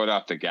take their foot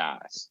off the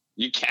gas.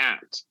 You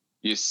can't.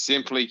 You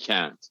simply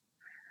can't.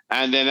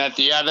 And then at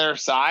the other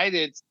side,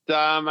 it's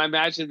I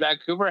imagine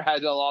Vancouver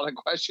had a lot of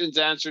questions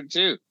answered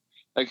too.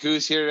 Like,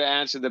 who's here to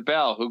answer the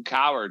bell? Who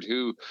cowered?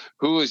 Who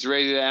was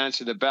ready to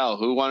answer the bell?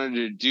 Who wanted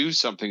to do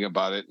something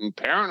about it? And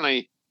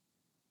apparently,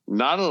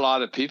 not a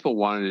lot of people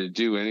wanted to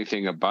do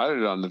anything about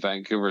it on the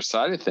Vancouver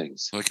side of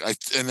things. I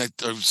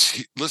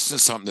was listening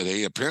to something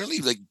today. Apparently,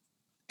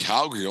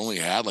 Calgary only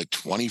had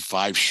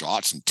 25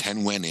 shots and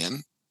 10 went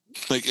in.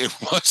 It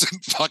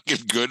wasn't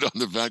fucking good on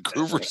the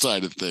Vancouver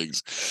side of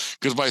things.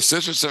 Because my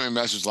sister sent me a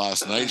message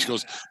last night. She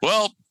goes,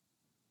 well,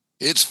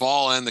 it's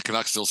fall and the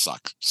Canucks still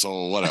suck.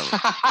 So whatever.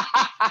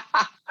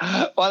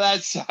 Well,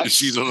 that's...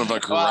 She's on the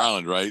Vancouver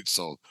Island, right?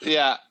 So...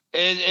 Yeah.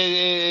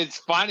 It's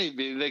funny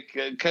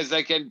because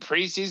in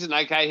preseason,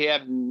 I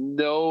have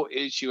no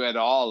issue at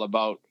all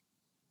about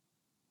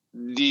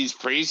these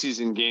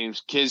preseason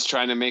games, kids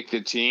trying to make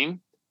the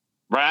team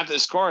right after the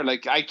score.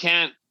 I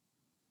can't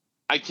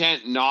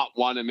not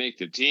want to make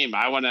the team.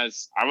 I want to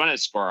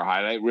score a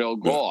highlight reel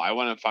goal. I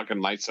want to fucking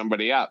light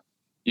somebody up.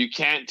 You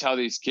can't tell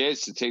these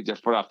kids to take their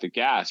foot off the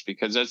gas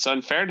because that's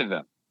unfair to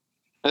them.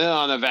 And then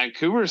on the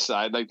Vancouver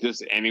side,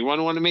 does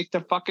anyone want to make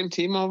the fucking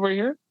team over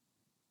here?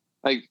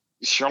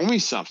 Show me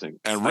something.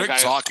 And Rick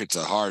Tockett's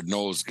a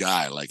hard-nosed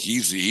guy.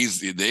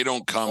 They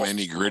don't come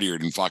any grittier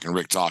than fucking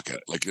Rick Tocchet.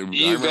 I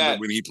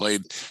remember when he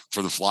played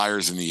for the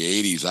Flyers in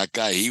the 80s, that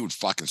guy, he would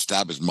fucking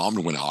stab his mom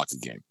to win a hockey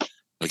game.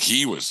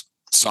 He was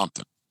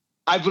something.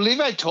 I believe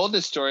I told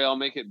this story. I'll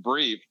make it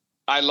brief.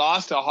 I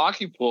lost a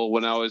hockey pool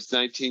when I was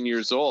 19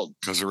 years old.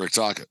 Because of Rick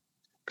Tocchet.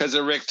 Because he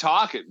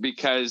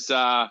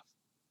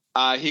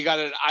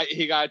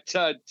got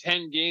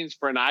 10 games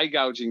for an eye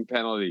gouging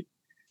penalty.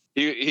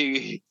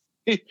 He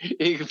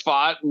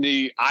fought and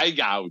he eye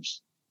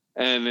gouged.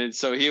 And then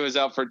so he was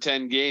out for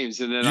 10 games.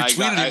 And then you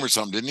tweeted him or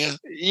something, didn't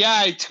you? Yeah,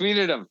 I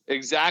tweeted him.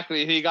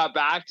 Exactly. He got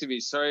back to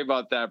me. Sorry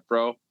about that,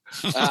 bro.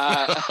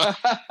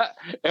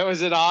 It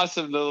was an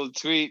awesome little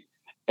tweet.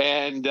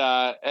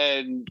 But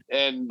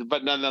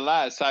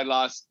nonetheless, I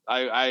lost.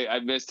 I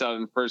missed out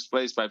in first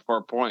place by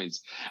 4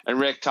 points, and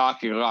Rick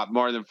Tocchet got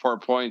more than 4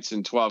 points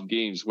in 12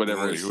 games.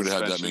 Whatever. He would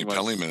have had that many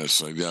penalty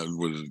minutes. Would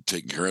have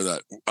taken care of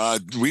that.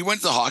 We went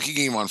to the hockey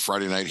game on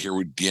Friday night here.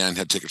 Deanne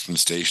had tickets from the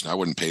station. I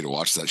wouldn't pay to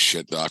watch that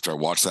shit after I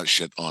watched that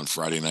shit on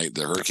Friday night.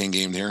 The Hurricane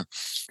game here.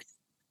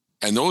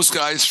 And those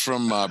guys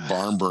from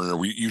Barn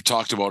Burner, you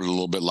talked about it a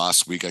little bit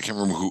last week. I can't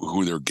remember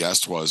who their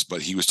guest was,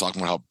 but he was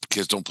talking about how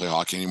kids don't play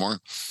hockey anymore.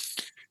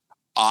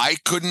 I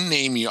couldn't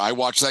name you. I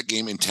watched that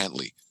game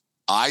intently.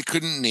 I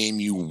couldn't name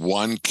you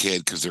one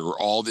kid because they were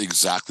all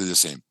exactly the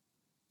same.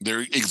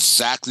 They're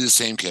exactly the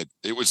same kid.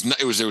 There was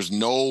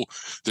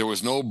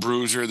no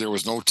bruiser. There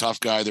was no tough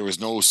guy. There was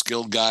no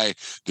skilled guy.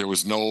 There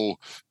was no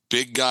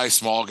big guy,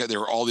 small guy. They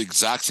were all the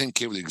exact same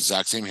kid with the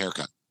exact same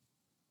haircut.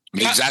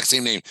 The exact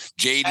same name.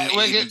 Jaden,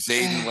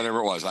 Zayden, whatever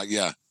it was. You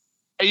got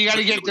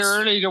to get there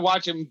early to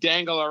watch him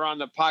dangle around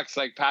the pucks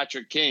like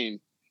Patrick Kane.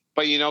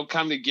 But,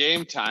 come to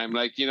game time,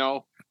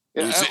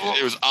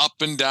 it was up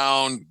and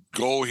down,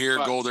 go here,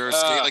 go there,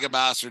 skate like a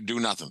bastard, do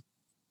nothing.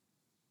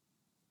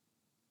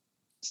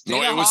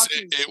 No, it was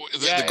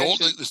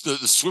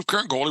the Swift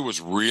Current goalie was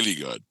really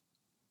good.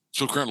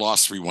 Swift Current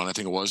lost 3-1, I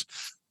think it was.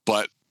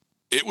 But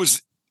it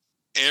was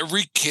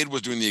every kid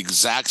was doing the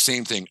exact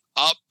same thing.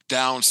 Up,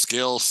 down,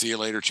 skill, see you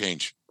later,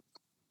 change.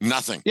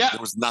 Nothing. Yeah.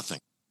 There was nothing.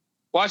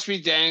 Watch me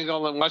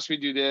dangle and watch me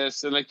do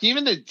this. And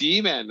even the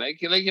D-man,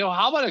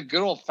 how about a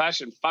good old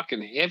fashioned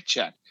fucking hip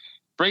check?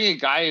 Bring a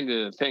guy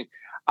into the thing.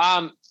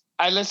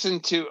 I listen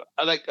to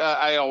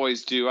I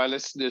always do. I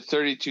listen to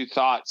 32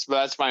 Thoughts,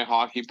 but that's my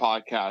hockey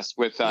podcast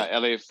with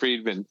Elliot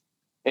Friedman,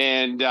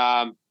 and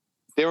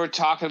they were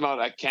talking about,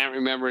 I can't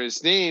remember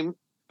his name,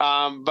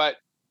 but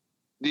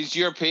these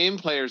European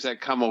players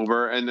that come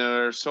over and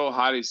they're so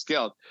highly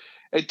skilled.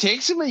 It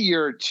takes them a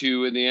year or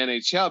two in the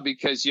NHL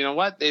because you know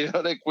what, they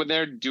when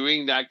they're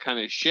doing that kind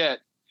of shit,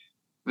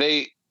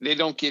 they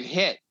don't get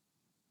hit.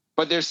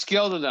 But they're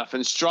skilled enough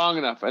and strong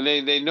enough, and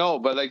they know.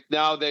 But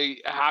now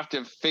they have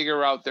to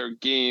figure out their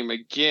game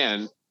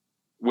again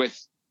with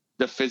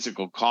the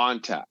physical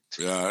contact.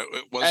 Yeah,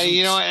 it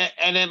wasn't.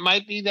 And it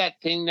might be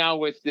that thing now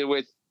with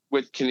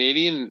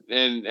Canadian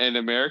and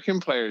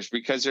American players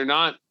because they're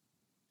not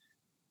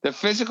the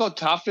physical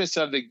toughness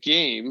of the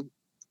game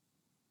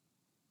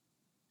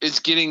is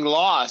getting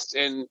lost,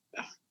 and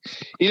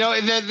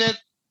that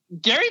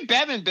Gary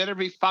Bettman better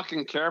be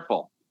fucking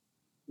careful.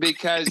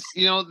 Because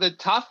the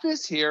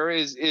toughness here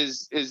is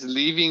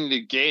leaving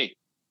the game.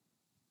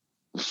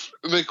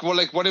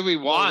 What do we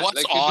want?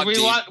 What's odd?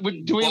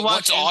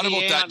 What's odd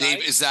about that,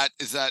 Dave? Is that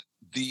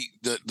the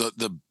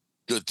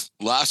the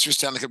last year's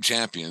Stanley Cup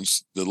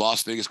champions, the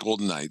Las Vegas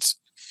Golden Knights,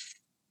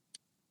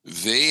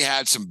 they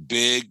had some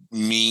big,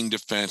 mean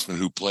defensemen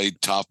who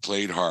played tough,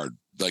 played hard,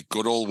 like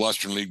good old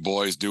Western League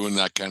boys doing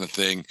that kind of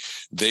thing.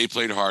 They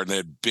played hard and they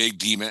had big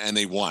demon, and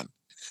they won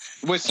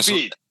with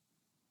speed.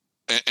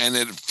 And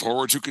then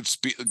forwards who could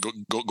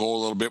go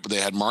a little bit, but they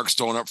had Mark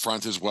Stone up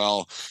front as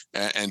well,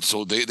 and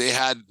so they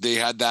had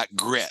that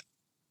grit,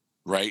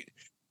 right?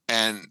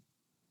 And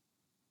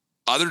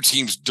other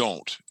teams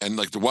don't. And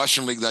like the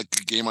Western League, that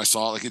game I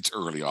saw, like it's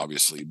early,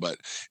 obviously, but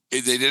they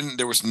didn't.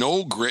 There was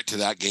no grit to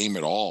that game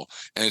at all.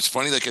 And it's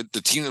funny, like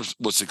the team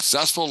was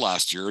successful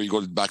last year. You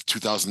go back to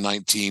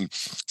 2019,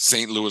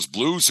 St. Louis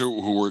Blues,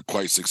 who were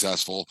quite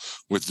successful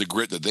with the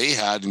grit that they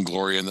had and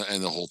glory and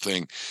the whole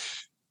thing.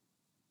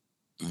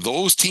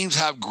 Those teams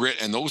have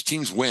grit and those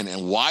teams win.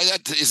 And why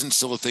that isn't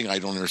still a thing, I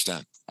don't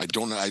understand. I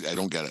don't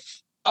get it.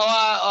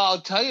 Oh,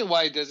 I'll tell you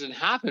why it doesn't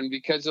happen,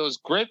 because those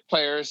grit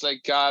players,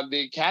 like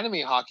the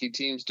academy hockey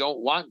teams, don't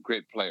want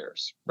grit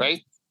players,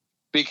 right?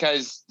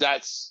 Because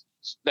that's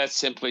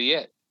simply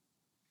it.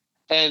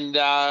 And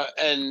I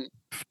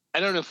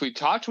don't know if we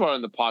talked about it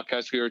on the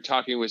podcast. We were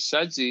talking with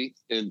Sudsy,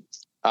 and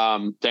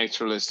thanks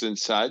for listening,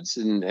 Suds,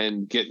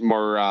 and getting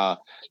more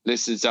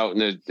listens out in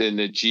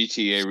the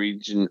GTA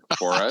region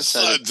for us.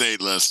 Suds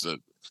ain't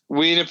listening.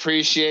 We'd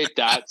appreciate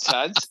that,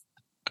 Suds.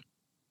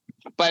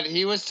 But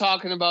he was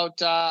talking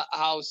about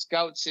how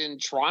scouts in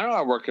Toronto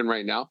are working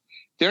right now.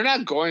 They're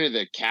not going to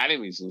the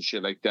academies and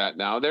shit like that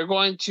now. They're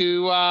going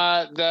to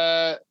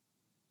the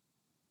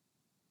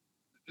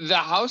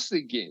house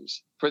league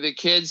games for the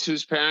kids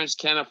whose parents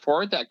can't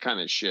afford that kind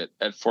of shit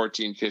at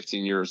 14,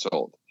 15 years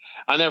old.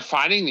 And they're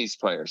finding these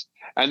players.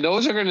 And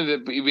those are going to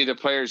be the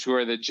players who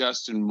are the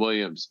Justin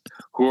Williams,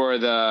 who are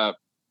the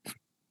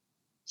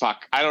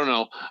I don't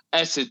know,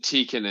 Esa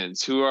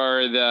Tikkanens, who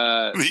are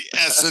the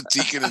Esa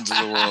Tikkanens of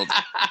the world.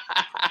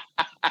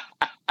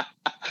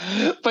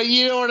 But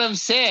you know what I'm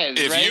saying,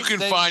 if right? you can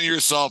find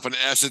yourself an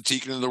Esa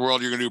Tikkanen in the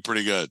world, you're going to do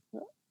pretty good.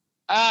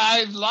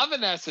 I love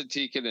an Esa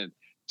Tikkanen.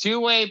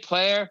 Two-way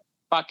player,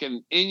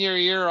 fucking in your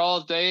ear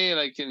all day,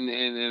 like in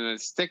a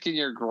stick in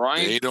your groin.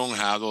 They don't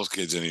have those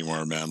kids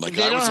anymore, man. Like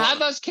they don't have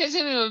those kids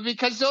anymore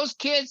because those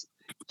kids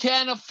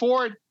can't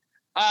afford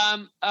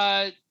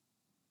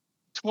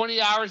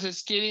 20 hours of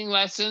skating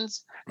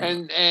lessons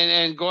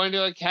and going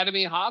to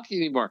academy hockey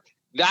anymore.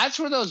 That's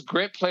where those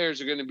grit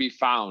players are going to be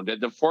found, at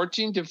the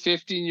 14 to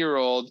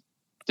 15-year-old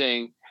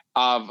thing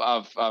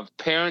of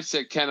parents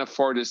that can't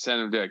afford to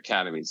send them to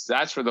academies.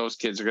 That's where those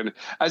kids are going to,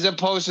 as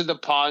opposed to the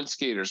pond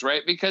skaters,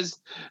 right? Because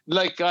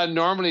like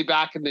normally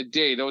back in the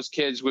day, those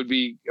kids would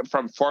be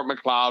from Fort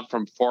McLeod,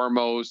 from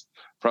Foremost,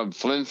 from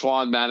Flin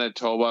Flon,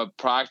 Manitoba,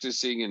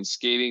 practicing and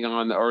skating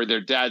or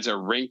their dad's a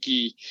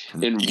rinky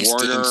in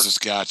Warner,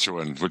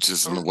 Saskatchewan, which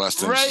is in the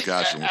western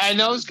Saskatchewan. And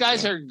those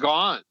guys are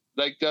gone.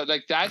 Like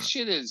that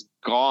shit is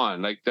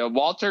gone. Like the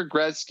Walter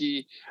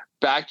Gretzky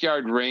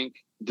backyard rink,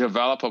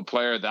 develop a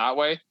player that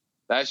way,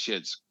 that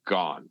shit's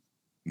gone.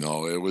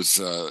 No, it was.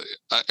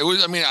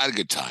 I mean, I had a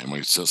good time.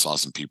 I still saw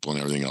some people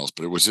and everything else,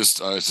 but it was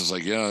just. I was just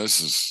like, yeah,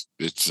 it's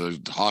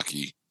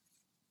hockey.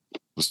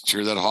 Let's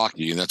cheer that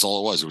hockey, and that's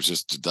all it was. It was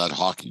just that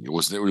hockey. It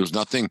was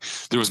nothing.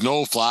 There was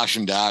no flash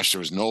and dash. There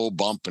was no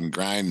bump and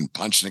grind and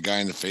punching a guy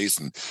in the face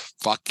and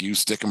fuck you,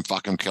 stick him,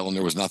 fuck him, kill him.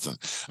 There was nothing.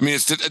 I mean,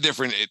 it's a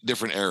different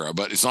era,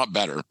 but it's not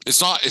better. It's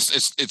not. It's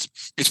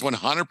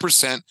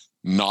 100%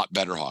 not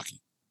better hockey.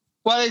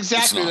 Well,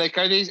 exactly. Like,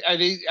 are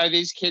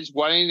these kids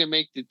wanting to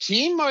make the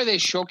team, or are they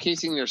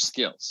showcasing their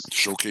skills?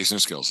 Showcasing their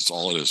skills. That's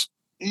all it is.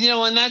 You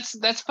know, and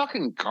that's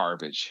fucking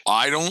garbage.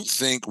 I don't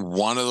think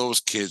one of those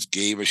kids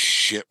gave a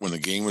shit when the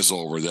game was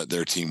over that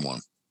their team won.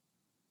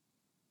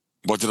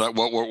 What were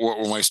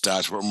my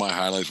stats? What were my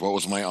highlights? What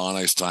was my on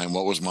ice time?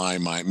 What was my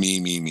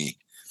me?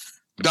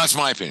 That's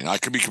my opinion. I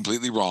could be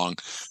completely wrong,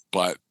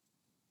 but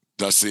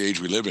that's the age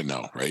we live in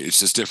now, right? It's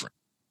just different.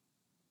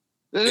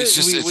 It's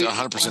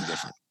 100%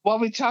 different. Well,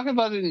 we talk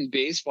about it in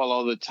baseball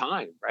all the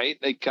time, right?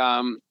 Like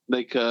of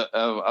what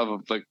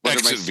are my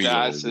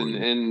stats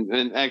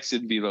and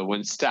exit velo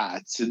and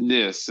stats and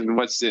this and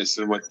what's this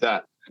and what's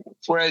that.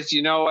 Whereas,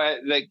 you know,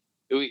 like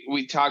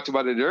we talked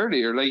about it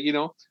earlier, like, you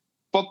know,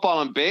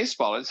 football and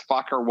baseball, it's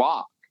fuck or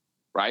walk,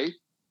 right?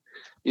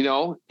 You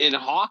know, in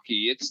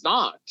hockey, it's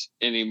not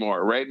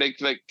anymore, right?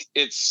 Like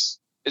it's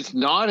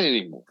not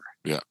anymore.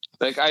 Yeah.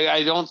 Like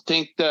I don't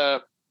think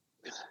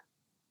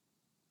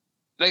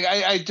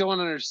I don't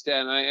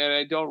understand, and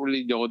I don't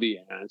really know the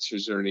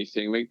answers or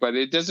anything. Like, but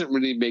it doesn't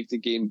really make the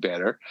game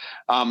better.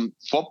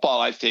 Football,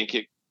 I think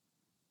it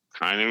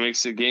kind of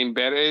makes the game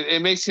better.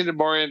 It makes it a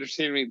more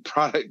entertaining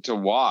product to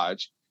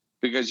watch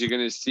because you're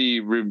going to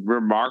see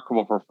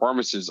remarkable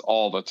performances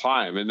all the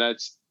time, and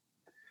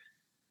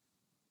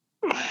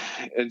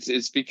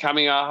it's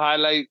becoming a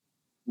highlight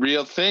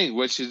reel thing,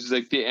 which is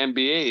like the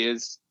NBA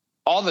is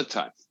all the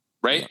time,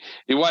 right?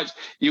 Yeah.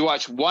 You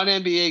watch one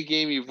NBA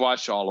game, you've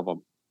watched all of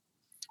them.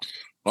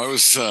 I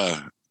was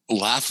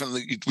laughing.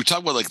 We talk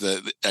about like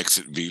the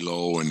exit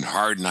velo and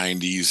hard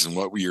 90s and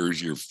what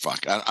your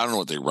fuck. I don't know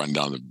what they run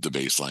down the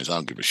baselines. I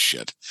don't give a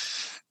shit.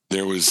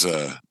 there was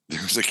a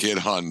kid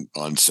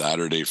on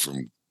Saturday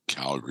from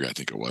Calgary, I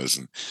think it was,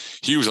 and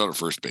he was out at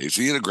first base.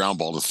 He had a ground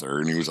ball to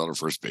third, and he was out at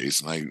first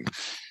base. And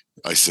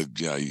I said,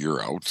 "Yeah,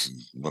 you're out,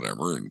 and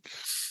whatever." And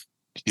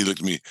he looked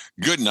at me,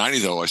 "Good 90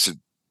 though." I said,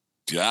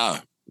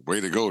 "Yeah, way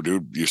to go,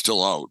 dude. You're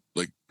still out.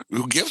 Like,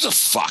 who gives a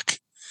fuck?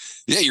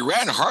 Yeah, you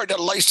ran hard. That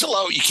light's still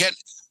out. You can't.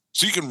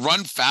 So you can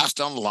run fast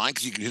down the line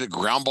because you can hit a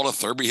ground ball to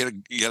third, but you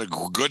had a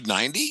good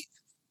 90."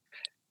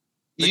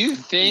 You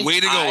think way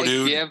to go,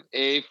 dude? Give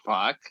a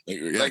fuck?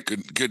 Yeah,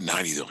 good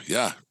 90 though.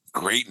 Yeah,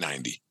 great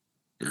 90.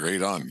 You're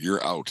right on.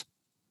 You're out.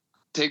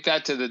 Take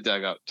that to the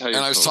dugout. And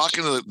I was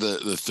talking to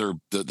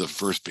the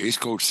first base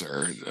coach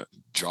there,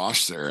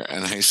 Josh there,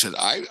 and I said,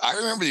 I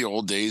remember the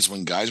old days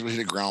when guys would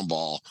hit a ground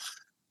ball,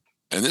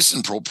 and this is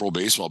in pro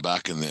baseball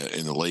back in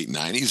the late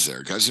 90s.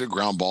 There, guys hit a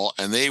ground ball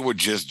and they would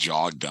just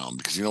jog down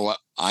because you know what?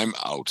 I'm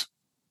out.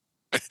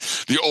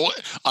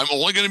 I'm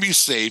only going to be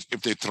safe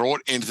if they throw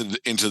it into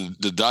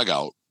the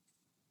dugout,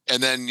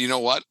 and then you know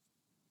what?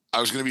 I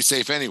was going to be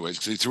safe anyways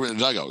because they threw it in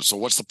the dugout. So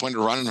what's the point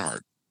of running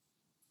hard?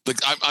 Like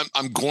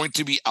I'm going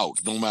to be out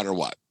no matter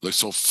what. Like,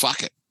 so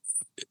fuck it.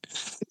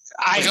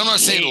 I'm not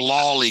saying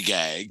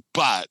lollygag,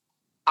 but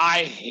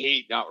I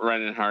hate not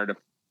running hard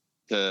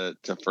to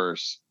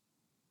first.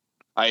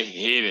 I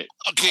hate it.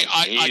 Okay,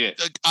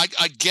 I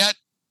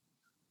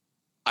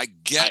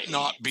get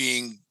not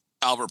being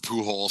Albert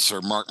Pujols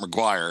or Mark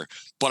McGuire,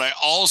 but I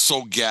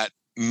also get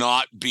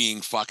not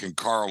being fucking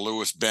Carl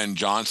Lewis, Ben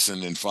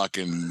Johnson, and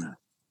fucking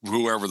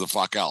whoever the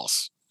fuck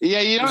else.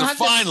 Yeah, you don't have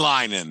a fine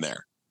line in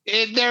there.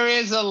 There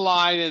is a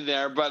line in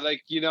there, but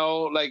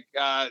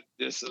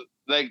this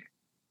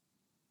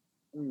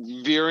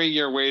veering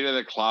your way to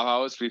the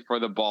clubhouse before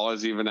the ball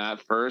is even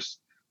at first.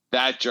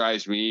 That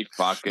drives me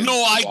fucking. No,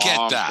 I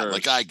get that.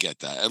 Like, I get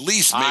that. At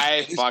least go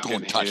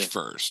and touch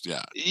first.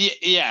 Yeah.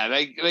 Yeah.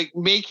 Like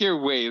make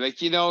your way.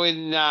 Like, in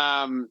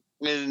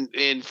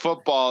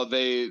football,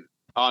 they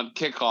on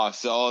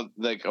kickoffs, all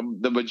like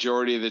the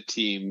majority of the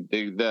team,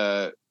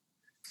 they're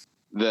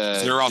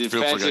off the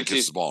field for going to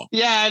kiss the ball.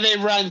 Yeah, they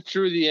run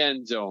through the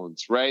end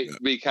zones, right? Yeah.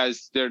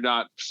 Because they're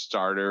not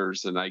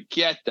starters, and I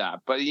get that.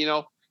 But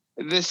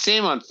the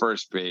same on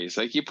first base.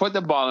 Like, you put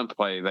the ball in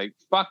play, like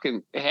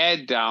fucking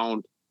head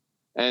down,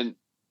 and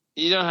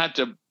you don't have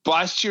to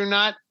bust your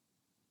nut,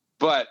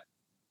 but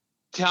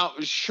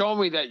show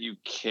me that you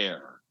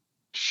care.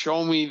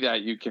 Show me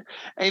that you care.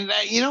 And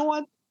you know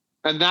what?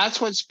 And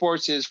that's what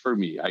sports is for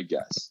me, I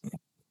guess.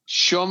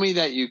 Show me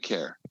that you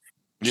care.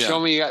 Yeah. Show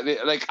me,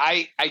 like,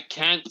 I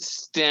can't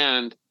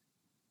stand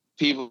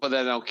people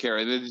that don't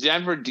care. The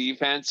Denver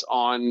defense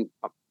on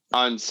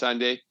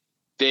Sunday,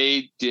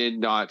 they did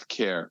not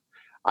care.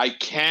 I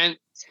can't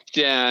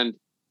stand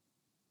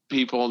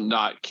people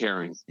not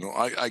caring. No,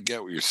 I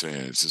get what you're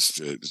saying. It's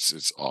just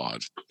it's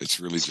odd. It's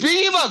really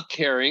speaking about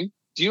caring.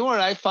 Do you know what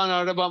I found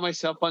out about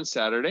myself on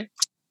Saturday?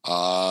 Do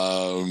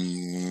I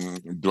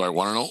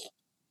want to know?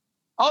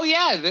 Oh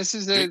yeah, this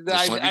is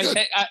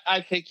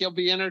I think you'll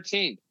be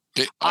entertained.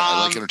 Okay,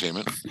 I like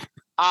entertainment.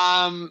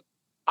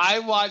 I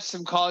watched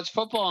some college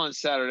football on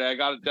Saturday. I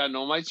got done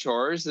all my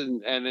chores,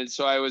 and then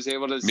so I was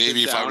able to.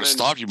 Maybe if I would have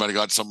stopped, you might have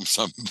got some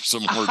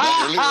more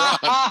done earlier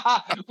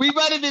on. We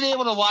might have been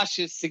able to watch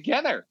this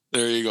together.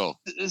 There you go.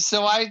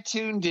 So I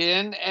tuned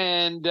in,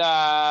 and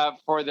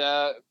for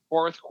the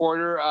fourth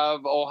quarter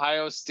of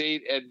Ohio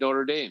State at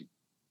Notre Dame,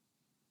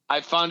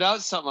 I found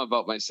out something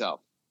about myself.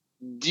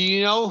 Do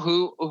you know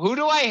who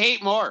do I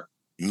hate more?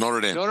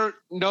 Notre Dame.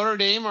 Notre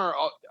Dame or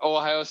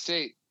Ohio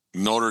State?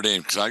 Notre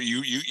Dame, because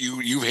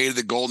you hated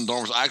the Golden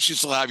Domers. I actually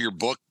still have your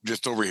book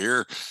just over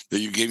here that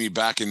you gave me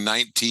back in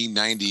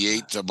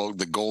 1998 about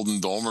the Golden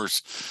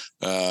Domers.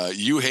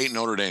 You hate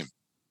Notre Dame.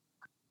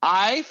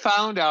 I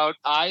found out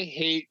I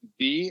hate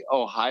the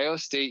Ohio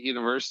State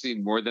University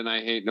more than I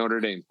hate Notre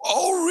Dame.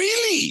 Oh,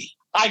 really?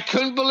 I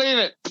couldn't believe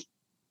it.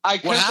 I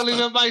couldn't believe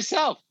it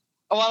myself.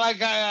 Well,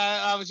 like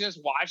I was just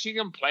watching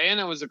them play, and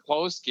it was a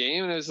close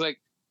game, and it was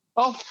like,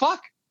 oh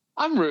fuck,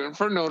 I'm rooting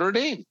for Notre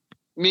Dame.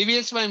 Maybe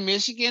it's my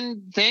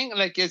Michigan thing.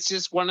 Like, it's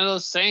just one of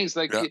those things.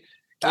 Like, yeah.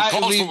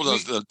 College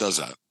football does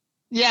that.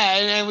 Yeah,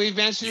 and we've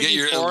mentioned you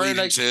get before, your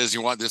allegiances.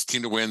 You want this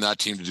team to win, that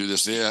team to do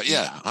this.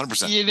 Yeah,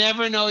 100%. You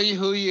never know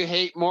who you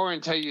hate more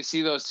until you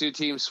see those two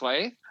teams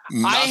play.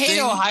 I hate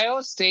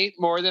Ohio State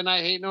more than I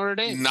hate Notre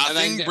Dame.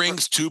 Nothing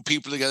brings two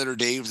people together,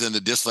 Dave, than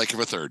the dislike of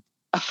a third.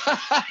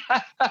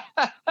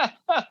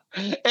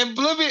 It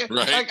blew me.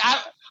 Right. Like,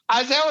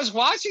 as I was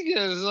watching it,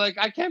 I was like,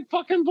 I can't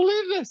fucking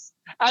believe this.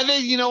 And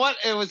then, you know what?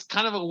 It was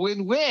kind of a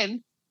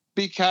win-win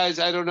because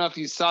I don't know if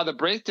you saw the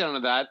breakdown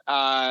of that.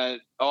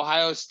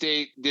 Ohio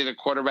State did a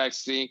quarterback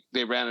sneak.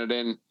 They ran it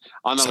in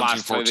on the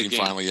last play of the game.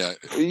 Finally,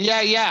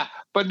 yeah.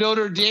 But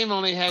Notre Dame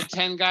only had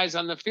 10 guys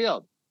on the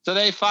field. So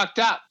they fucked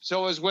up.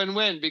 So it was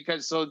win-win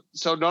because so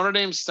Notre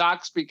Dame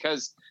sucks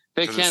because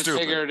they can't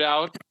figure it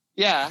out.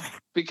 Yeah,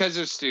 because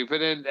they're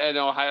stupid, and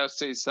Ohio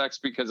State sucks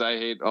because I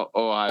hate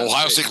Ohio State.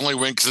 Ohio State can only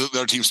win because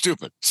their team's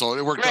stupid. So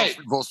it worked out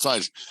for both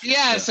sides.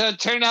 Yeah, so it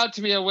turned out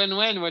to be a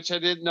win-win, which I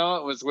didn't know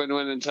it was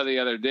win-win until the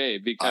other day.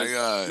 Because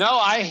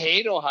I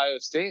hate Ohio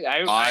State.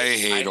 I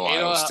hate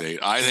Ohio State.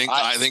 I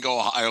think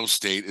Ohio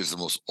State is the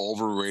most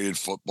overrated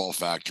football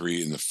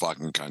factory in the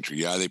fucking country.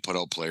 Yeah, they put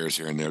out players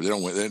here and there. They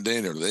don't win.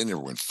 They never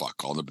win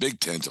fuck all. The Big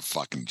Ten's a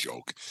fucking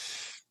joke.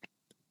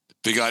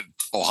 They got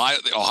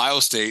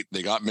Ohio State,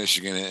 they got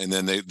Michigan, and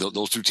then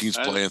those two teams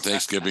play on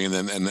Thanksgiving,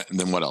 and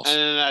then what else? And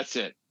then that's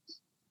it.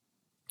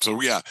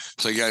 So you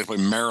guys play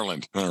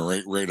Maryland,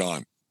 right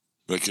on.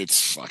 Like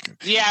it's fucking.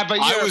 Yeah, but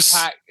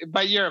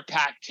you're a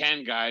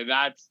Pac-10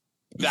 guy.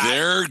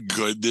 They're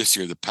good this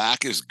year. The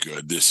Pac is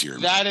good this year.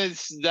 That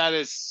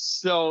is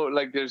so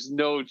like there's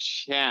no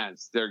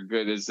chance they're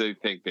good as they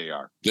think they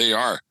are. They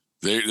are.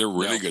 They're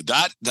really good.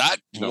 That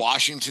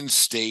Washington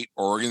State,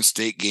 Oregon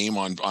State game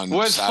on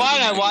was Saturday fun.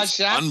 I watched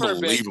that for a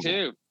bit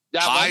too.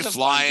 High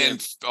flying.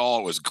 Oh,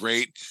 it was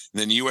great.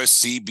 And then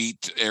USC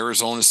beat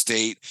Arizona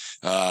State.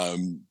 They got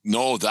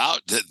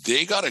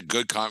a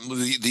good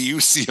the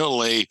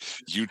UCLA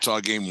Utah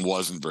game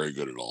wasn't very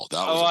good at all.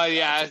 That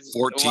was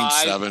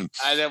 14-7.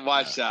 I didn't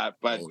watch that,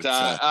 but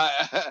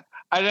I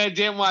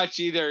didn't watch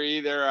either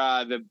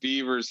the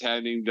Beavers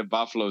handing the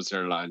Buffaloes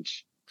their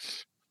lunch.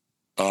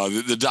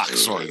 The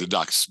Ducks. Sorry, the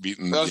Ducks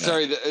beating. Oh,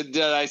 sorry.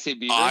 Did I say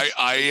Beavers?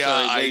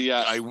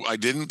 I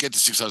didn't get to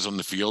see because I was on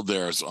the field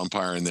there as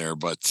umpiring there,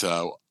 but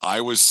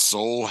I was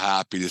so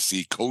happy to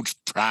see Coach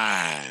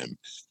Prime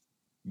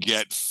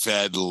get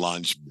fed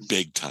lunch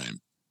big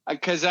time.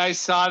 Because I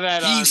saw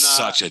that. He's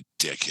such a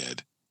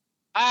dickhead.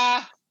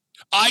 I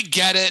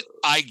get it.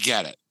 Like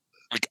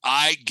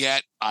I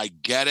get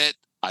it.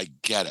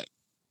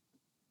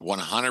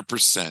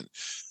 100%.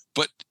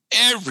 But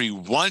every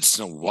once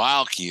in a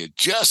while, can you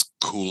just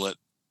cool it?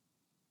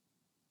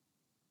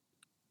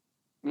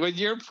 When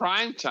you're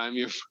prime time,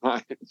 you're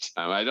prime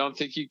time. I don't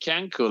think you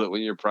can cool it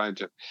when you're prime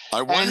time.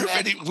 I wonder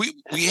if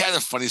we had a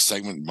funny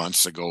segment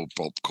months ago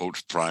about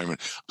Coach Prime, and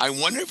I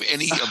wonder if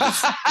any of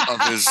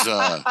his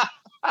that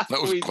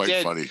was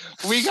quite funny.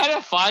 We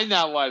gotta find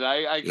that one.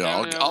 I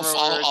can't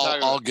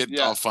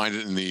remember. I'll find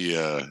it in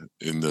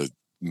the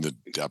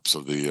depths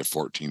of the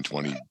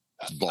 1420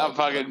 ball. I'll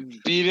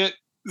fucking beat it.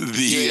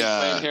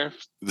 The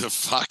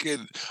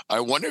fucking. I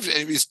wonder if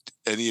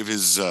any of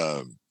his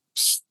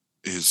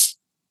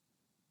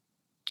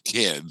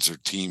kids or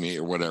teammate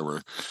or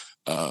whatever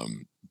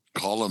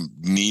call him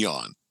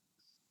Neon.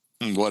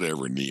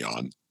 Whatever,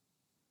 Neon.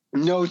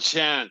 No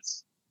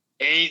chance.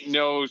 Ain't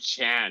no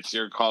chance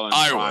you're calling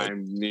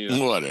Prime Neon.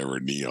 Whatever,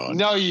 Neon.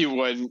 No, you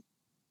wouldn't.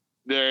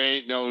 There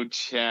ain't no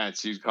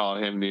chance you'd call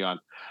him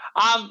Neon.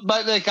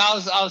 But like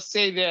I'll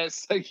say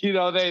this, like they've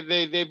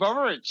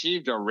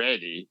overachieved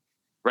already.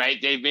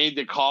 Right, they've made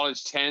the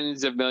college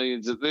tens of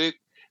millions.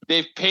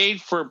 They've paid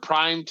for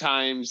prime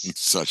time's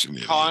such an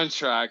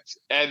contract,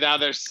 and now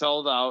they're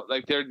sold out.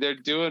 Like they're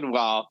doing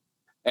well,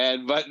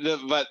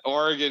 but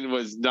Oregon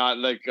was not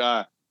like.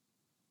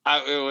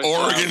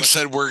 Oregon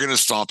said we're going to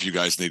stomp you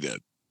guys, and they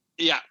did.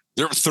 Yeah,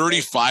 they were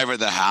 35 at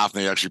the half,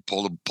 and they actually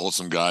pulled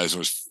some guys. It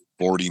was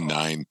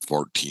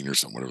 49-14 or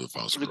something, whatever the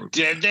final score.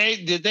 Did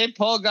they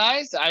pull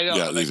guys? I don't.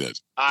 Yeah, they did.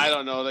 I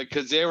don't know,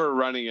 because they were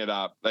running it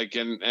up,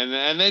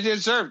 and they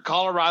deserve.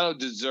 Colorado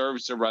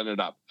deserves to run it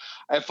up.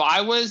 If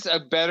I was a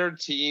better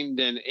team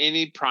than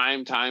any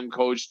primetime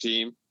coach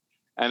team,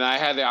 and I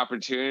had the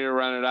opportunity to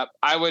run it up,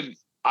 I would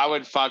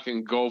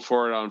fucking go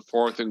for it on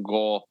 4th and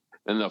goal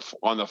on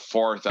the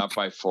 4th up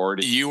by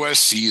 40.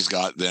 USC's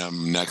got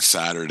them next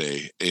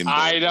Saturday in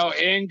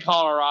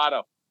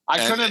Colorado.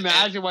 I couldn't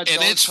imagine what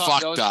it's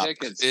fucked up.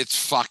 Tickets. It's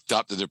fucked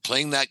up that they're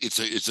playing that. It's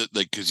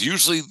like because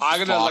usually I'm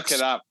gonna look it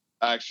up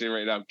actually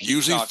right now.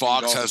 Usually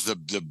Fox has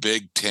the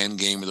Big Ten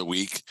game of the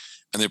week,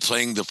 and they're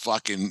playing the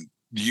fucking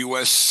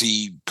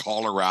USC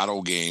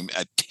Colorado game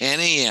at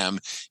 10 a.m.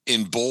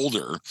 in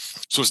Boulder.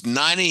 So it's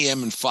 9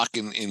 a.m.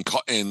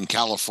 in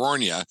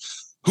California.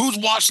 Who's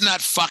watching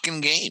that fucking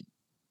game?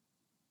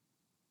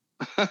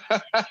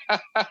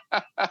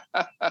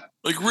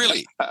 Like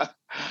really?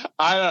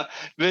 I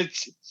don't.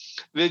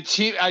 The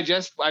cheap. I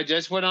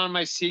just went on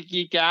my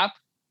SeatGeek app.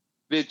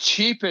 The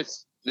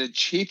cheapest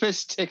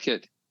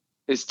ticket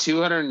is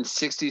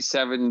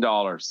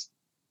 $267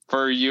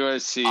 for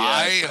USC.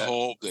 I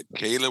hope that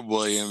Caleb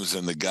Williams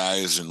and the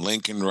guys and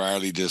Lincoln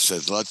Riley just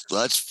says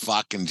let's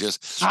fucking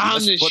just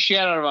pound the shit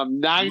out of them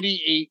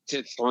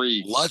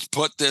 98-3. Let's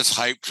put this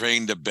hype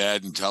train to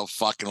bed and tell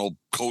fucking old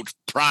Coach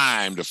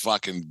Prime to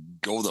fucking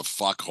go the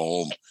fuck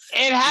home.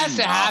 It has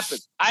to happen.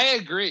 I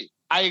agree.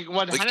 I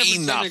 100%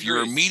 enough. agree.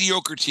 You're a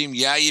mediocre team.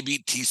 Yeah, you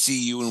beat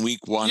TCU in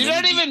week 1. You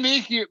don't even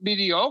make you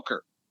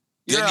mediocre.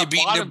 Then you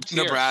beat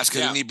Nebraska.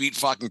 Yeah. Then you beat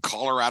fucking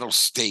Colorado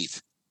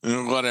State.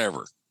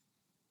 Whatever.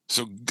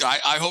 So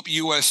I hope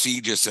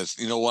USC just says,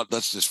 you know what?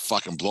 Let's just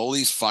fucking blow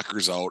these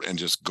fuckers out and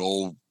just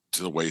go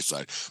to the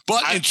wayside.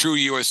 But in true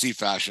USC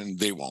fashion,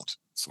 they won't.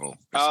 So,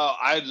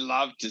 I'd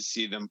love to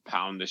see them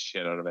pound the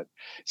shit out of it.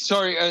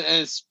 Sorry,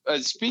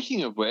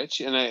 speaking of which,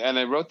 and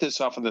I wrote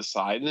this off on the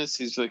side, and this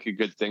seems like a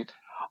good thing.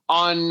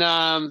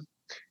 On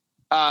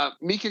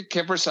Mika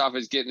Kiprusoff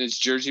is getting his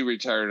jersey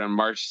retired on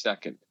March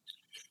 2nd.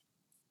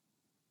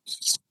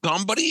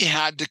 Somebody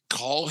had to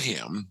call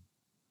him.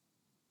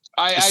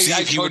 I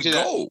see if he would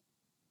go.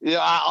 Yeah,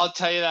 I'll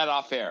tell you that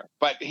off air.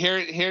 But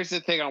here's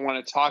the thing I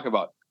want to talk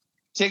about.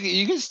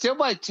 You can still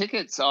buy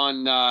tickets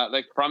on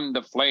from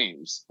the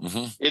Flames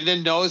in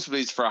the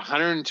nosebleeds for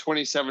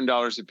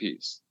 $127 a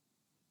piece.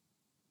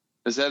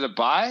 Is that a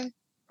buy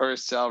or a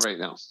sell right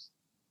now?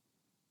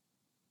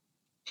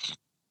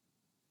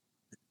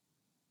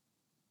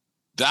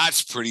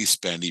 That's pretty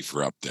spendy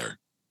for up there.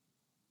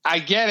 I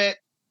get it,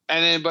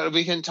 but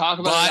we can talk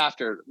about it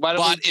after.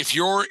 But if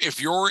you're a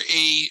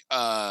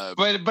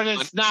but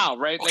it's now,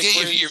 right? Okay,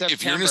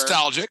 if you're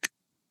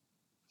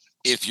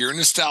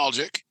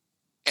nostalgic,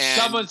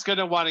 and someone's going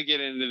to want to get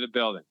into the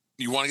building.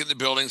 You want to get in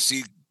the building,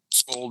 see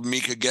old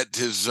Mika get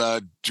his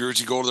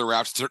jersey, go to the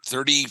Raps.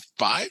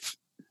 35?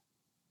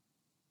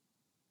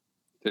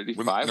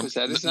 35? Was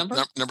that his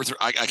number? Number 3.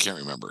 I can't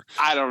remember.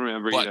 I don't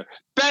remember either.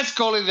 Best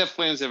goalie the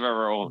Flames have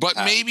ever owned. But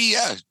maybe,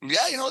 yeah,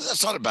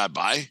 that's not a bad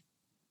buy.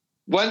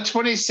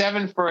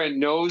 127 for a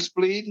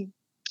nosebleed,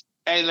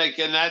 and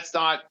that's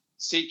not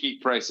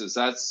SeatGeek prices.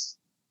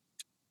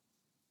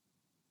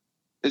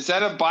 Is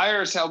that a buy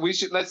or sell?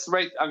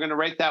 I'm going to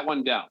write that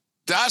one down.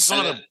 That's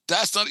not.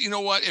 You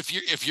know what?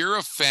 If you're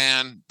a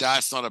fan,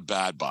 that's not a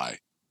bad buy.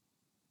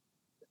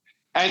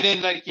 And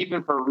then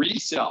even for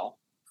resale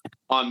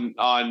on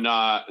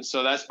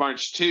so that's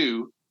March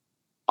 2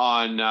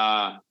 on.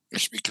 I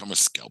should become a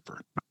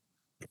scalper.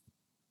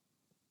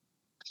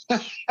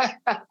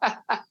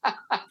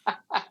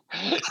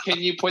 Can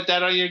you put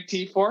that on your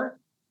T4?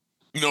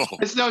 No,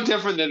 it's no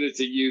different than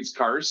it's a used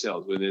car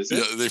salesman, is it?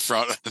 Yeah, they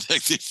frown. I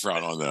think they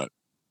frown on that.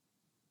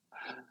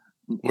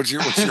 What's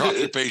your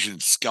occupation?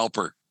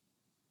 Scalper.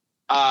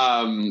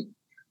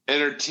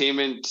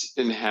 Entertainment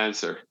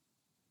enhancer.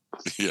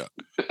 Yeah,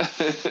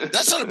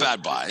 that's not a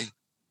bad buy.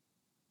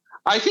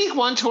 I think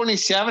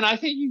 127. I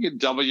think you could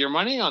double your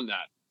money on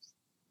that.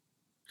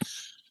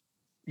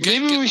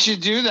 Maybe we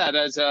should do that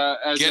as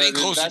getting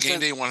close to game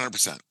day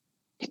 100%.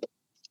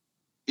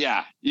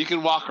 Yeah, you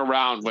can walk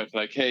around with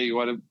hey, you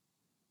want to?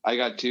 I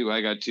got two.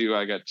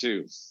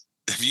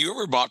 Have you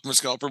ever bought from a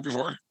scalper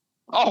before?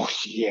 Oh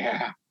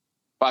yeah,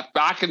 but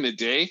back in the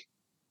day,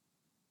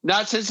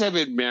 not since I've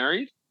been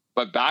married,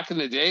 but back in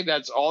the day,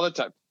 that's all the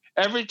time.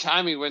 Every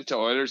time we went to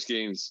Oilers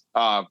games,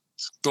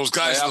 those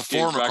guys in the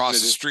Forum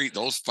across the street,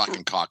 those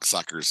fucking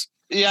cocksuckers.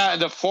 Yeah,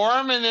 the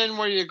Forum, and then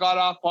where you got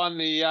off on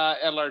the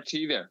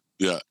LRT there.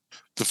 Yeah,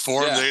 the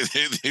Forum. Yeah.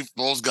 They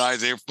those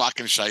guys, they're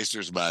fucking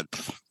shysters, man.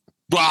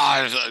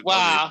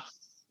 Wow.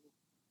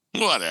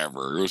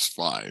 Whatever, it was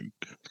fine.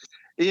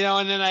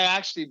 And then I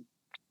actually,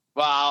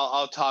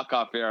 I'll talk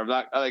off here. I'm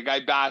not I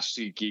bash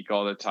SeatGeek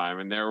all the time,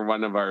 and they're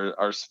one of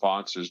our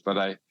sponsors. But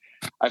I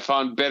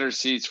found better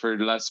seats for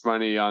less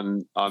money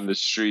on the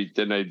street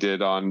than I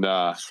did on.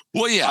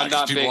 Well, yeah,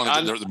 because people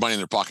want to get the money in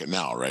their pocket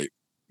now, right?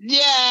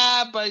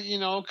 Yeah, but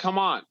come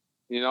on.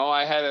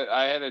 I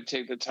had to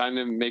take the time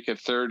to make a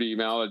third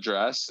email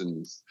address,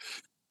 and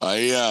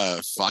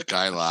I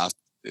laughed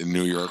in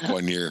New York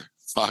one year.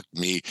 Fuck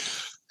me.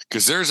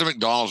 Because there's a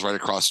McDonald's right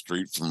across the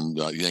street from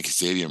Yankee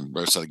Stadium,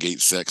 right outside of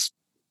Gate 6.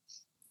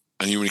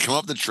 And when you come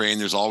up the train,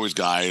 there's always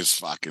guys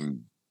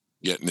fucking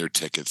getting their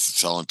tickets,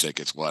 selling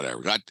tickets,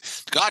 whatever.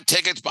 Got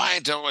tickets, buy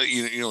until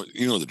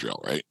you know the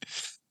drill, right?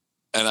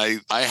 And I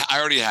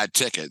already had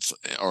tickets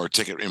or a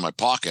ticket in my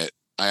pocket.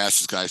 I asked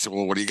this guy, I said,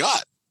 well, what do you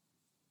got?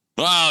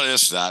 Well,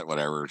 this, that,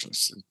 whatever.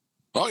 Said,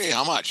 okay,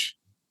 how much?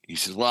 He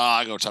says, well,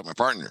 I go talk to my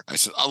partner. I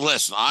said,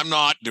 listen, I'm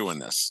not doing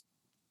this.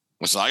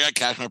 I said, I got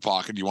cash in my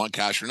pocket. Do you want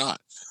cash or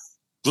not?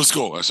 Let's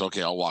go. I said,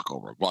 okay, I'll walk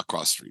over. Walk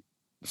across the street.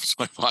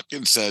 So I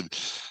fucking said,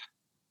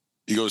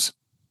 he goes,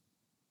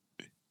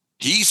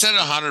 he said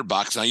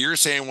 $100. Now you're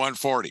saying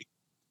 140.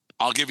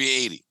 I'll give you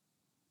 80.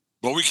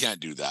 Well, we can't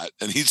do that.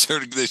 And they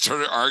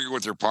started arguing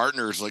with their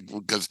partners,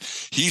 because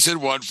he said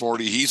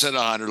 140, he said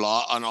 100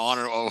 on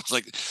honor. Oh,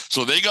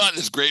 so they got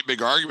this great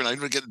big argument. I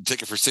ended up getting the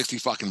ticket for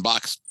 $60 fucking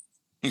bucks.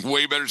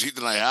 Way better seat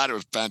than I had. It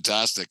was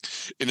fantastic.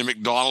 In the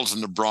McDonald's in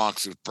the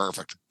Bronx, it was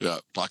perfect. Yeah,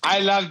 I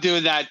love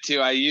doing that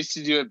too. I used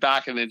to do it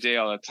back in the day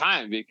all the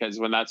time, because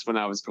that's when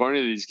I was going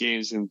to these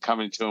games and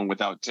coming to them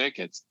without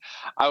tickets.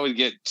 I would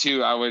get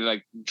two. I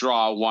would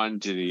draw one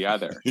to the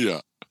other.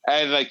 Yeah.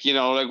 And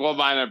well,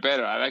 mine are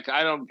better.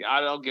 I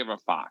don't give a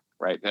fuck,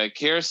 right?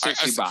 Here's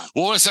 $60.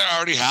 Well, I said I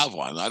already have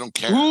one. I don't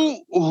care.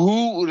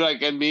 Who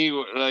and me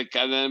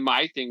and then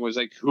my thing was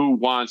who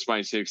wants my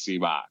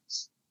 $60?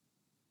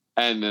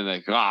 And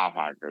then fuck,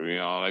 mine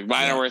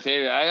are worth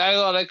 80.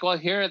 I go well,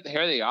 here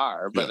they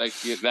are, but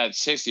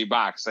that's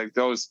 $60.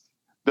 Those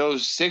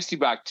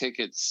 $60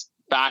 tickets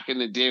back in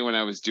the day when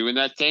I was doing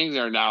that thing,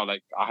 they're now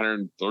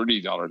 $130,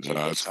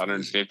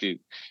 $150.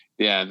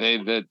 Yeah,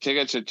 the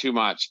tickets are too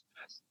much.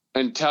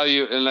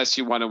 Unless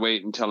you want to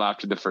wait until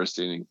after the first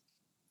inning.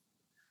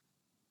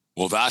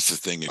 Well, that's the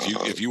thing.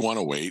 If you want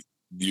to wait,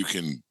 you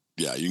can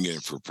get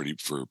it for pretty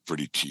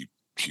cheap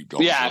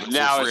dollars. Yeah,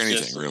 now for it's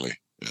anything just, really.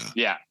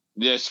 Yeah.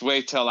 Just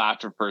wait till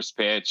after first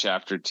pitch,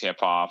 after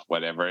tip off,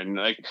 whatever. And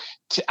like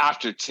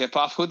after tip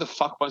off, who the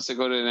fuck wants to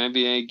go to an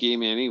NBA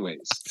game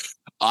anyways?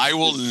 I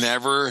will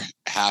never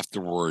have to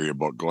worry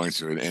about going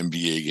to an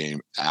NBA game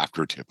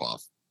after tip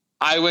off.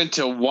 I went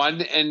to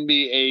one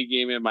NBA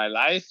game in my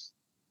life.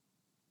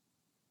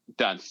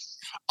 Done.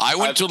 I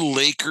went to the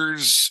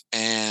Lakers,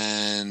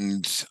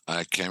 and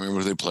I can't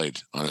remember who they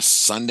played on a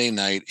Sunday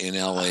night in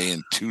LA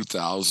in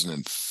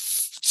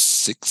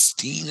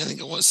 2016. I think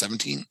it was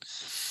 17.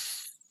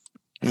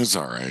 It was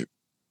all right.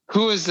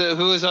 Who was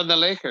on the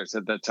Lakers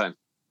at that time?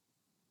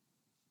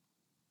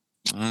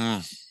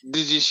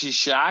 Did you see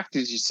Shaq?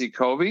 Did you see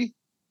Kobe?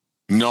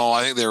 No,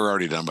 I think they were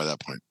already done by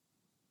that point.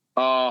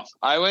 Oh,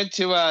 I went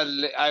to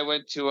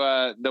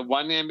the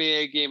one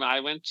NBA game I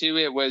went to.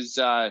 It was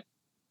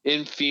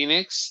in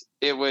Phoenix.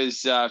 It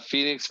was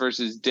Phoenix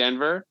versus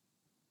Denver.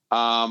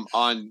 On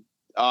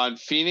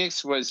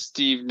Phoenix was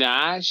Steve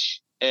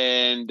Nash,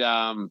 and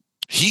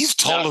he's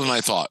taller than I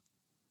thought.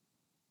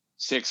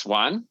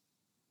 6'1".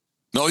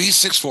 No, he's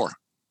 6'4".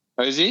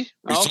 Oh, is he?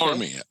 He's taller than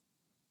me. Yeah.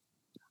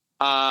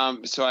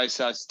 So I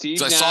saw Steve.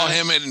 So I Nash. saw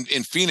him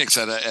in Phoenix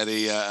at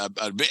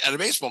a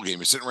baseball game.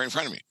 He's sitting right in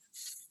front of me.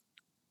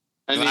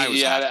 And I was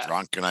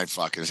drunk, and I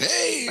fucking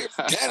hey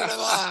Canada,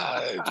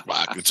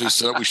 fuck. And so he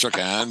stood up, we shook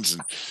hands,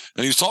 and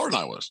he was taller than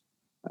I was.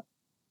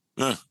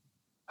 Yeah.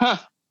 Huh?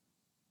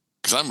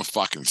 Because I'm a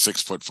fucking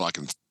 6 foot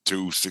fucking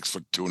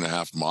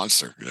 6'2.5"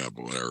 monster. Yeah,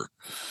 but whatever.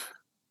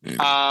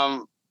 Yeah.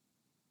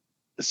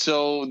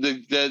 So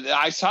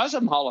I saw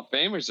some Hall of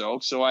Famers though.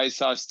 So I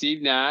saw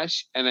Steve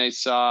Nash, and I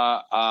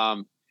saw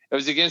it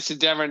was against the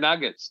Denver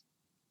Nuggets,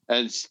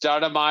 and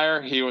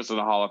Stoudemire, he was in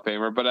the Hall of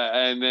Famer. But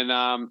and then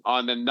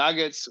on the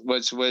Nuggets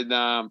was with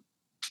that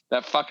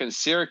fucking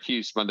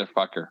Syracuse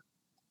motherfucker.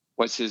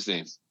 What's his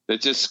name?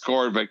 That just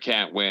scored but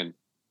can't win,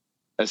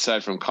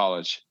 aside from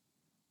college.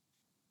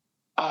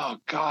 Oh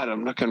God,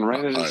 I'm looking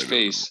right at his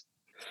face.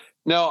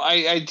 No,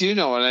 I do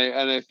know,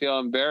 and I feel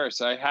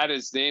embarrassed. I had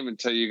his name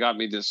until you got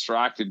me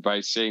distracted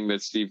by saying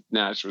that Steve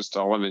Nash was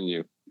taller than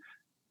you.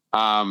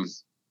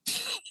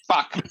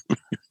 Fuck.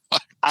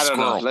 I don't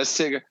know. Let's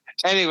take it.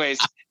 Anyways,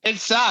 it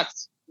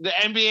sucks. The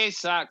NBA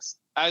sucks.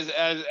 As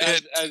a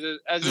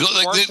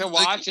sport to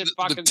watch, it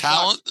fucking the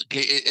talent. Sucks.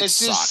 Okay, it it's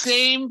sucks. The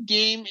same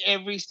game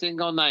every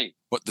single night.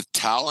 But the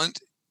talent,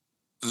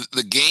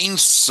 the game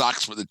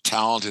sucks, but the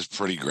talent is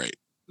pretty great.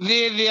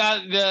 The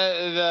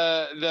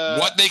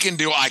what they can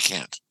do, I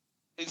can't.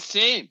 It's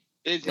same.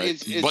 It's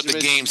but the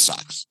game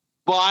sucks.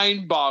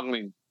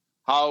 Mind-boggling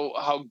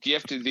how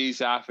gifted these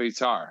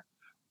athletes are.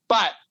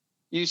 But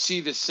you see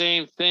the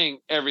same thing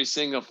every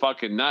single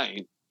fucking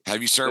night.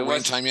 Have you started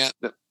Winning Time yet?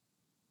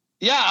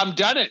 Yeah, I'm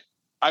done it.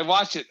 I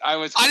watched it. I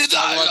was when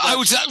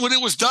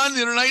it was done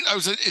the other night. I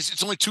was.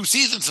 It's only 2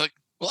 seasons. Like,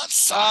 well, that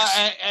sucks.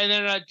 And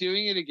they're not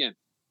doing it again.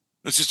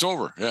 It's just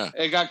over. Yeah,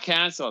 it got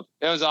canceled.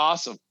 It was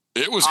awesome.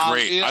 It was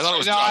great. I thought it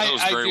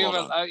was very well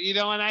done.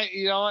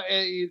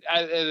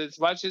 As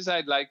much as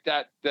I like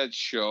that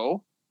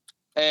show,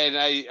 and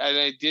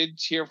I did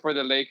cheer for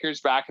the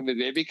Lakers back in the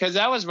day because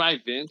that was my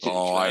vintage.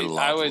 Oh, right? I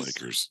love the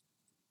Lakers.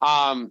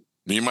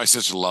 Me and my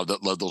sister loved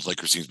those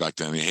Lakers teams back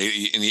then.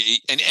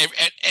 And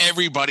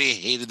everybody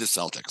hated the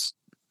Celtics.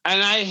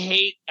 And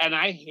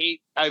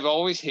I've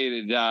always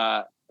hated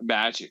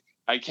Magic.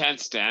 I can't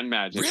stand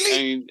Magic.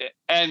 Really?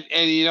 And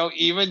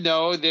even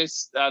though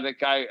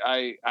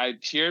I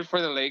cheered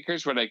for the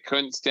Lakers when I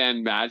couldn't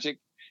stand Magic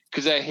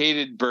because I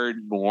hated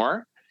Bird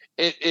more.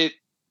 It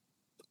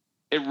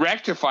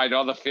rectified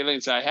all the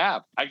feelings I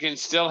have. I can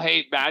still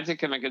hate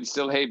Magic and I can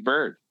still hate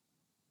Bird.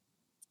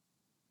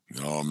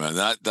 Oh man,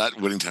 that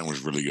Winning Time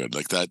was really good.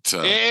 Like that.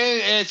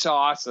 It's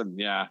awesome.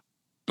 Yeah.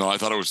 No, I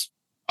thought it was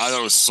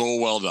so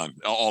well done.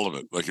 All of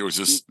it. Like it was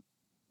just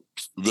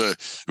the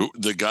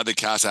guy that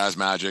cast as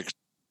Magic.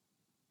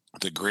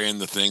 The grin,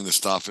 the thing, the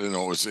stuff, it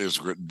was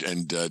good.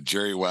 And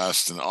Jerry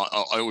West, and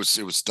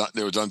it was done.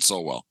 They were done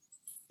so well.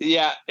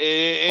 Yeah,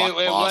 it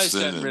was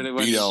done really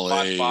well.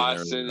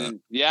 Boston, and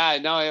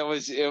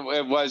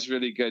it was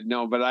really good.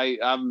 No, but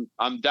I'm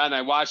done.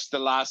 I watched the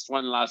last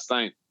one last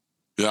night.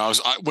 Yeah,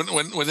 when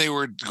they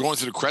were going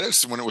through the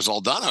credits and when it was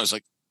all done, I was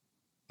like,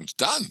 it's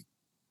done.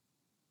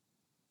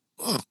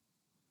 Huh.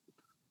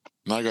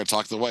 Now I got to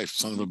talk to the wife.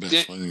 Son of a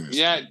bitch.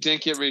 It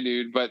didn't get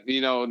renewed, but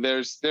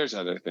there's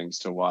other things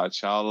to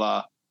watch.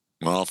 I'll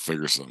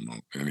figure something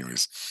out.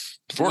 Anyways,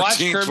 watch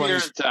Curb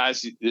Your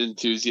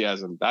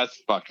Enthusiasm.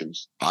 That's fucking.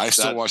 I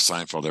still watch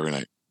Seinfeld every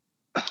night.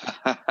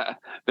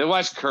 Then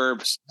watch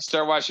Curb.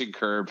 Start watching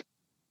Curb.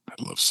 I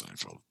love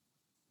Seinfeld.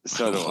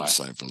 So do I. love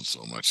Seinfeld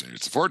so much.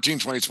 It's the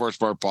 1420 Sports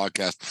Bar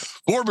Podcast.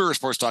 For Beer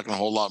Sports Talking a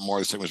whole lot more.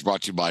 This segment was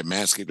brought to you by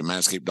Manscaped and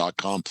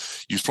Manscaped.com.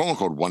 Use promo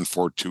code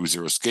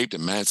 1420SCAPED at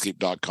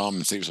Manscaped.com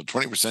and save yourself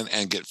 20%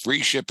 and get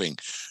free shipping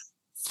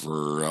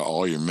for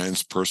all your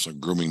men's personal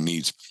grooming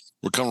needs.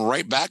 We're coming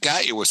right back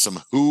at you with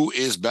some Who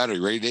Is Better.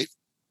 You ready, Dave?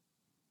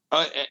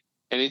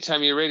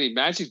 Anytime you're ready.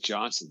 Magic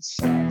Johnson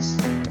sucks.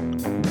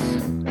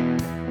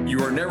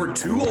 You are never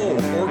too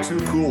old or too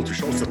cool to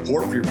show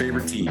support for your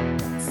favorite team.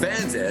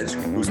 Fans Edge,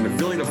 who's an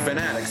affiliate of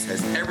Fanatics,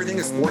 has everything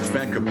a sports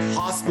fan could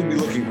possibly be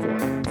looking for.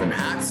 From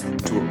hats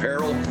to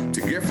apparel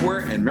to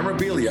giftware and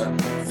memorabilia,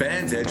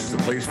 Fans Edge is the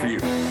place for you.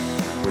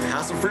 With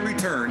hassle-free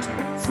returns,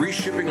 free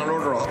shipping on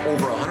order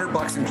over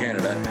 $100 in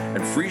Canada,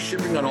 and free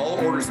shipping on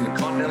all orders in the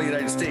continental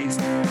United States,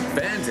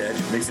 Fans Edge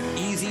makes it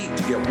easy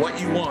to get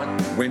what you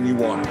want when you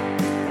want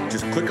it.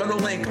 Just click on the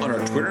link on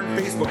our Twitter and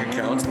Facebook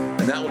accounts,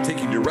 and that will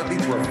take you directly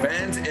to our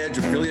Fans Edge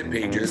affiliate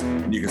pages,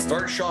 and you can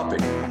start shopping.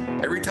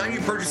 Every time you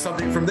purchase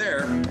something from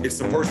there, it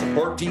supports the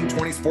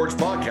 1420 Sports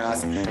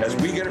Podcast, as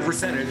we get a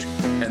percentage,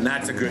 and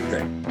that's a good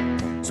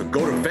thing. So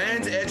go to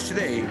Fans Edge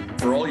today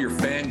for all your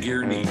fan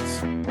gear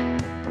needs.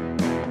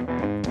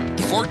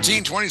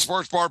 1420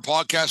 Sports Bar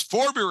Podcast,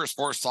 for beer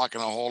sports talk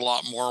and a whole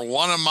lot more.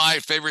 One of my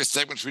favorite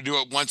segments. We do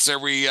it once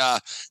every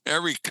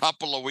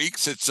couple of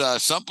weeks. It's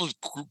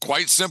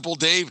quite simple,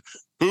 Dave.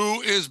 Who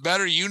is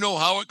better? You know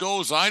how it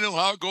goes. I know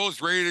how it goes.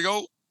 Ready to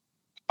go?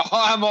 Oh,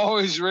 I'm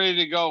always ready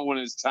to go when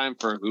it's time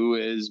for who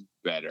is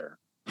better.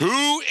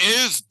 Who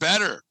is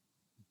better?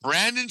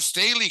 Brandon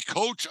Staley,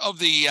 coach of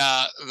the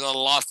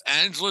Los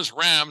Angeles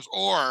Rams,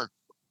 or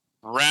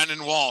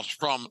Brandon Walsh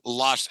from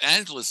Los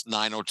Angeles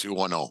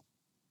 90210?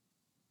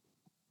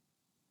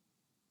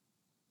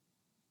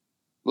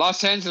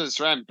 Los Angeles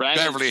Rams,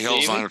 Brandon Beverly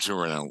Hills Staley?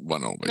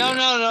 90210.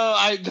 No.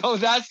 I know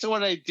that's the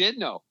one I did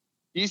know.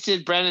 You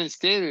said Brandon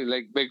Staley,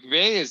 like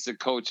McVay is the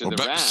coach of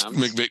the Rams.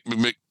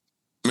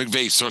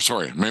 McVay,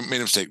 sorry, made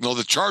a mistake. No,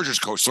 the Chargers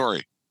coach.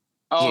 Sorry.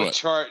 Oh,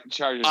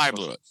 Chargers. I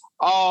blew it.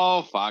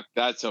 Oh, fuck,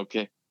 that's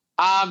okay.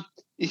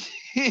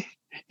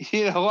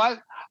 You know what?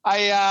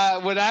 I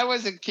when I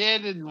was a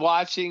kid and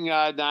watching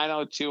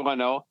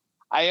 90210,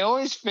 I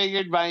always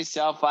figured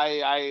myself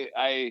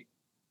I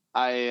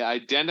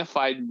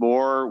identified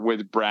more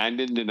with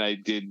Brandon than I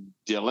did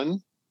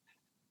Dylan.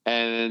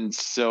 And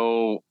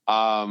so,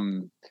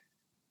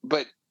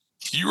 but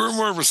you were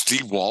more of a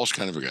Steve Walsh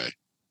kind of a guy.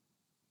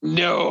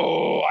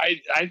 No,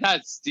 I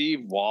thought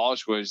Steve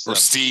Walsh was, or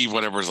Steve,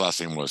 whatever his last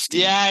name was.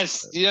 Steve.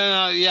 Yes.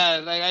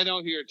 Yeah. Like, I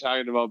know who you're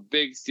talking about.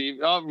 Big Steve.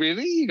 Oh,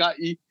 really?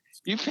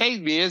 You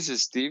paid me as a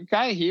Steve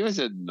guy? He was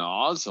a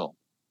nozzle.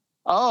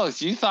 Oh,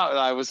 so you thought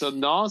I was a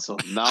nozzle.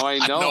 Now I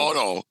know.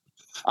 No.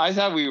 I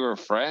thought we were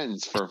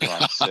friends, for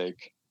fuck's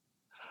sake.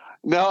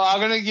 No, I'm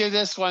going to give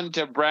this one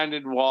to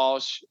Brandon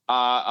Walsh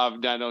of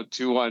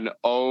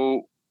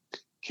 90210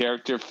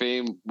 character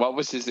fame. What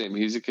was his name?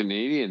 He's a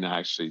Canadian,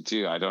 actually,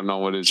 too. I don't know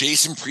what his...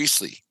 Jason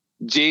Priestley.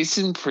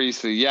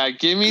 Yeah,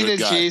 give me the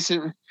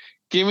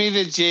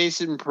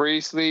Jason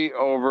Priestley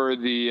over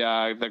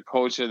the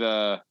coach of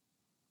the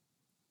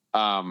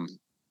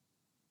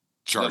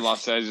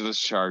Los Angeles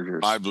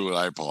Chargers. I blew it.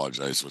 I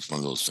apologize. It's one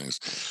of those things.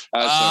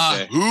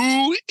 That's okay.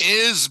 Who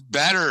is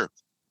better?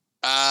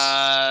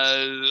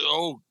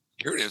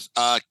 Here it is.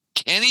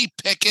 Kenny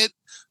Pickett,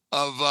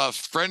 of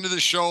friend of the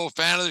show,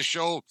 fan of the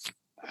show,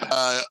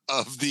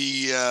 of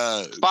the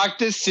fuck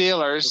the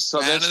Steelers. So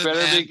this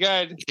better be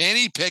good.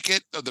 Kenny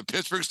Pickett of the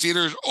Pittsburgh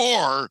Steelers,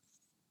 or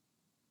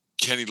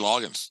Kenny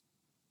Loggins.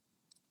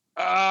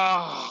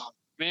 Oh,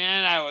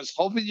 man, I was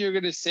hoping you were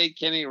going to say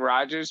Kenny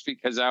Rogers,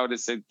 because I would have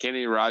said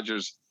Kenny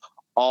Rogers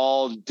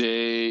all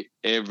day,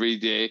 every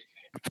day.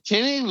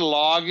 Kenny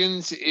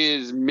Loggins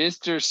is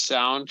Mr.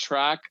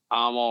 Soundtrack.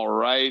 I'm all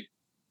right.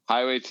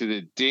 Highway to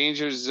the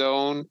Danger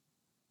Zone.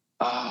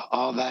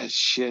 All that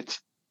shit.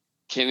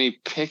 Kenny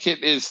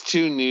Pickett is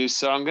too new,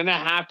 so I'm going to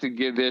have to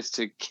give this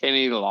to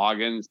Kenny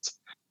Loggins,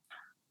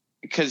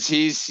 because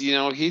he's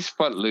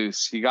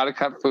footloose. You got to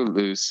cut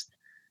footloose.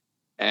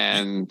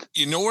 And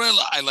you know what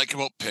I like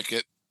about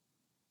Pickett?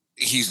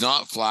 He's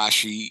not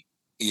flashy.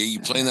 You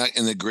play that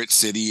in the grit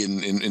city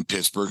in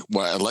Pittsburgh.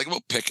 What I like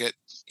about Pickett,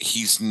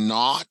 he's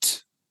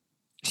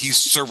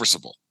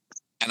serviceable.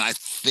 And I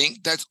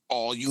think that's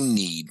all you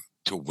need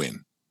to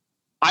win.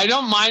 I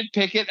don't mind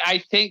Pickett. I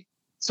think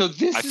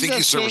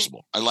he's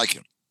serviceable. I like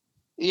him.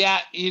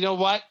 Yeah, you know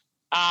what?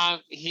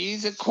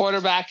 He's a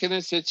quarterback in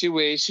a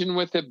situation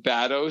with a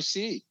bad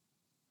OC.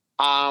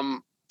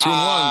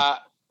 2-1.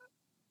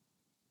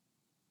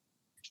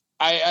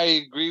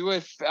 I agree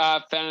with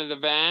Fan of the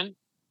Van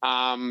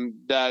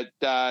that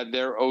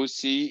their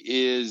OC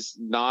is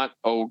not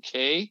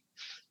okay,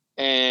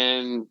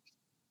 and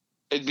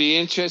it'd be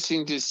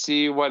interesting to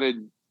see what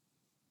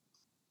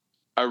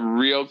a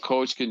real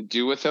coach can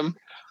do with him.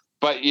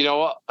 But you know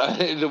what?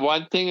 The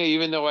one thing,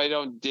 even though I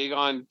don't dig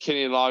on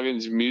Kenny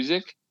Loggins'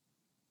 music,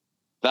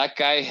 that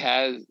guy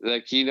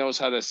he knows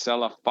how to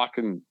sell a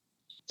fucking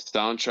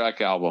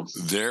soundtrack album.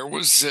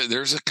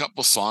 There's a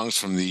couple songs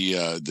from the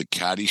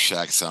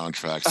Caddyshack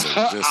soundtracks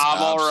that just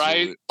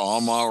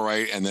I'm all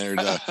right, and they're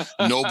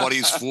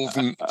Nobody's Fool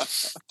from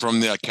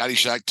the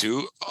Caddyshack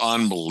 2.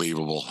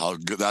 Unbelievable. How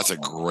good. That's a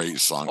great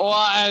song. Well,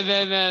 and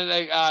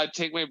then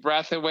Take My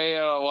Breath Away.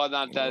 Well,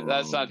 not that.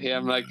 That's not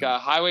him. Like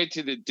Highway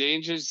to the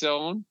Danger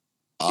Zone.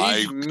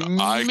 I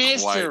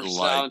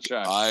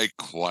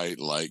quite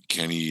like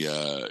Kenny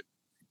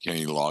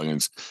Kenny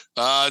Loggins.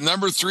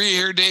 Number 3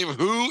 here, Dave.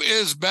 Who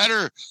is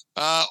better?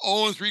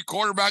 0-3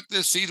 quarterback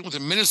this season with the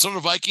Minnesota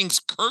Vikings,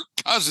 Kirk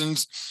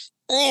Cousins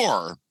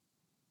or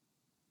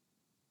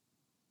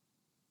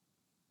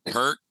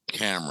Kirk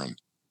Cameron?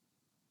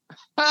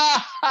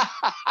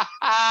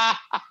 I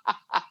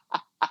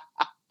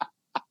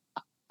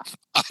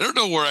don't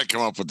know where I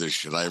come up with this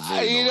shit. I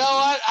really you know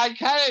what? I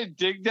kind of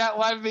dig that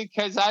one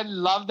because I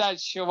love that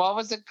show. What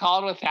was it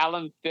called with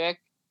Alan Thicke?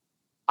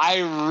 I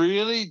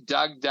really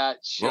dug that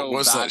show. What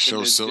was that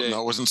show? So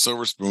no, it wasn't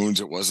Silver Spoons.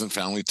 It wasn't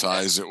Family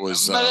Ties. It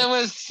was. But it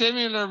was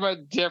similar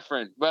but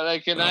different. But I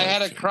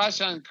had a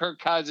crush on Kirk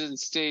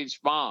Cousins' stage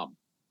mom.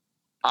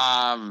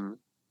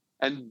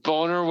 And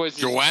Boner was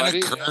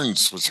Joanna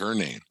Kearns was her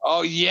name.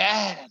 Oh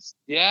yes,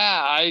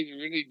 yeah. I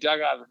really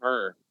dug on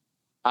her.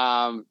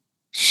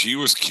 She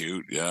was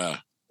cute. Yeah.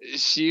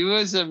 She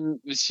was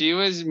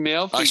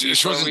milfy.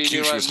 She wasn't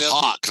cute. She was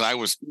hot because I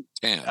was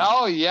 10.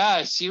 Oh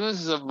yeah, she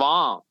was a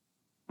mom.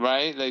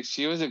 Right? Like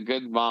she was a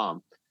good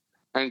mom.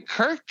 And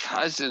Kirk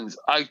Cousins,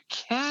 I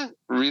can't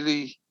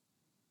really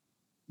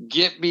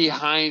get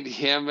behind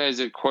him as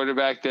a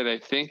quarterback that I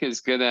think is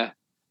going to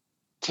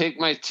take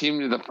my team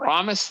to the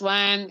promised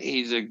land.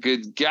 He's a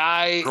good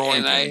guy.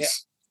 Growing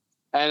pains.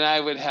 I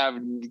would have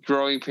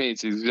growing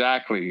pains.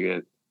 Exactly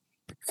good.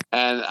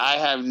 And I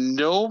have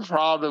no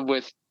problem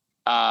with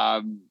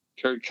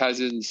Kirk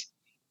Cousins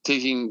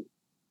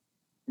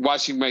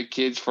watching my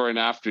kids for an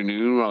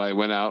afternoon while I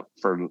went out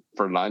for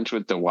lunch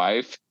with the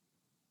wife.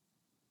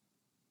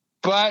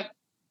 But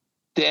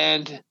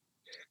then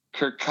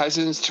Kirk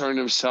Cousins turned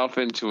himself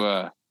into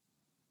a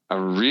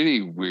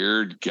really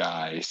weird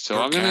guy.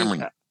 So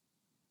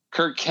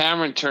Kirk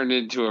Cameron turned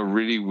into a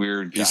really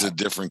weird guy. He's a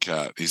different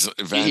cat. He's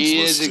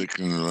evangelistic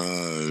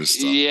and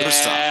stuff.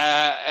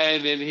 Yeah,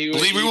 and then he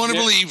believe we want to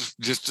believe.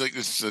 Just like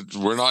this,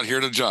 we're not here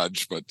to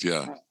judge, but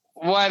yeah,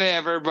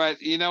 whatever.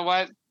 But you know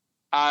what?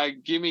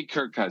 Give me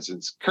Kirk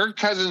Cousins. Kirk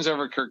Cousins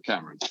over Kirk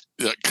Cameron.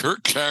 Yeah,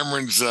 Kirk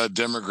Cameron's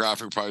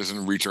demographic probably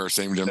doesn't reach our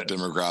same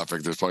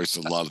demographic. There's probably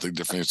a lot of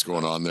different things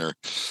going on there.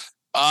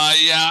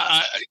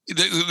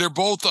 They're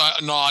both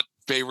not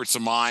favorites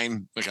of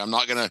mine. Like I'm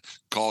not gonna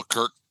call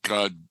Kirk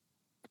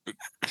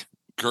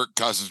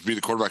Cousins to be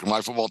the quarterback of my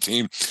football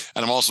team,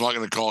 and I'm also not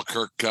going to call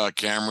Kirk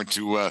Cameron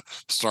to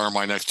star in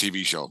my next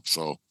TV show.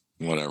 So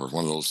whatever,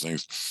 one of those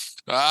things.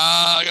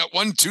 I got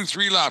 1, 2,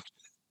 3 left.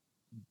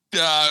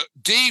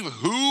 Dave,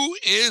 who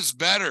is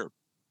better,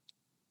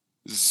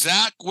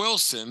 Zach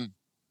Wilson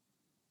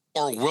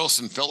or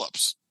Wilson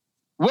Phillips?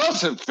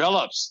 Wilson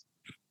Phillips.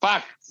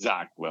 Fuck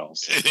Zach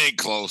Wilson. It ain't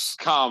close.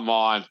 Come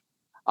on.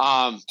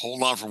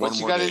 Hold on for one more. What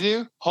you got to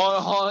do?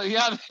 Hold.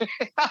 Yeah,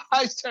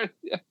 I started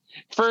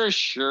for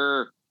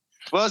sure.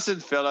 Wilson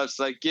Phillips,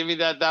 like, give me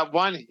that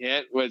one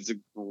hit was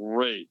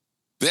great.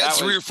 That's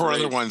 3 or 4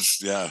 other ones.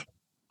 Yeah.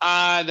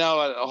 I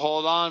know.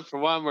 Hold on for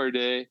one more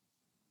day.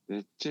 Yeah.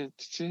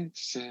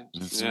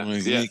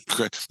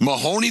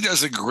 Mahoney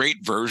does a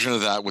great version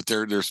of that with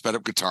their sped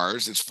up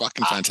guitars. It's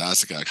fucking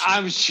fantastic, actually.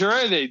 I'm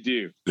sure they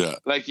do. Yeah.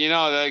 Like, you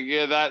know,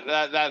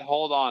 that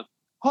hold on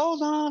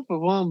for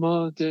one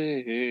more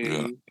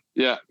day.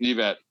 Yeah, you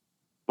bet.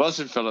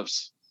 Wilson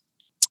Phillips.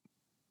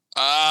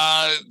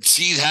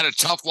 He's had a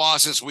tough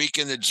loss this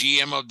weekend. The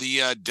GM of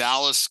the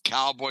Dallas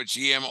Cowboy,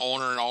 GM,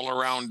 owner, and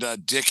all-around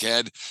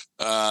dickhead,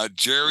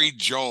 Jerry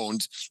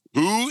Jones.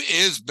 Who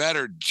is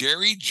better,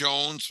 Jerry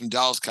Jones from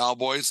Dallas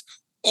Cowboys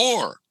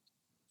or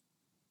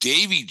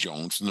Davy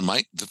Jones from the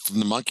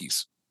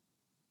Monkees?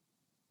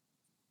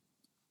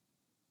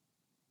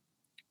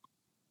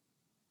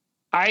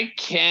 I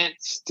can't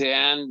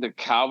stand the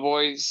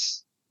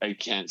Cowboys. I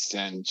can't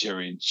stand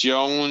Jerry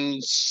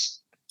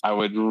Jones. I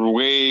would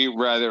way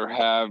rather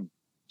have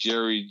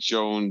Jerry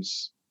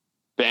Jones'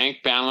 bank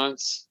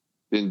balance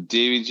than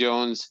Davy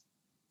Jones.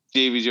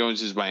 Davy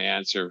Jones is my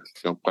answer.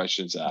 No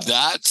questions asked.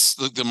 That's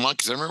the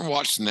Monkees. I remember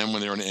watching them when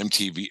they were on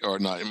MTV or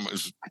not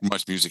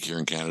Much Music here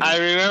in Canada. I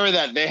remember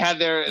that they had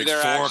their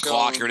 4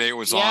 o'clock every day. It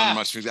was on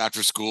Much Music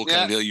after school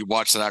kind of deal. You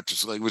watch that after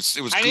school. It was.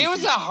 And it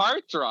was a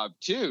heartthrob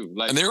too.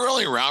 And they were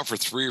only around for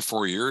 3 or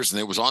 4 years,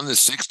 and it was on the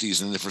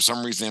 '60s. And for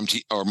some reason,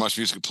 Much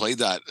Music played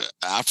that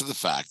after the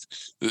fact.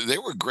 They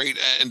were great,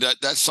 and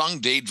that song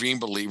 "Daydream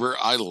Believer,"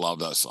 I love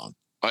that song.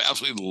 I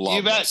absolutely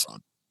love that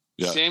song.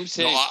 Yeah. Same.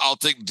 No, I'll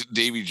take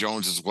Davy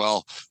Jones as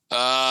well.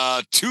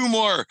 2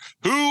 more.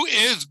 Who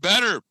is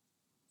better,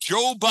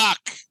 Joe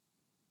Buck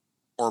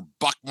or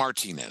Buck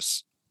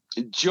Martinez?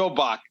 Joe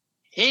Buck.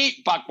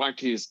 Hate Buck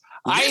Martinez.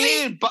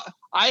 Really?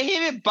 I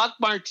hated Buck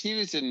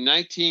Martinez in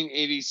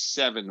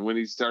 1987 when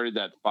he started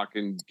that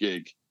fucking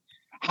gig.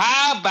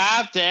 How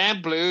about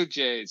them Blue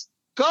Jays?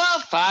 Go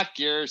fuck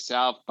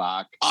yourself,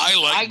 Buck.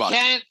 I Buck.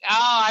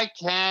 I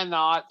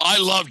cannot. I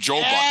love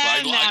Joe Buck.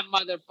 That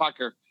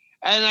motherfucker.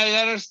 And I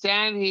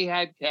understand he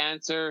had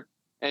cancer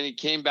and he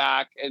came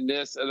back and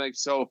this and like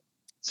so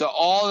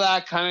all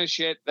that kind of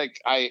shit. Like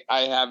I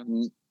have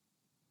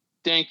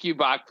thank you,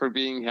 Buck, for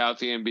being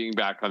healthy and being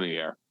back on the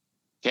air.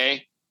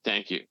 Okay,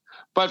 thank you.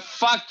 But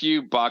fuck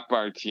you, Buck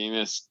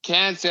Martinez.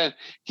 Can't stand.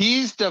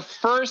 He's the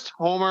first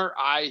homer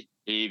I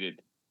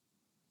Hated.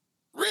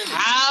 Really?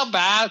 How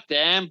about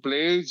them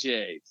Blue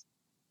Jays?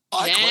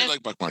 I quite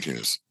like Buck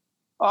Martinez.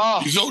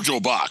 Oh, He's no Joe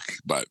Buck,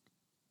 but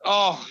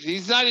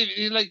he's not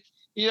even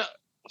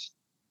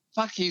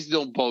fuck. He's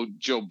no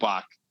Joe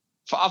Buck.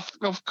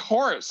 Of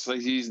course,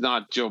 like he's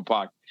not Joe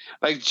Buck.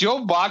 Like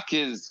Joe Buck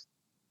is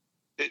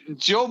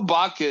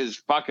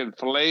fucking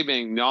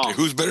flaming. No, okay,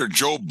 who's better,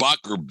 Joe Buck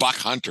or Buck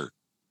Hunter?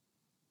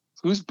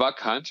 Who's Buck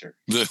Hunter?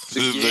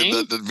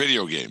 The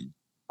video game.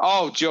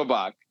 Oh, Joe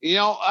Buck.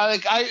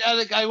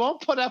 I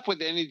won't put up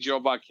with any Joe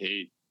Buck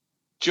hate.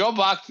 Joe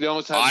Buck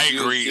knows how to I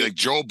agree. Like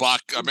Joe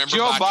Buck, I remember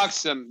Joe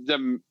Buck's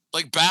the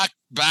like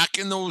back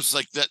in those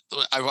like that.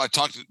 I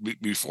talked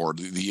before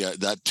the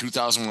that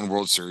 2001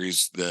 World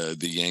Series, the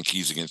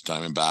Yankees against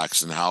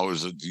Diamondbacks, and how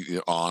is it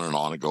on and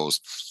on it goes.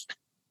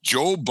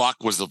 Joe Buck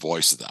was the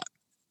voice of that,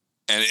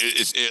 and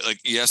it's like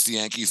yes, the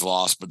Yankees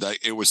lost, but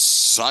it was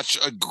such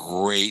a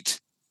great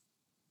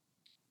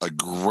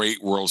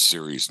World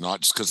Series,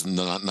 not just because of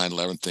the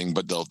 9/11 thing,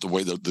 but the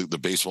way the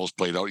baseball's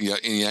played out. Yeah,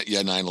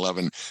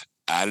 9/11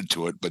 added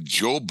to it, but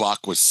Joe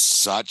Buck was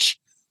such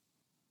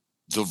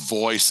the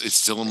voice. It's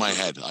still in my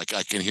head. Like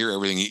I can hear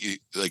everything.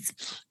 I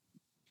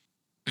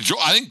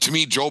think to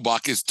me, Joe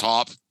Buck is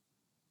top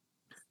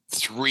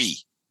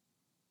 3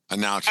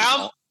 announcers.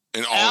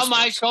 Al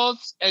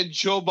Michaels and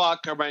Joe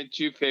Buck are my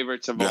 2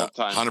 favorites of all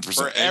time. 100%.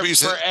 For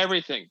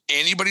everything.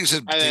 Anybody who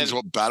said things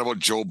bad about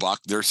Joe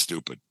Buck, they're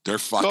stupid. They're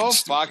fucking go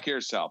stupid. fuck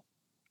yourself.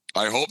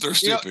 I hope they're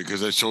stupid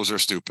because it shows they're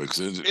stupid.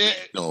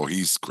 No,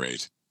 he's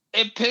great.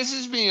 It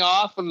pisses me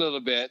off a little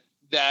bit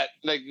that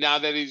like now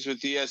that he's with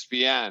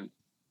ESPN,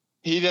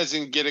 he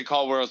doesn't get to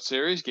call World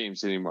Series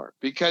games anymore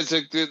because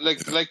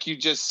like you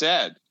just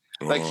said,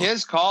 like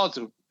his calls,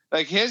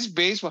 like his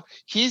baseball,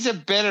 he's a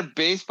better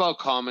baseball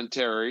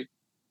commentary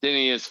than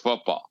he is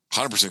football.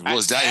 100%. Well,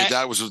 his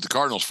dad was with the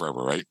Cardinals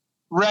forever, right?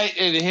 Right,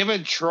 and him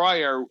and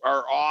Troy are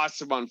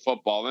awesome on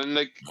football, and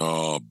like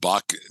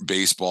Buck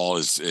baseball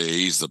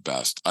he's the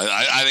best.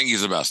 I think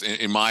he's the best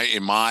in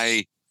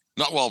my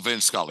not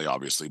Vince Scully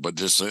obviously, but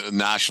just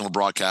national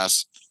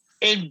broadcasts.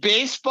 In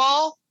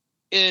baseball,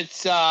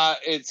 it's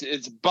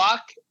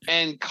Buck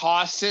and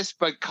Costas,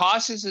 but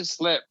Costas is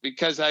slipped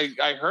because I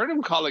heard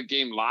him call a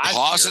game last year.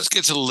 Costas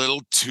gets a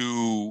little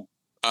too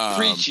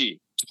preachy,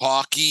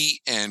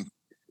 talky, and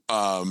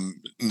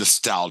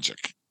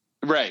nostalgic.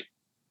 Right.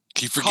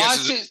 He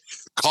forgets.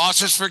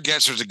 Costas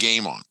forgets there's a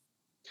game on.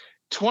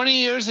 20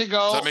 years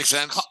ago. Does that make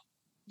sense?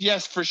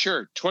 Yes, for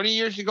sure. 20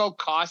 years ago,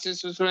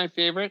 Costas was my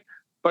favorite,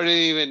 but I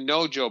didn't even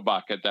know Joe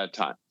Buck at that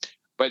time.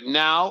 But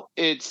now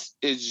it's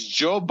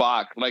Joe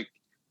Buck. Like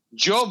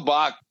Joe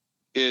Buck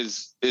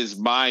is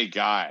my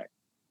guy.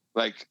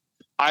 Like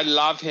I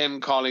love him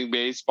calling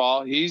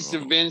baseball. He's the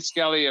Vince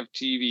Scully of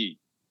TV,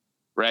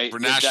 right? For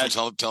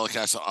national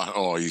telecast.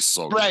 Oh, he's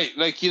so good. Right.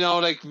 Like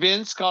like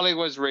Vince Scully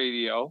was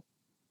radio.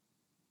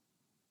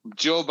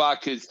 Joe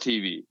Buck is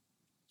TV.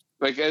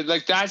 Like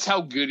that's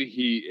how good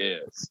he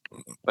is.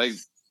 Like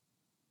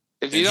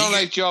if you don't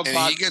like Joe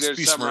Buck,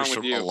 there's something wrong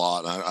with you. A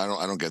lot. I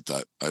don't get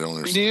that. I don't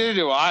understand. Neither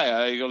do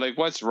I. I go like,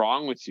 what's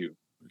wrong with you?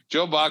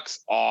 Joe Buck's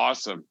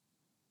awesome.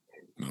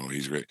 No,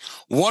 he's great.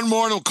 One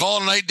more and we'll call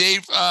it a night,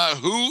 Dave.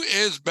 Who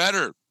is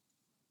better,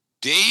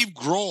 Dave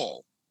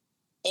Grohl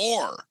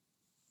or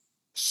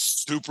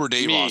Super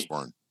Dave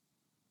Osborne?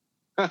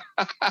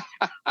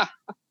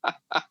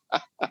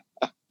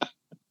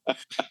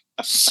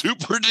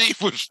 Super Dave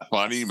was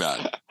funny,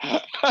 man.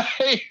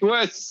 He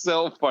was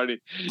so funny.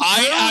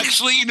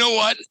 Actually, you know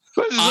what?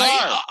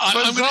 Bizarre.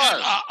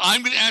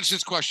 I'm going to answer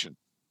this question.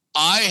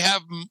 I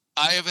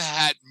have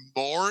had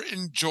more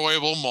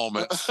enjoyable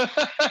moments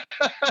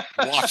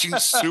watching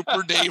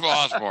Super Dave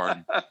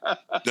Osborne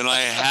than I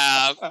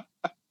have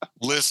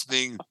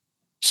listening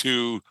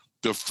to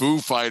the Foo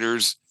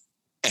Fighters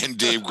and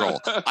Dave Grohl.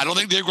 I don't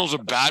think Dave Grohl's a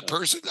bad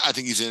person. I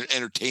think he's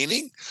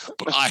entertaining,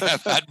 but I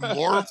have had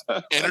more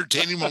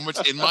entertaining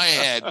moments in my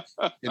head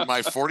in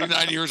my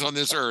 49 years on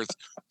this earth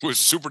with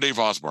Super Dave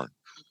Osborne.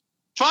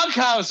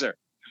 Funkhauser.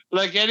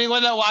 Like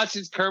anyone that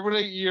watches Curb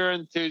Your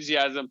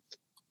Enthusiasm,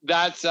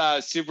 that's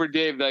Super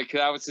Dave. Like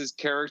that was his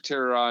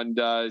character on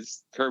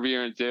Curb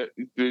Your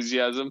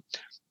Enthusiasm.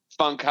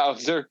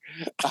 Funkhauser.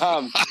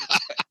 And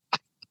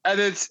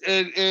it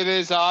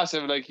is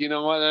awesome. Like, you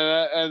know what?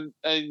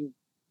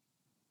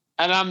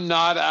 And I'm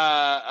not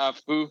a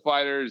Foo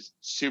Fighters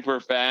super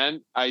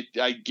fan. I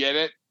get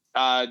it.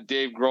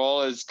 Dave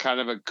Grohl is kind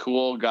of a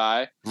cool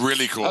guy.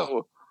 Really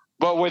cool.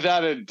 But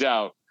without a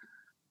doubt,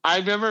 I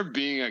remember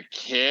being a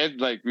kid,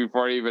 like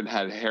before I even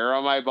had hair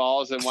on my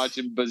balls, and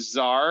watching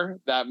Bizarre,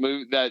 that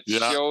movie,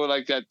 show,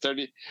 like that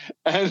 30,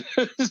 and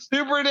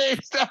Super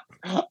Dave stuff.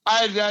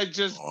 I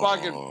just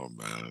fucking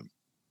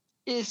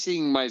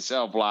pissing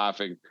myself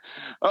laughing.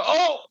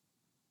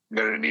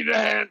 Gonna need a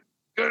hand.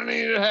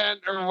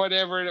 Or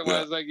whatever it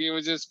was. Like he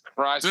was just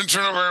crushed. Didn't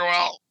turn out very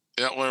well.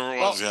 Yeah, whatever it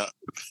was. Yeah.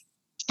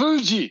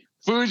 Fuji.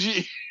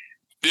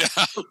 Yeah.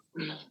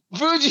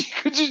 Fuji,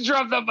 could you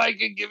drop the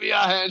mic and give me a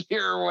hand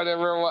here or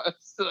whatever it was?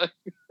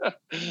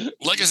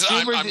 Like I said,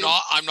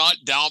 I'm not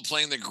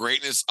downplaying the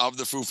greatness of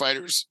the Foo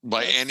Fighters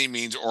by any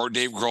means, or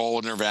Dave Grohl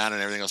and Nirvana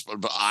and everything else.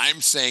 But I'm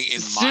saying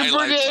in my lifetime,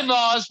 Super Dave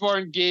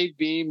Osborne gave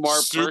me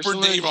more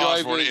personal Dave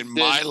Osborne in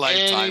my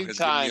lifetime has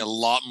given me a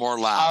lot more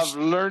laughs.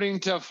 Of Learning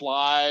to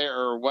Fly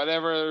or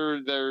whatever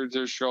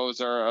their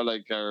shows are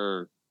like.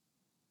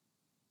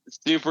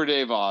 Super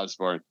Dave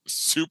Osborne.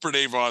 Super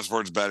Dave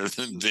Osborne's better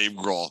than Dave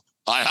Grohl.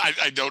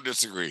 I don't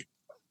disagree.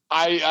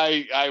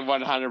 I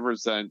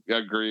 100%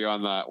 agree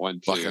on that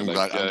one too. I'm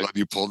glad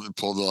you pulled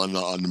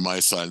on my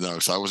side now.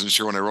 So I wasn't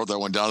sure when I wrote that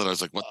one down that I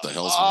was like, what the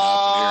hell's going to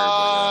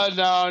happen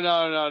here?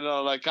 But,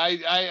 no. Like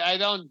I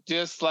don't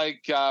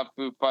dislike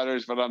Foo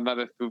Fighters, but I'm not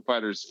a Foo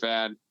Fighters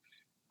fan.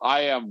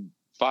 I am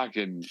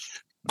fucking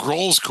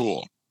Grohl's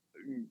cool.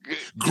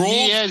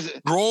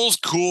 Grohl's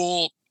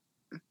cool.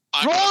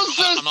 Grohl's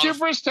the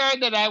superstar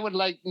that I would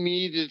like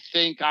me to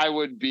think I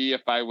would be if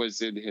I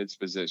was in his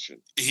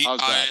position.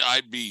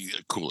 I'd be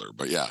cooler,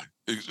 but yeah,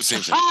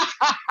 same thing.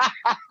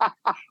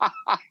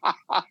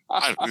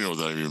 I don't know what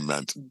that even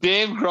meant.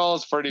 Dave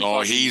Grohl's pretty. Oh,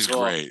 he's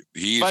cool. Great.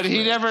 He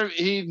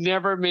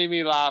never made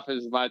me laugh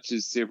as much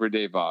as Super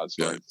Dave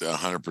Osborne. Yeah,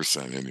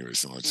 100%. Anyway,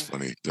 so that's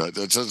funny.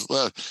 That's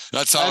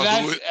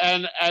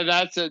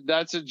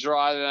that's a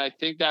draw, and I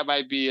think that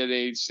might be an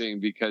age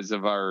thing because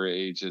of our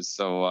ages.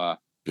 So.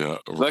 Yeah,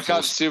 look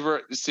up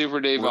Super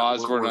Dave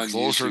Osborne on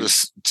closer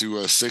YouTube.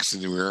 to 60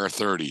 than we are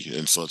 30,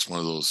 and so it's one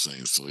of those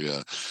things. So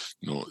yeah,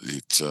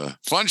 it's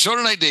fun show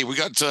tonight, Dave. We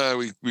got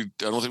we I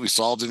don't think we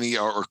solved any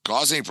or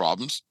caused any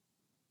problems.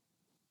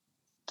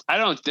 I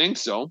don't think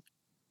so.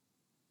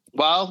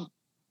 Well,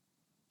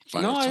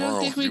 no, I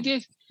don't think we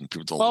did.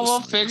 Well,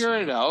 we'll figure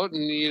it out,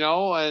 and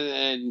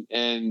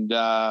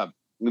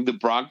the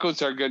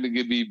Broncos are going to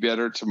be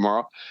better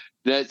tomorrow.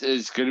 That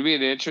is going to be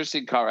an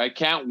interesting cover. I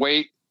can't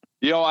wait.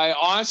 I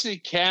honestly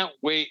can't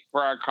wait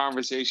for our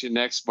conversation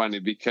next Monday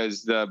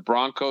because the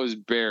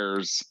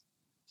Broncos-Bears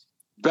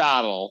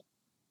battle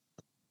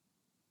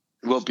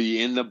will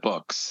be in the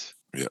books.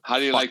 Yeah. How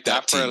do you like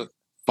that?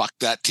 Fuck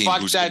that team.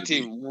 Fuck that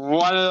team.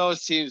 One of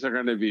those teams are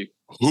going to be.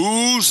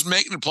 Who's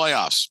making the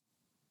playoffs?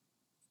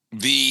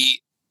 The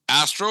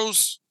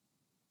Astros,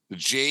 the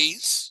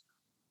Jays,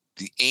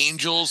 the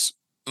Angels,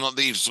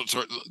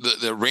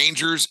 the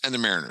Rangers, and the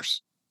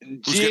Mariners.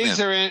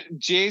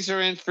 Jays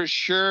are in for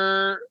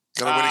sure.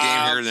 Gotta win a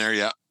game here and there,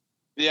 yeah.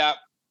 Yeah.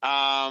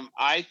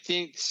 I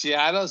think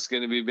Seattle's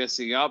going to be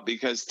missing out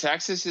because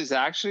Texas is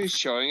actually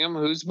showing them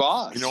who's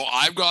boss.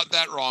 I've got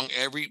that wrong.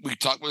 We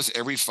talk about this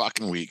every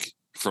fucking week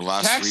for the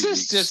last 3 weeks.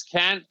 Texas just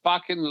can't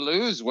fucking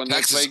lose when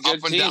Texas they play good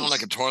up and teams. down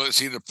like a toilet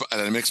seat at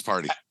a mixed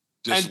party.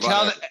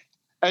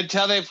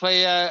 Until they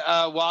play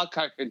a wild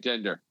card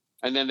contender,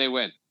 and then they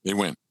win. They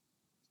win.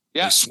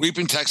 Yeah,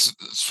 sweeping Texas,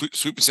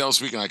 sweeping Seattle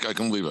this weekend. I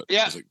couldn't believe it.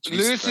 Yeah,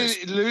 lose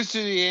to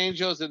the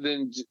Angels and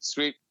then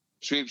sweep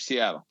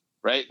Seattle.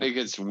 Right? Like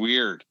it's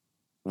weird.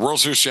 World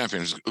Series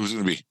champion. Who's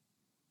going to be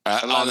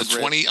on the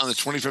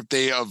 25th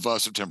day of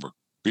September?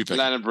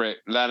 Atlanta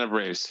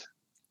Braves.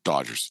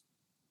 Dodgers.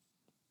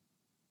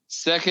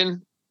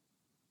 Second,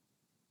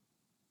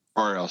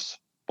 Orioles.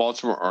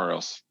 Baltimore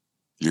Orioles.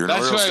 You're an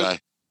Orioles guy.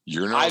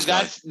 You're an Orioles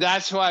guy.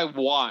 That's who I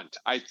want.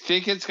 I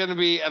think it's going to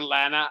be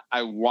Atlanta.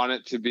 I want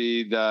it to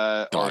be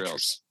the Dodgers.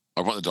 Orioles.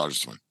 I want the Dodgers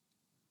to win.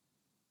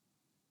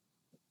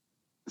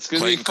 It's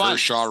going to be fun.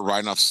 Kershaw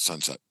riding off the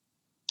sunset.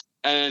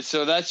 And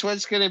so that's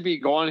what's going to be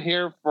going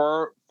here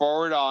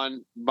forward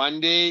on.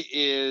 Monday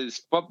is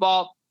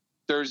football.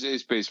 Thursday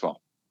is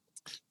baseball.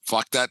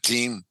 Fuck that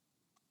team.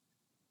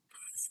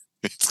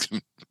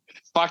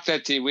 Fuck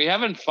that team. We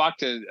haven't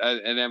fucked an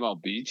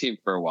MLB team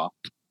for a while.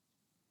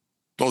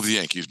 Both the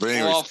Yankees, but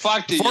anyways. Well,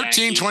 fuck the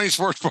 1420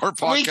 Sports Bar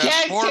Podcast. We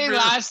can't say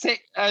last.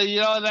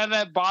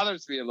 That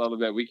bothers me a little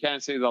bit. We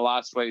can't say the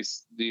last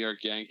place New York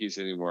Yankees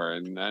anymore,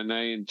 and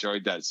I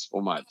enjoyed that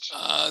so much.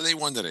 They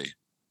won today,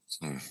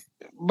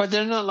 but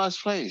they're not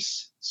last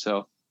place,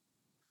 so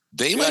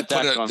they might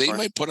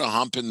put a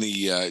hump in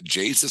the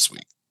Jays this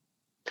week.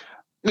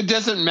 It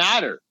doesn't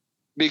matter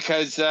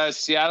because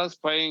Seattle's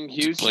playing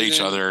Houston. Play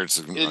each other.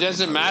 It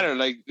doesn't matter.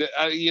 Like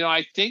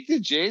I think the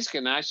Jays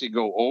can actually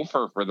go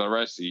over for the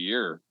rest of the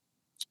year.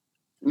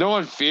 No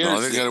one fears.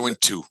 No, they got to win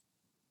 2.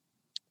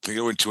 They got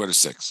to win 2 out of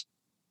 6.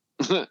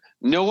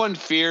 No one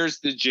fears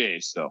the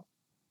Jays, though.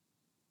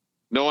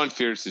 No one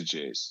fears the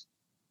Jays.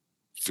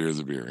 Fear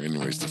the beer.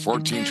 Anyways, the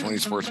 1420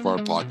 Sports Bar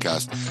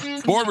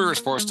Podcast. 4 beer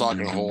sports talk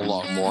and a whole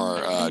lot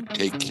more.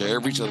 Take care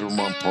of each other.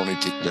 More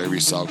importantly, take care of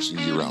yourselves and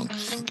year round.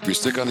 If you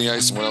stick on the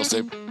ice, and what else,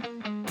 Dave?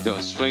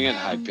 Don't swing at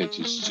high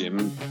pitches, Jim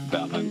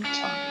Valentine.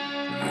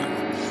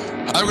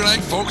 Have a good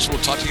night, folks. We'll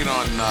talk to you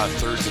on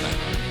Thursday night.